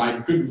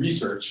provide good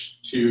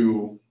research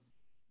to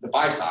the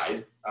buy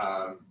side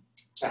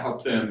to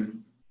help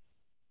them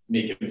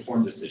make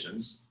informed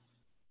decisions.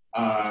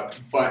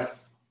 But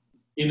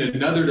in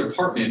another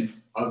department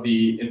of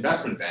the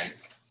investment bank,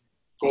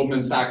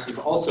 Goldman Sachs is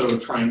also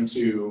trying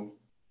to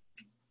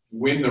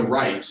win the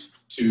right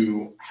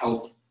to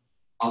help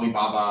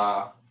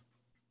Alibaba,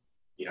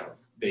 you know,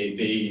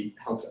 they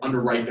helped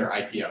underwrite their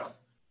IPO,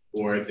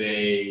 or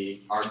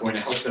they are going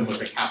to help them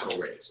with a capital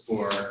raise,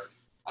 or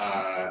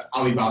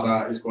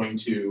Alibaba is going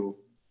to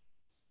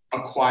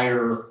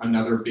acquire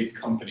another big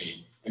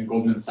company, and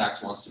Goldman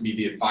Sachs wants to be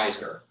the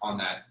advisor on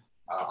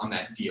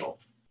that deal.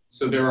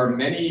 So there are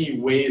many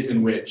ways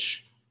in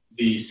which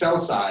the sell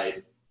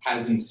side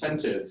has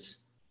incentives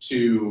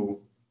to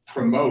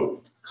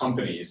promote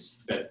companies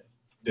that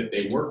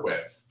they work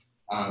with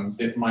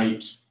that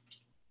might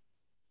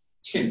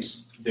tint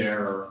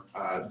their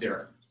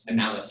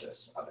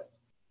analysis of it.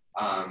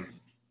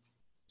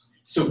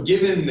 So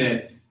given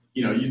that,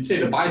 you know, you'd say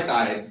the buy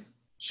side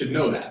should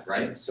know that,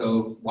 right?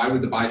 So why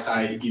would the buy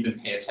side even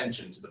pay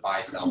attention to the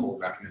buy, sell, hold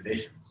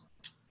recommendations?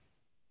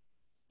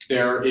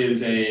 There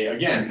is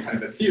again, kind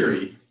of a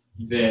theory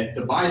that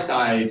the buy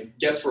side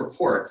gets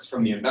reports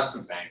from the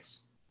investment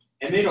banks,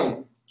 and they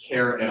don't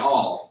care at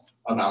all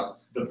about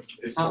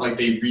it's not like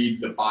they read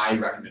the buy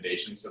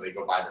recommendation so they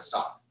go buy the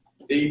stock.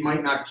 They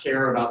might not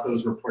care about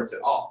those reports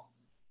at all.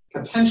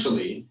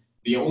 Potentially,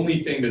 the only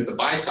thing that the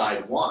buy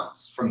side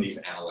wants from these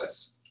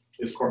analysts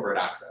is corporate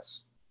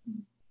access.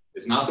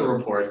 It's not the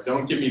reports.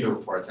 Don't give me the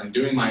reports. I'm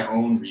doing my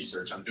own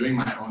research. I'm doing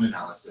my own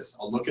analysis.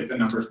 I'll look at the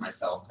numbers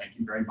myself. Thank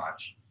you very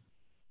much.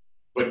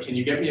 But can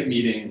you get me a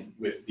meeting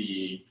with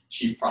the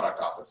chief product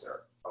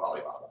officer of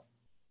Alibaba?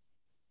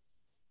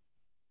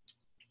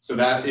 So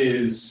that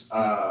is,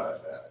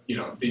 you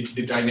know,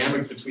 the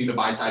dynamic between the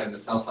buy side and the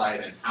sell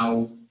side, and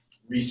how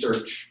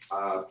research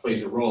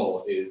plays a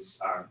role is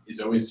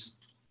always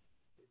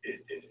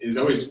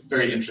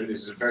very interesting.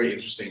 Is a very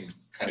interesting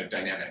kind of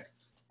dynamic.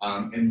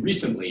 And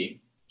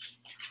recently,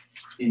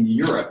 in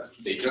Europe,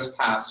 they just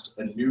passed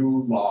a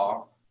new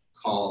law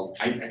called,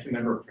 I can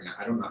never pronounce,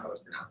 I don't know how it's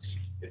pronounced.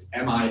 It's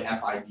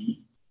MIFID,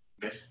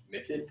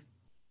 MIFID.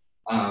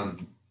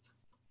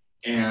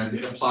 And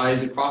it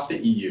applies across the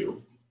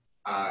EU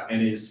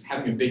and is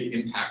having a big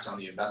impact on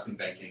the investment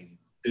banking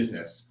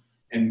business.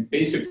 And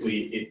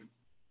basically,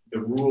 the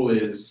rule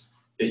is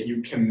that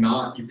you can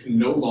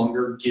no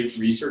longer give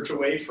research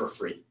away for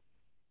free.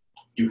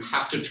 You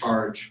have to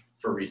charge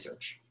for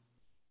research.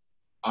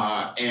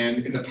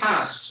 And in the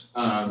past,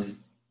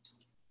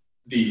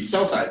 the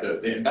sell side,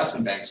 the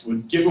investment banks,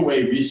 would give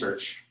away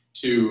research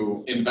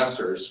to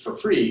investors for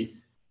free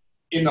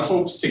in the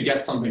hopes to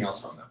get something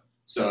else from them.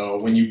 So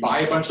when you buy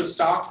a bunch of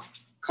stock,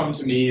 come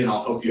to me and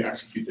I'll help you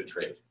execute the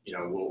trade. You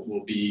know,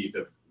 we'll be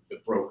the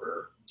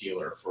broker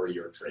dealer for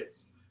your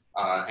trades.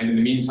 And in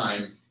the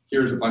meantime,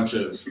 here's a bunch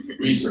of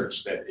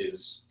research that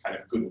is kind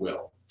of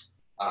goodwill.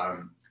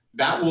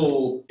 That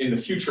will, in the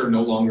future,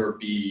 no longer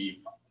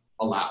be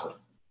allowed.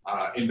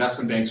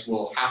 Investment banks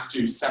will have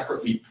to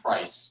separately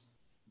price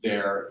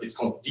it's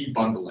called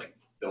debundling.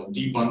 They'll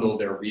debundle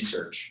their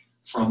research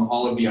from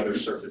all of the other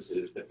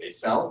services that they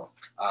sell,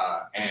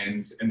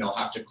 and they'll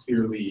have to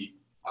clearly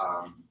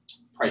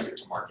price it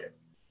to market.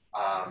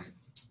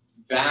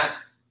 That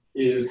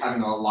is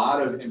having a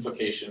lot of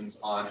implications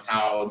on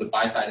how the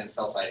buy side and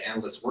sell side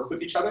analysts work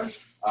with each other,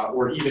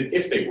 or even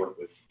if they work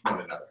with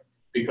one another.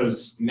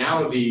 Because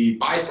now the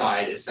buy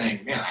side is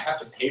saying, man, I have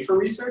to pay for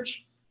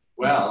research?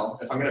 Well,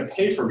 if I'm going to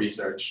pay for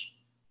research,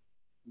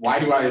 why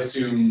do I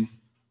assume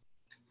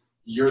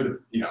you're the,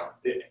 you know,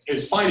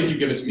 it's fine if you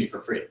give it to me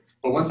for free.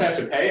 But once I have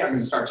to pay, I'm going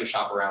to start to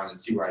shop around and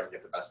see where I can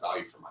get the best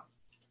value for money.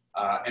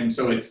 And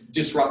so it's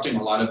disrupting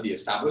a lot of the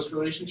established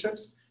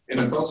relationships. And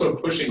it's also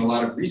pushing a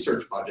lot of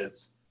research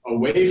budgets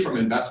away from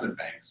investment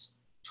banks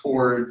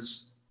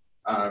towards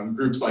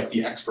groups like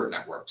the expert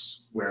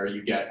networks, where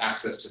you get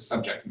access to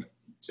subject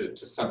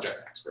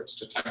experts,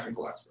 to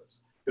technical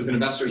experts. Because an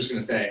investor is going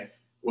to say,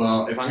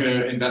 well, if I'm going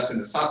to invest in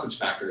the sausage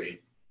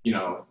factory, you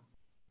know,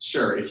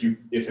 sure, if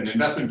an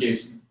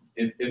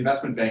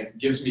investment bank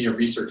gives me a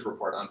research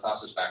report on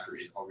sausage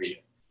factories, I'll read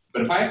it.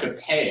 But if I have to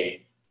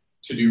pay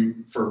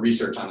for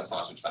research on a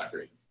sausage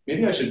factory,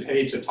 maybe I should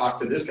pay to talk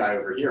to this guy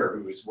over here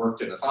who's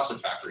worked in a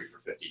sausage factory for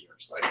 50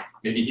 years. Like,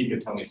 maybe he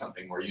could tell me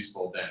something more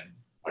useful than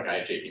a guy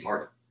at JP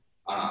Morgan.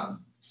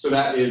 So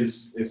that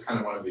is kind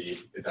of one of the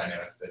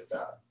dynamics that's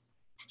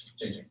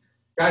changing.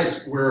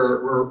 Guys,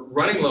 we're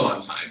running low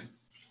on time.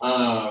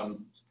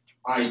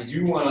 I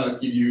do want to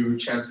give you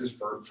chances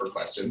for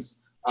questions.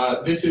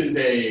 This is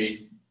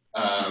a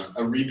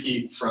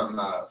repeat from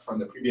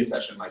the previous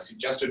session, my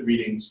suggested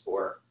readings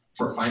for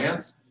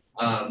finance.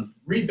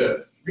 Read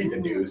the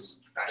news,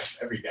 guys,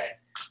 every day.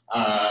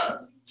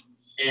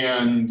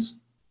 And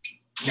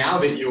now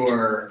that you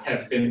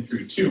have been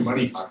through 2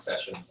 Money Talk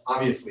sessions,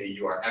 obviously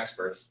you are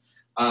experts.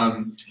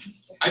 I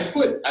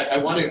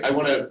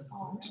want to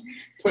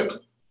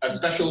put a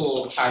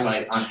special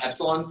highlight on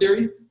epsilon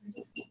theory,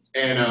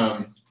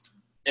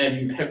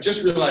 and have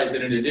just realized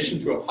that in addition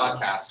to a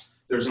podcast,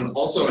 there's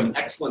also an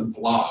excellent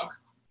blog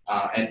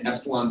at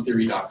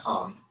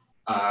epsilontheory.com.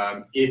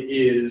 It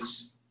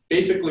is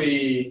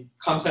basically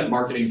content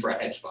marketing for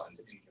a hedge fund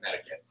in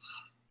Connecticut.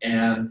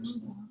 And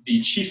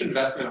the chief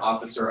investment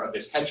officer of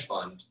this hedge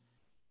fund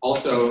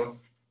also,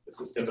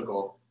 this is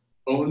typical,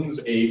 owns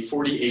a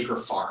 40-acre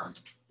farm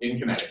in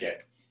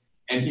Connecticut.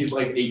 and he's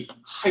like a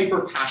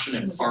hyper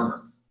passionate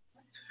farmer.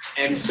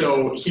 And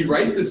so he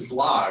writes this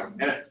blog,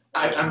 and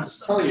I'm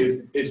just telling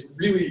you, it's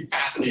really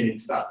fascinating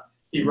stuff.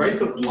 He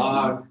writes a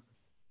blog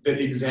that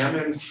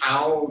examines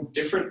how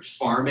different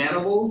farm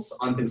animals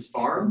on his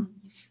farm,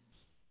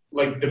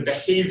 like the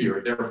behavior,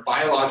 their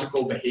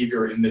biological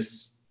behavior in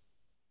this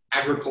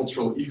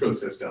agricultural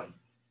ecosystem,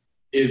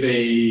 is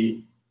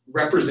a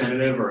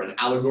representative or an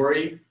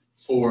allegory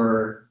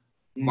for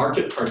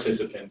market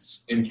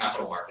participants in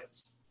capital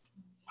markets.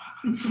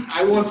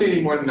 I won't say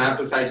any more than that,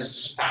 besides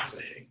it's just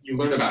fascinating. You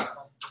learn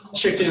about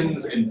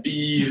chickens and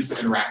bees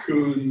and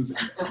raccoons,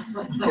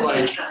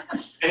 like,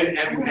 and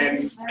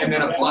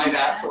then apply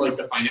that to like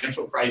the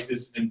financial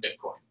crisis and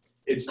Bitcoin.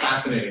 It's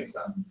fascinating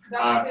stuff.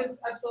 That's his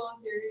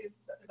Epsilon Theory,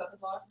 is that the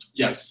blog?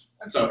 Yes.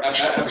 So at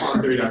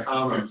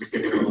epsilontheory.com, I'm just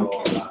giving you a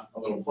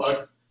little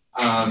plug.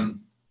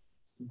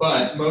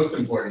 But most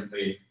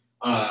importantly,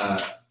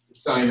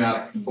 sign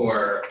up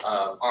for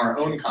our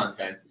own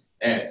content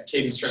at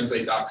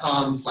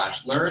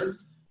cadencetranslate.com/learn.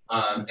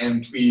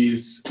 And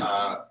please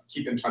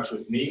keep in touch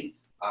with me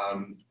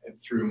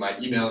through my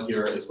email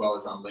here, as well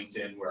as on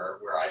LinkedIn, where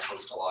I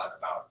post a lot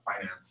about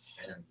finance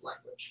and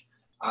language.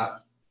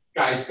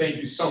 Guys, thank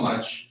you so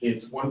much.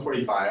 It's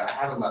 1:45. I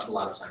haven't left a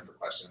lot of time for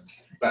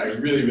questions, but I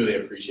really, really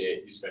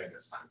appreciate you spending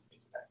this time with me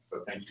today.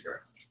 So thank you very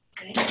much.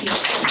 Thank you.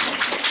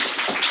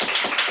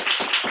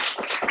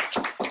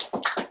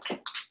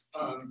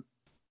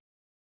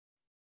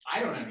 I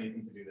don't have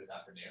anything to do this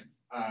afternoon.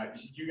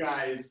 You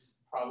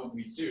guys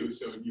probably do,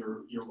 so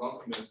you're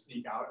welcome to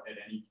sneak out at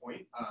any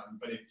point.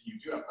 But if you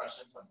do have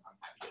questions, I'm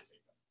happy to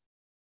take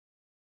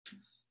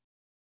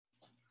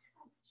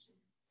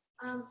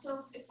them.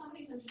 So if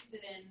somebody's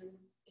interested in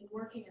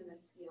working in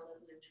this field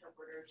as an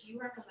interpreter, do you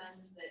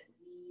recommend that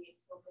we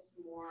focus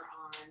more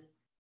on,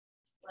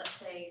 let's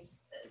say,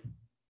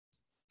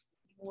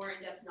 more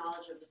in-depth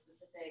knowledge of a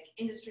specific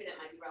industry that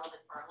might be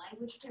relevant for our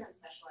language pair and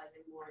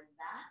specializing more in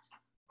that?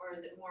 Or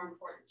is it more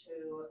important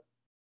to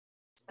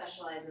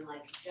specialize in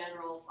like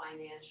general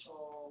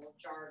financial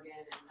jargon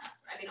and that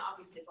sort? I mean,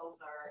 obviously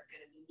both are going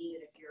to be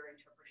needed if you're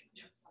interpreting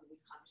some of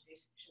these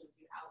conversations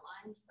you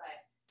outlined,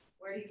 but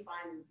where do you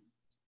find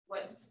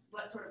what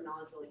sort of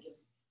knowledge really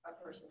gives a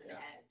person an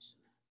edge?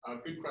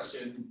 Good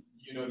question.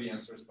 You know the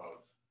answer is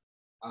both.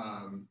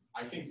 I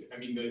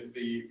mean,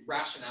 the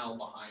rationale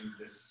behind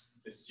this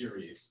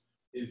series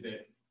is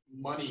that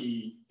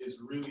money is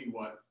really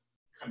what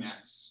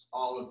connects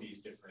all of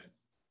these different,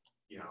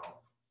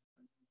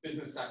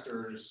 business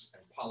sectors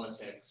and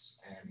politics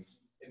and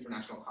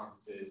international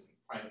conferences and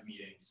private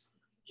meetings.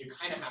 You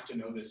kind of have to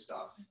know this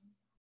stuff,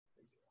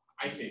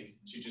 I think,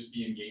 to just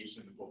be engaged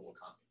in the global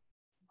economy.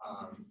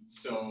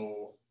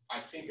 So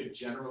I think a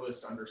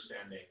generalist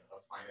understanding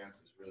of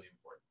finance is really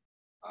important.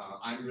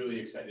 I'm really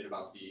excited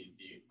about the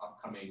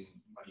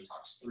upcoming Money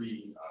Talks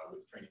 3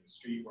 with Training the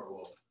Street, where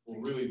we'll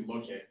really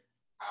look at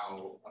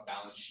how a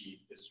balance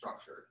sheet is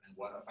structured and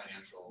what a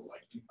financial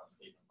income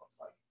statement looks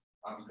like.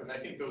 Because I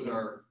think those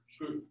are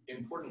good,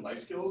 important life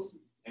skills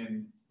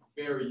and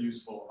very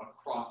useful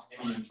across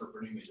any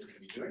interpreting that you're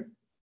going to be doing.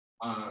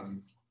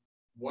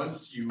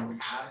 Once you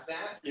have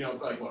that,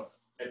 it's like, look,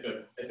 at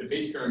the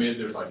base pyramid,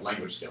 there's like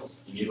language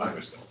skills. You need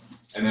language skills.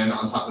 And then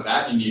on top of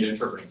that, you need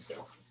interpreting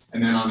skills.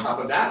 And then on top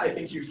of that, I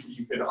think you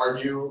could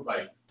argue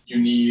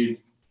you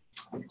need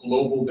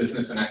global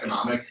business and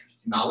economic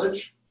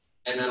knowledge.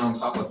 And then on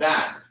top of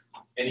that,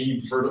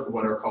 any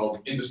what are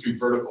called industry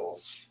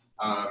verticals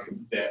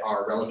that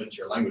are relevant to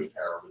your language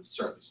pair would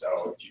certainly.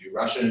 So if you do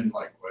Russian,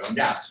 like oil and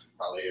gas,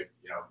 probably it's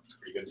a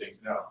pretty good thing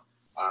to know.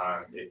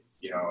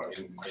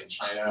 In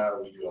China,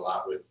 we do a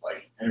lot with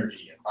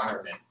energy,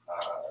 environment,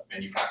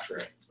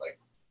 manufacturing.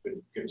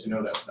 It's good to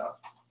know that stuff.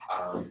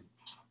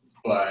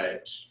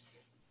 But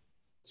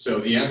so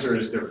the answer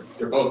is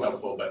they're both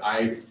helpful, but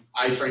I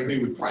frankly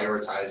would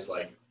prioritize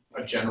a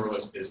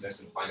generalist business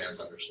and finance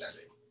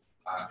understanding,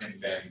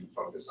 and then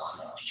focus on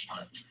a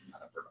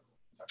vertical.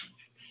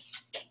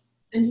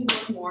 And you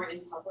work more in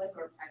public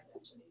or private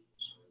entity?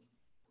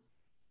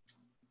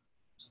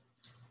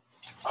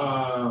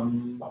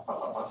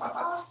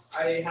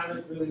 I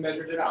haven't really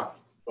measured it out,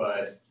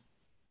 but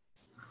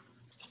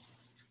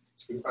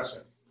it's a good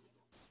question.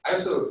 I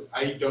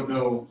don't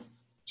know,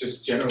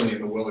 just generally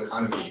in the world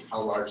economy,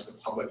 how large the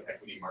public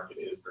equity market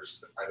is versus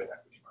the private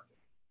equity market.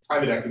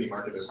 Private equity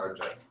market is hard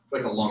to, it's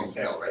like a long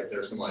tail, right?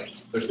 There's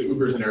there's the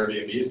Ubers and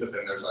Airbnbs, but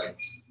then there's a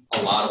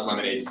lot of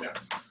lemonade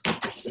stands.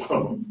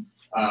 So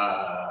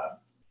I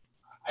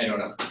don't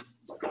know.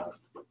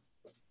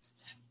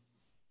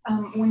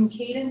 When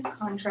Cadence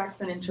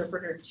contracts an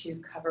interpreter to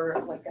cover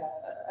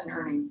an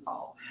earnings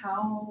call,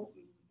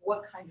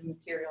 what kind of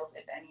materials,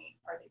 if any,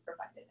 are they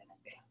provided in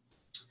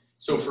advance?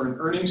 So for an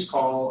earnings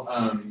call,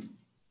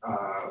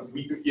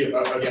 we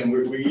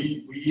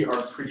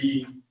are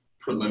pretty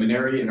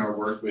preliminary in our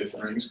work with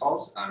earnings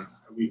calls.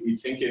 We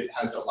think it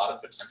has a lot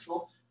of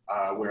potential,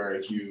 where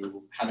if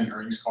you have an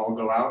earnings call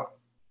go out,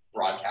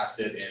 broadcast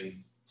it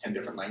in 10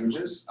 different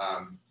languages,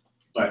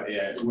 but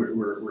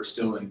we're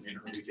still in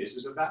early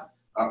phases of that.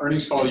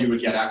 earnings call, you would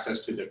get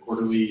access to the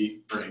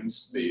quarterly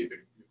earnings, the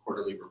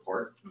quarterly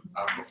report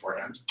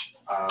beforehand.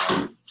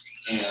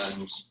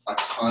 And a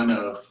ton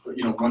of,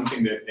 one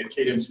thing that at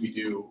Cadence we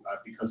do,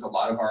 because a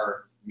lot of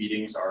our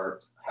meetings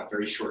have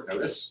very short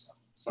notice,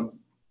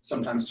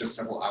 sometimes just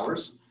several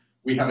hours,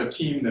 we have a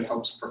team that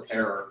helps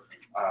prepare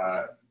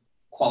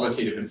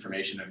qualitative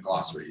information and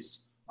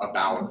glossaries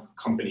about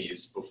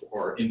companies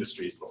or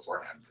industries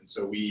beforehand. And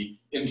so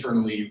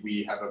internally,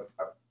 we have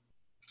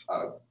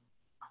a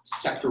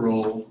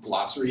sectoral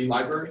glossary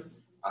library.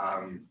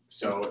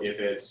 So if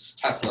it's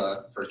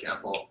Tesla, for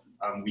example,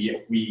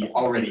 we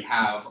already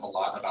have a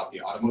lot about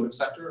the automotive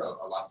sector, a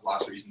lot of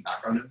glossaries and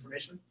background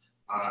information,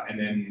 and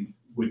then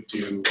would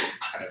do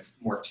kind of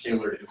more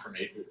tailored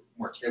information,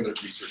 more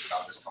tailored research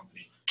about this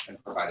company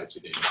and provide it to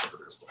the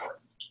interpreters before.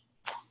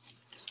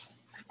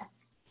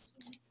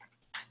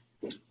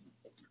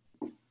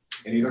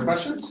 Any other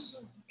questions?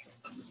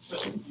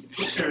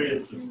 Which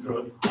areas of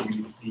growth do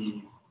you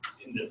see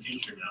in the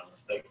future now?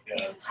 Like,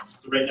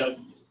 so right now,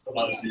 it's a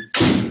lot of these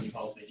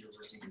calls that you're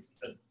working with,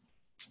 but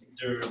is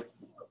there a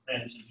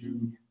plan to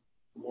do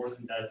more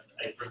than that?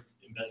 I heard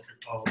investor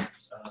calls,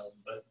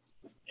 but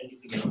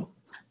anything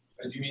else?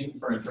 Do you mean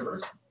for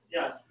interpreters?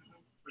 Yeah,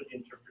 for the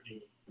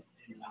interpreting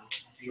in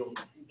this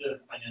field, in the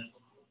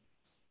financial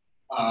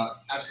field.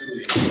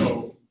 Absolutely.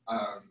 So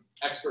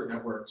expert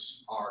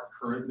networks are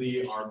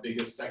currently our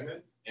biggest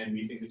segment, and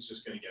we think it's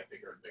just going to get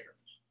bigger and bigger.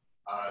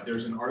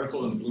 There's an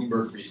article in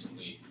Bloomberg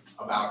recently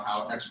about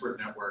how expert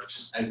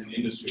networks as an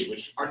industry,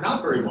 which are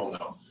not very well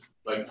known,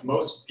 like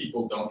most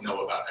people don't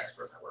know about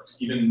expert networks,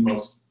 even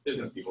most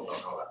business people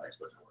don't know about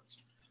expert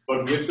networks.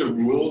 But with the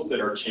rules that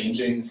are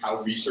changing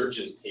how research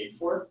is paid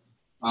for,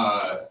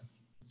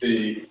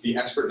 the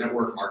expert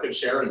network market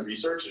share in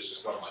research is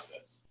just going like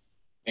this.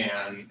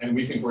 And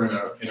we think we're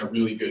in a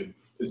really good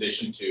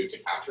position to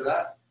capture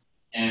that.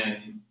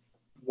 And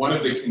one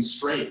of the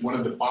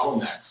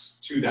bottlenecks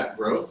to that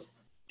growth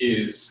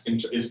is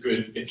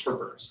good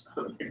interpreters.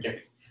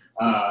 Okay.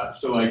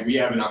 So like we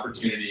have an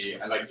opportunity,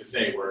 I like to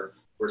say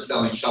we're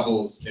selling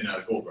shovels in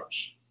a gold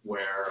rush,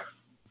 where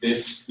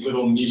this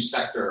little niche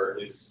sector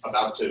is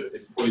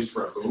poised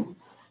for a boom.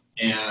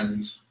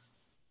 And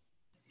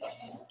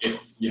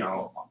if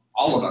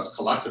all of us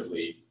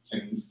collectively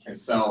can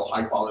sell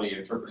high quality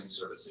interpreting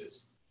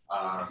services,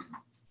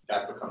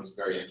 that becomes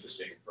very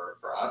interesting for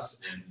us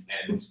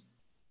and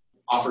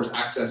offers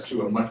access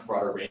to a much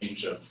broader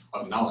range of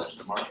knowledge in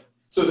the market.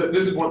 So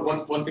this is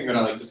one thing that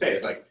I like to say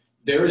is like,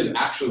 there is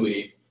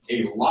actually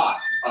a lot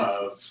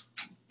of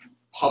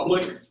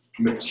public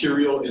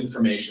material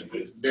information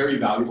that is very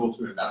valuable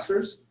to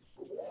investors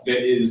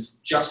that is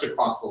just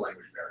across the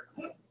language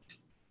barrier.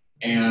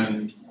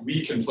 And we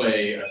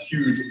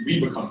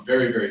become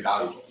very, very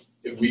valuable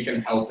if we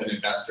can help an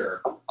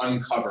investor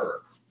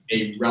uncover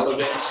a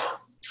relevant,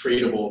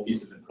 tradable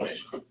piece of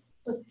information.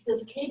 So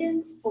does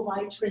Cadence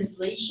provide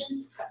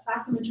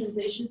document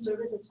translation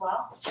service as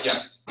well?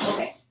 Yes.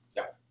 Okay.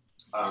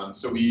 Yeah.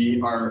 So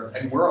we are,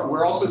 and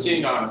we're also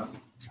seeing, I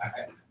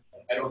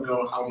don't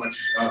know how much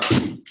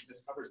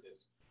this covers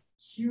this,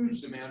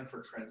 huge demand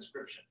for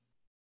transcription.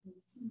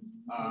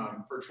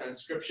 For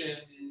transcription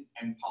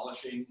and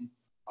polishing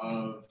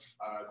of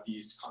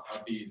these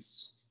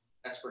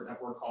expert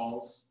network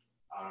calls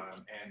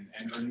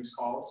and earnings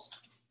calls.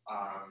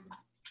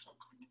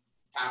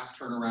 Fast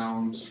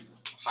turnaround,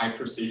 high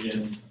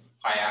precision,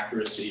 high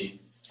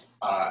accuracy,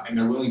 and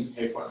they're willing to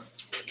pay for them.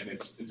 And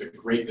it's a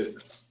great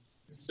business.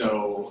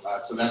 So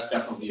that's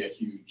definitely a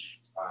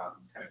huge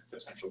kind of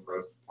potential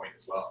growth point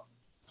as well.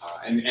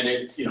 And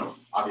it,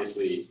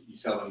 obviously you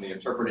sell them the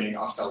interpreting,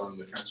 upsell them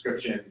the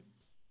transcription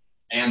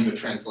and the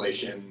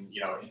translation,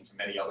 into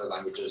many other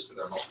languages for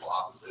their multiple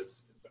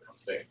offices. It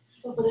becomes big.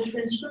 So for the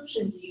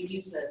transcription, do you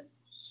use a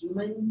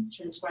human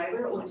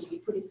transcriber or do you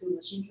put it through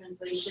machine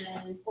translation?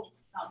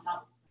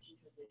 Not machine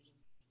translation.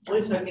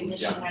 Voice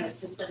recognition kind of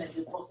system and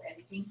do post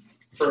editing?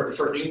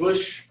 For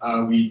English,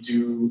 we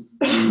do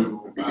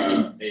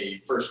a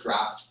first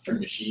draft through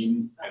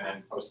machine and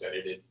then post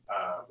edited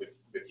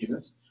with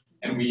humans.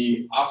 And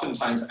we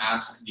oftentimes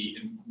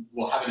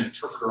we'll have an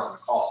interpreter on the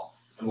call,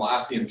 and we'll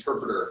ask the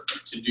interpreter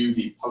to do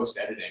the post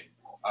editing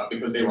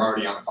because they were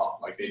already on the call.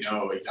 Like they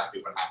know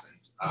exactly what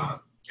happened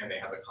and they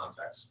have the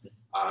context.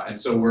 And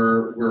so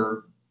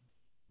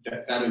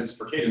that is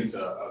for Cadence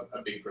a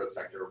big growth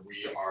sector.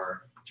 We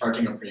are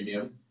charging a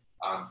premium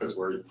because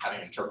we're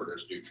having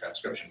interpreters do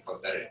transcription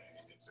post editing.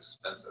 It's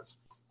expensive,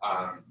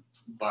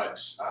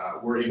 but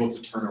we're able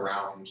to turn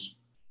around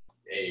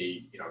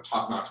a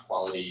top-notch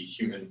quality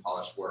human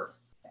polished work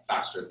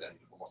faster than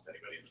almost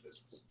anybody in the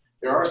business.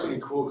 There are some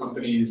cool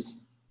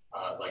companies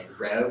like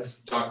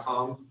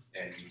Rev.com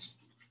and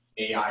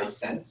AI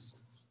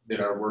Sense that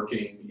are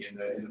working in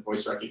the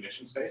voice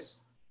recognition space.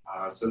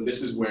 So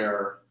this is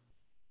where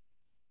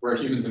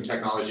humans and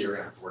technology are going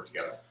to have to work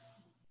together.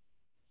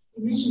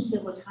 You mentioned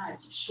several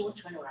times short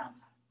turnaround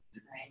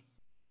time, right?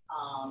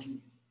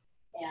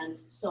 And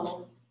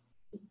so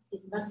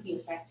it must be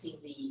affecting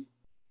the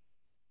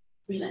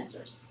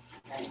freelancers.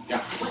 Okay?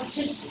 Yeah. What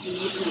tips would you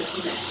give to a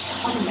freelancer?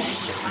 How to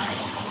manage your time?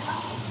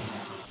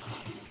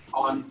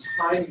 On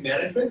time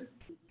management?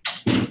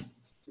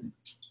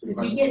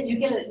 Because you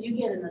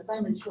get an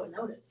assignment short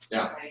notice.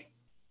 Yeah. Right?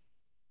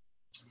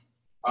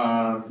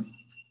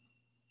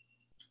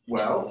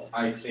 Well,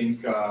 I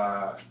think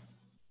the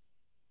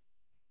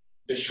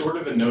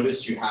shorter the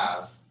notice you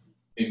have,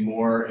 the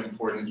more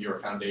important your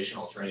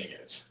foundational training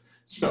is.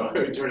 So I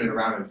would turn it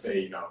around and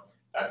say,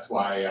 that's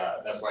why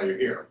you're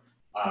here,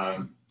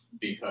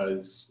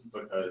 because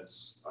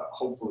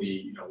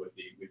hopefully, with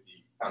the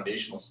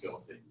foundational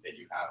skills that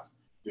you have,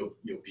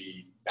 you'll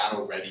be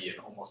battle ready in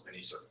almost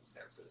any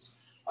circumstances.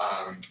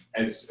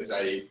 As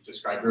I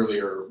described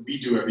earlier, we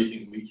do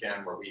everything we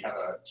can, where we have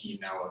a team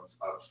now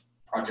of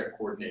project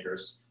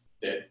coordinators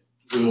that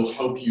will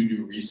help you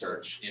do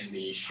research in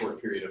the short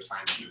period of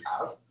time that you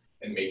have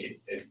and make it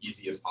as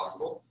easy as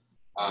possible.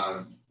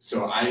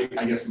 So I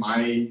guess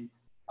my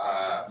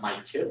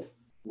tip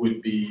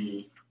would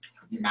be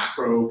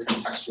macro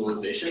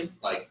contextualization.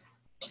 Like,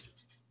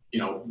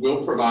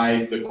 we'll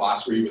provide the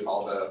glossary with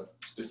all the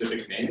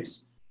specific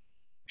names.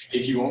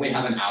 If you only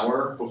have an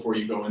hour before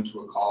you go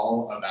into a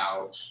call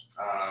about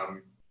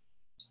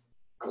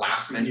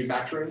glass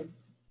manufacturing,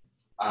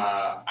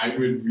 I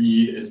would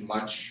read as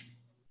much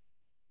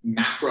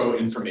macro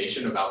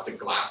information about the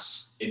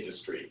glass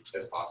industry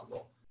as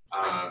possible.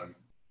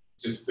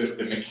 Just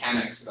the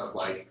mechanics of,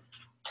 like,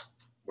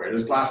 where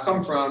does glass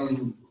come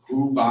from?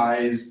 Who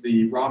buys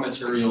the raw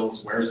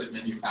materials? Where is it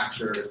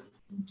manufactured?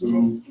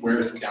 Where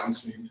is the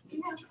downstream?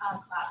 You have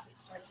classes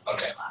starts at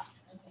Okay. 2 o'clock.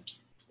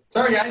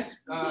 Sorry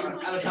guys,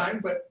 out of time,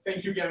 but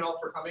thank you again all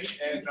for coming,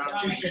 and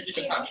please do keep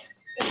in touch.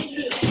 Thank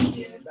you. Thank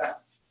you. Yeah.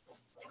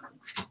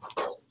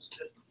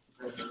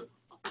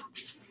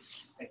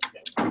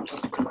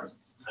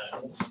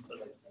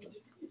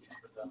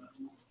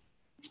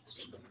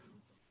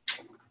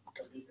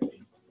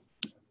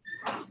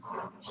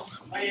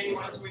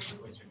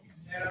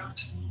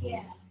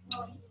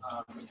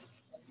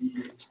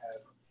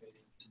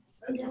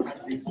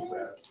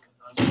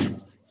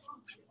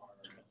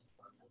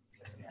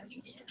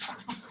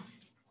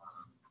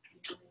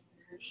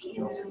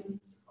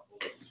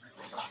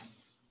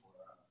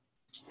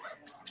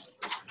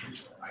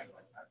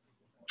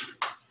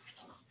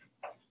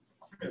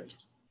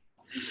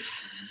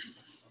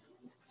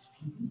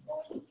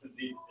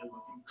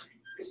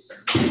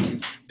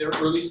 They're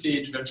early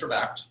stage venture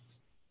backed.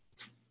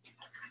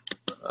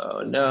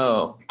 Oh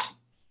no.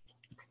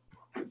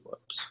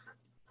 Whoops.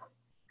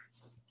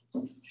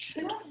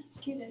 Could I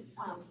ask you to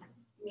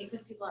meet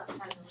with people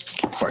outside the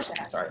room? Of course,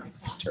 sorry.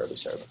 Terribly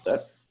sorry about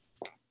that.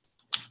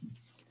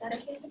 Is that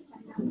okay?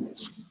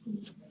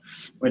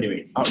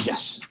 Anyway, Oh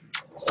yes.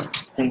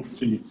 thanks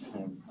for your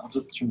time. I'll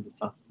just turn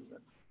this off so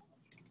that.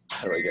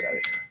 How do I get out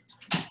of here?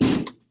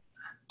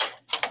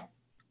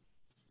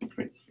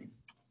 Great.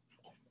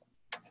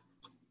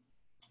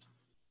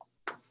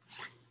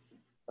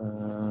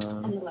 On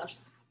the left.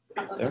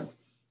 There?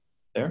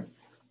 There?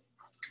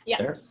 Yeah.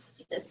 There?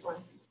 This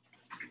one.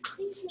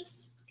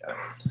 Got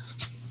it.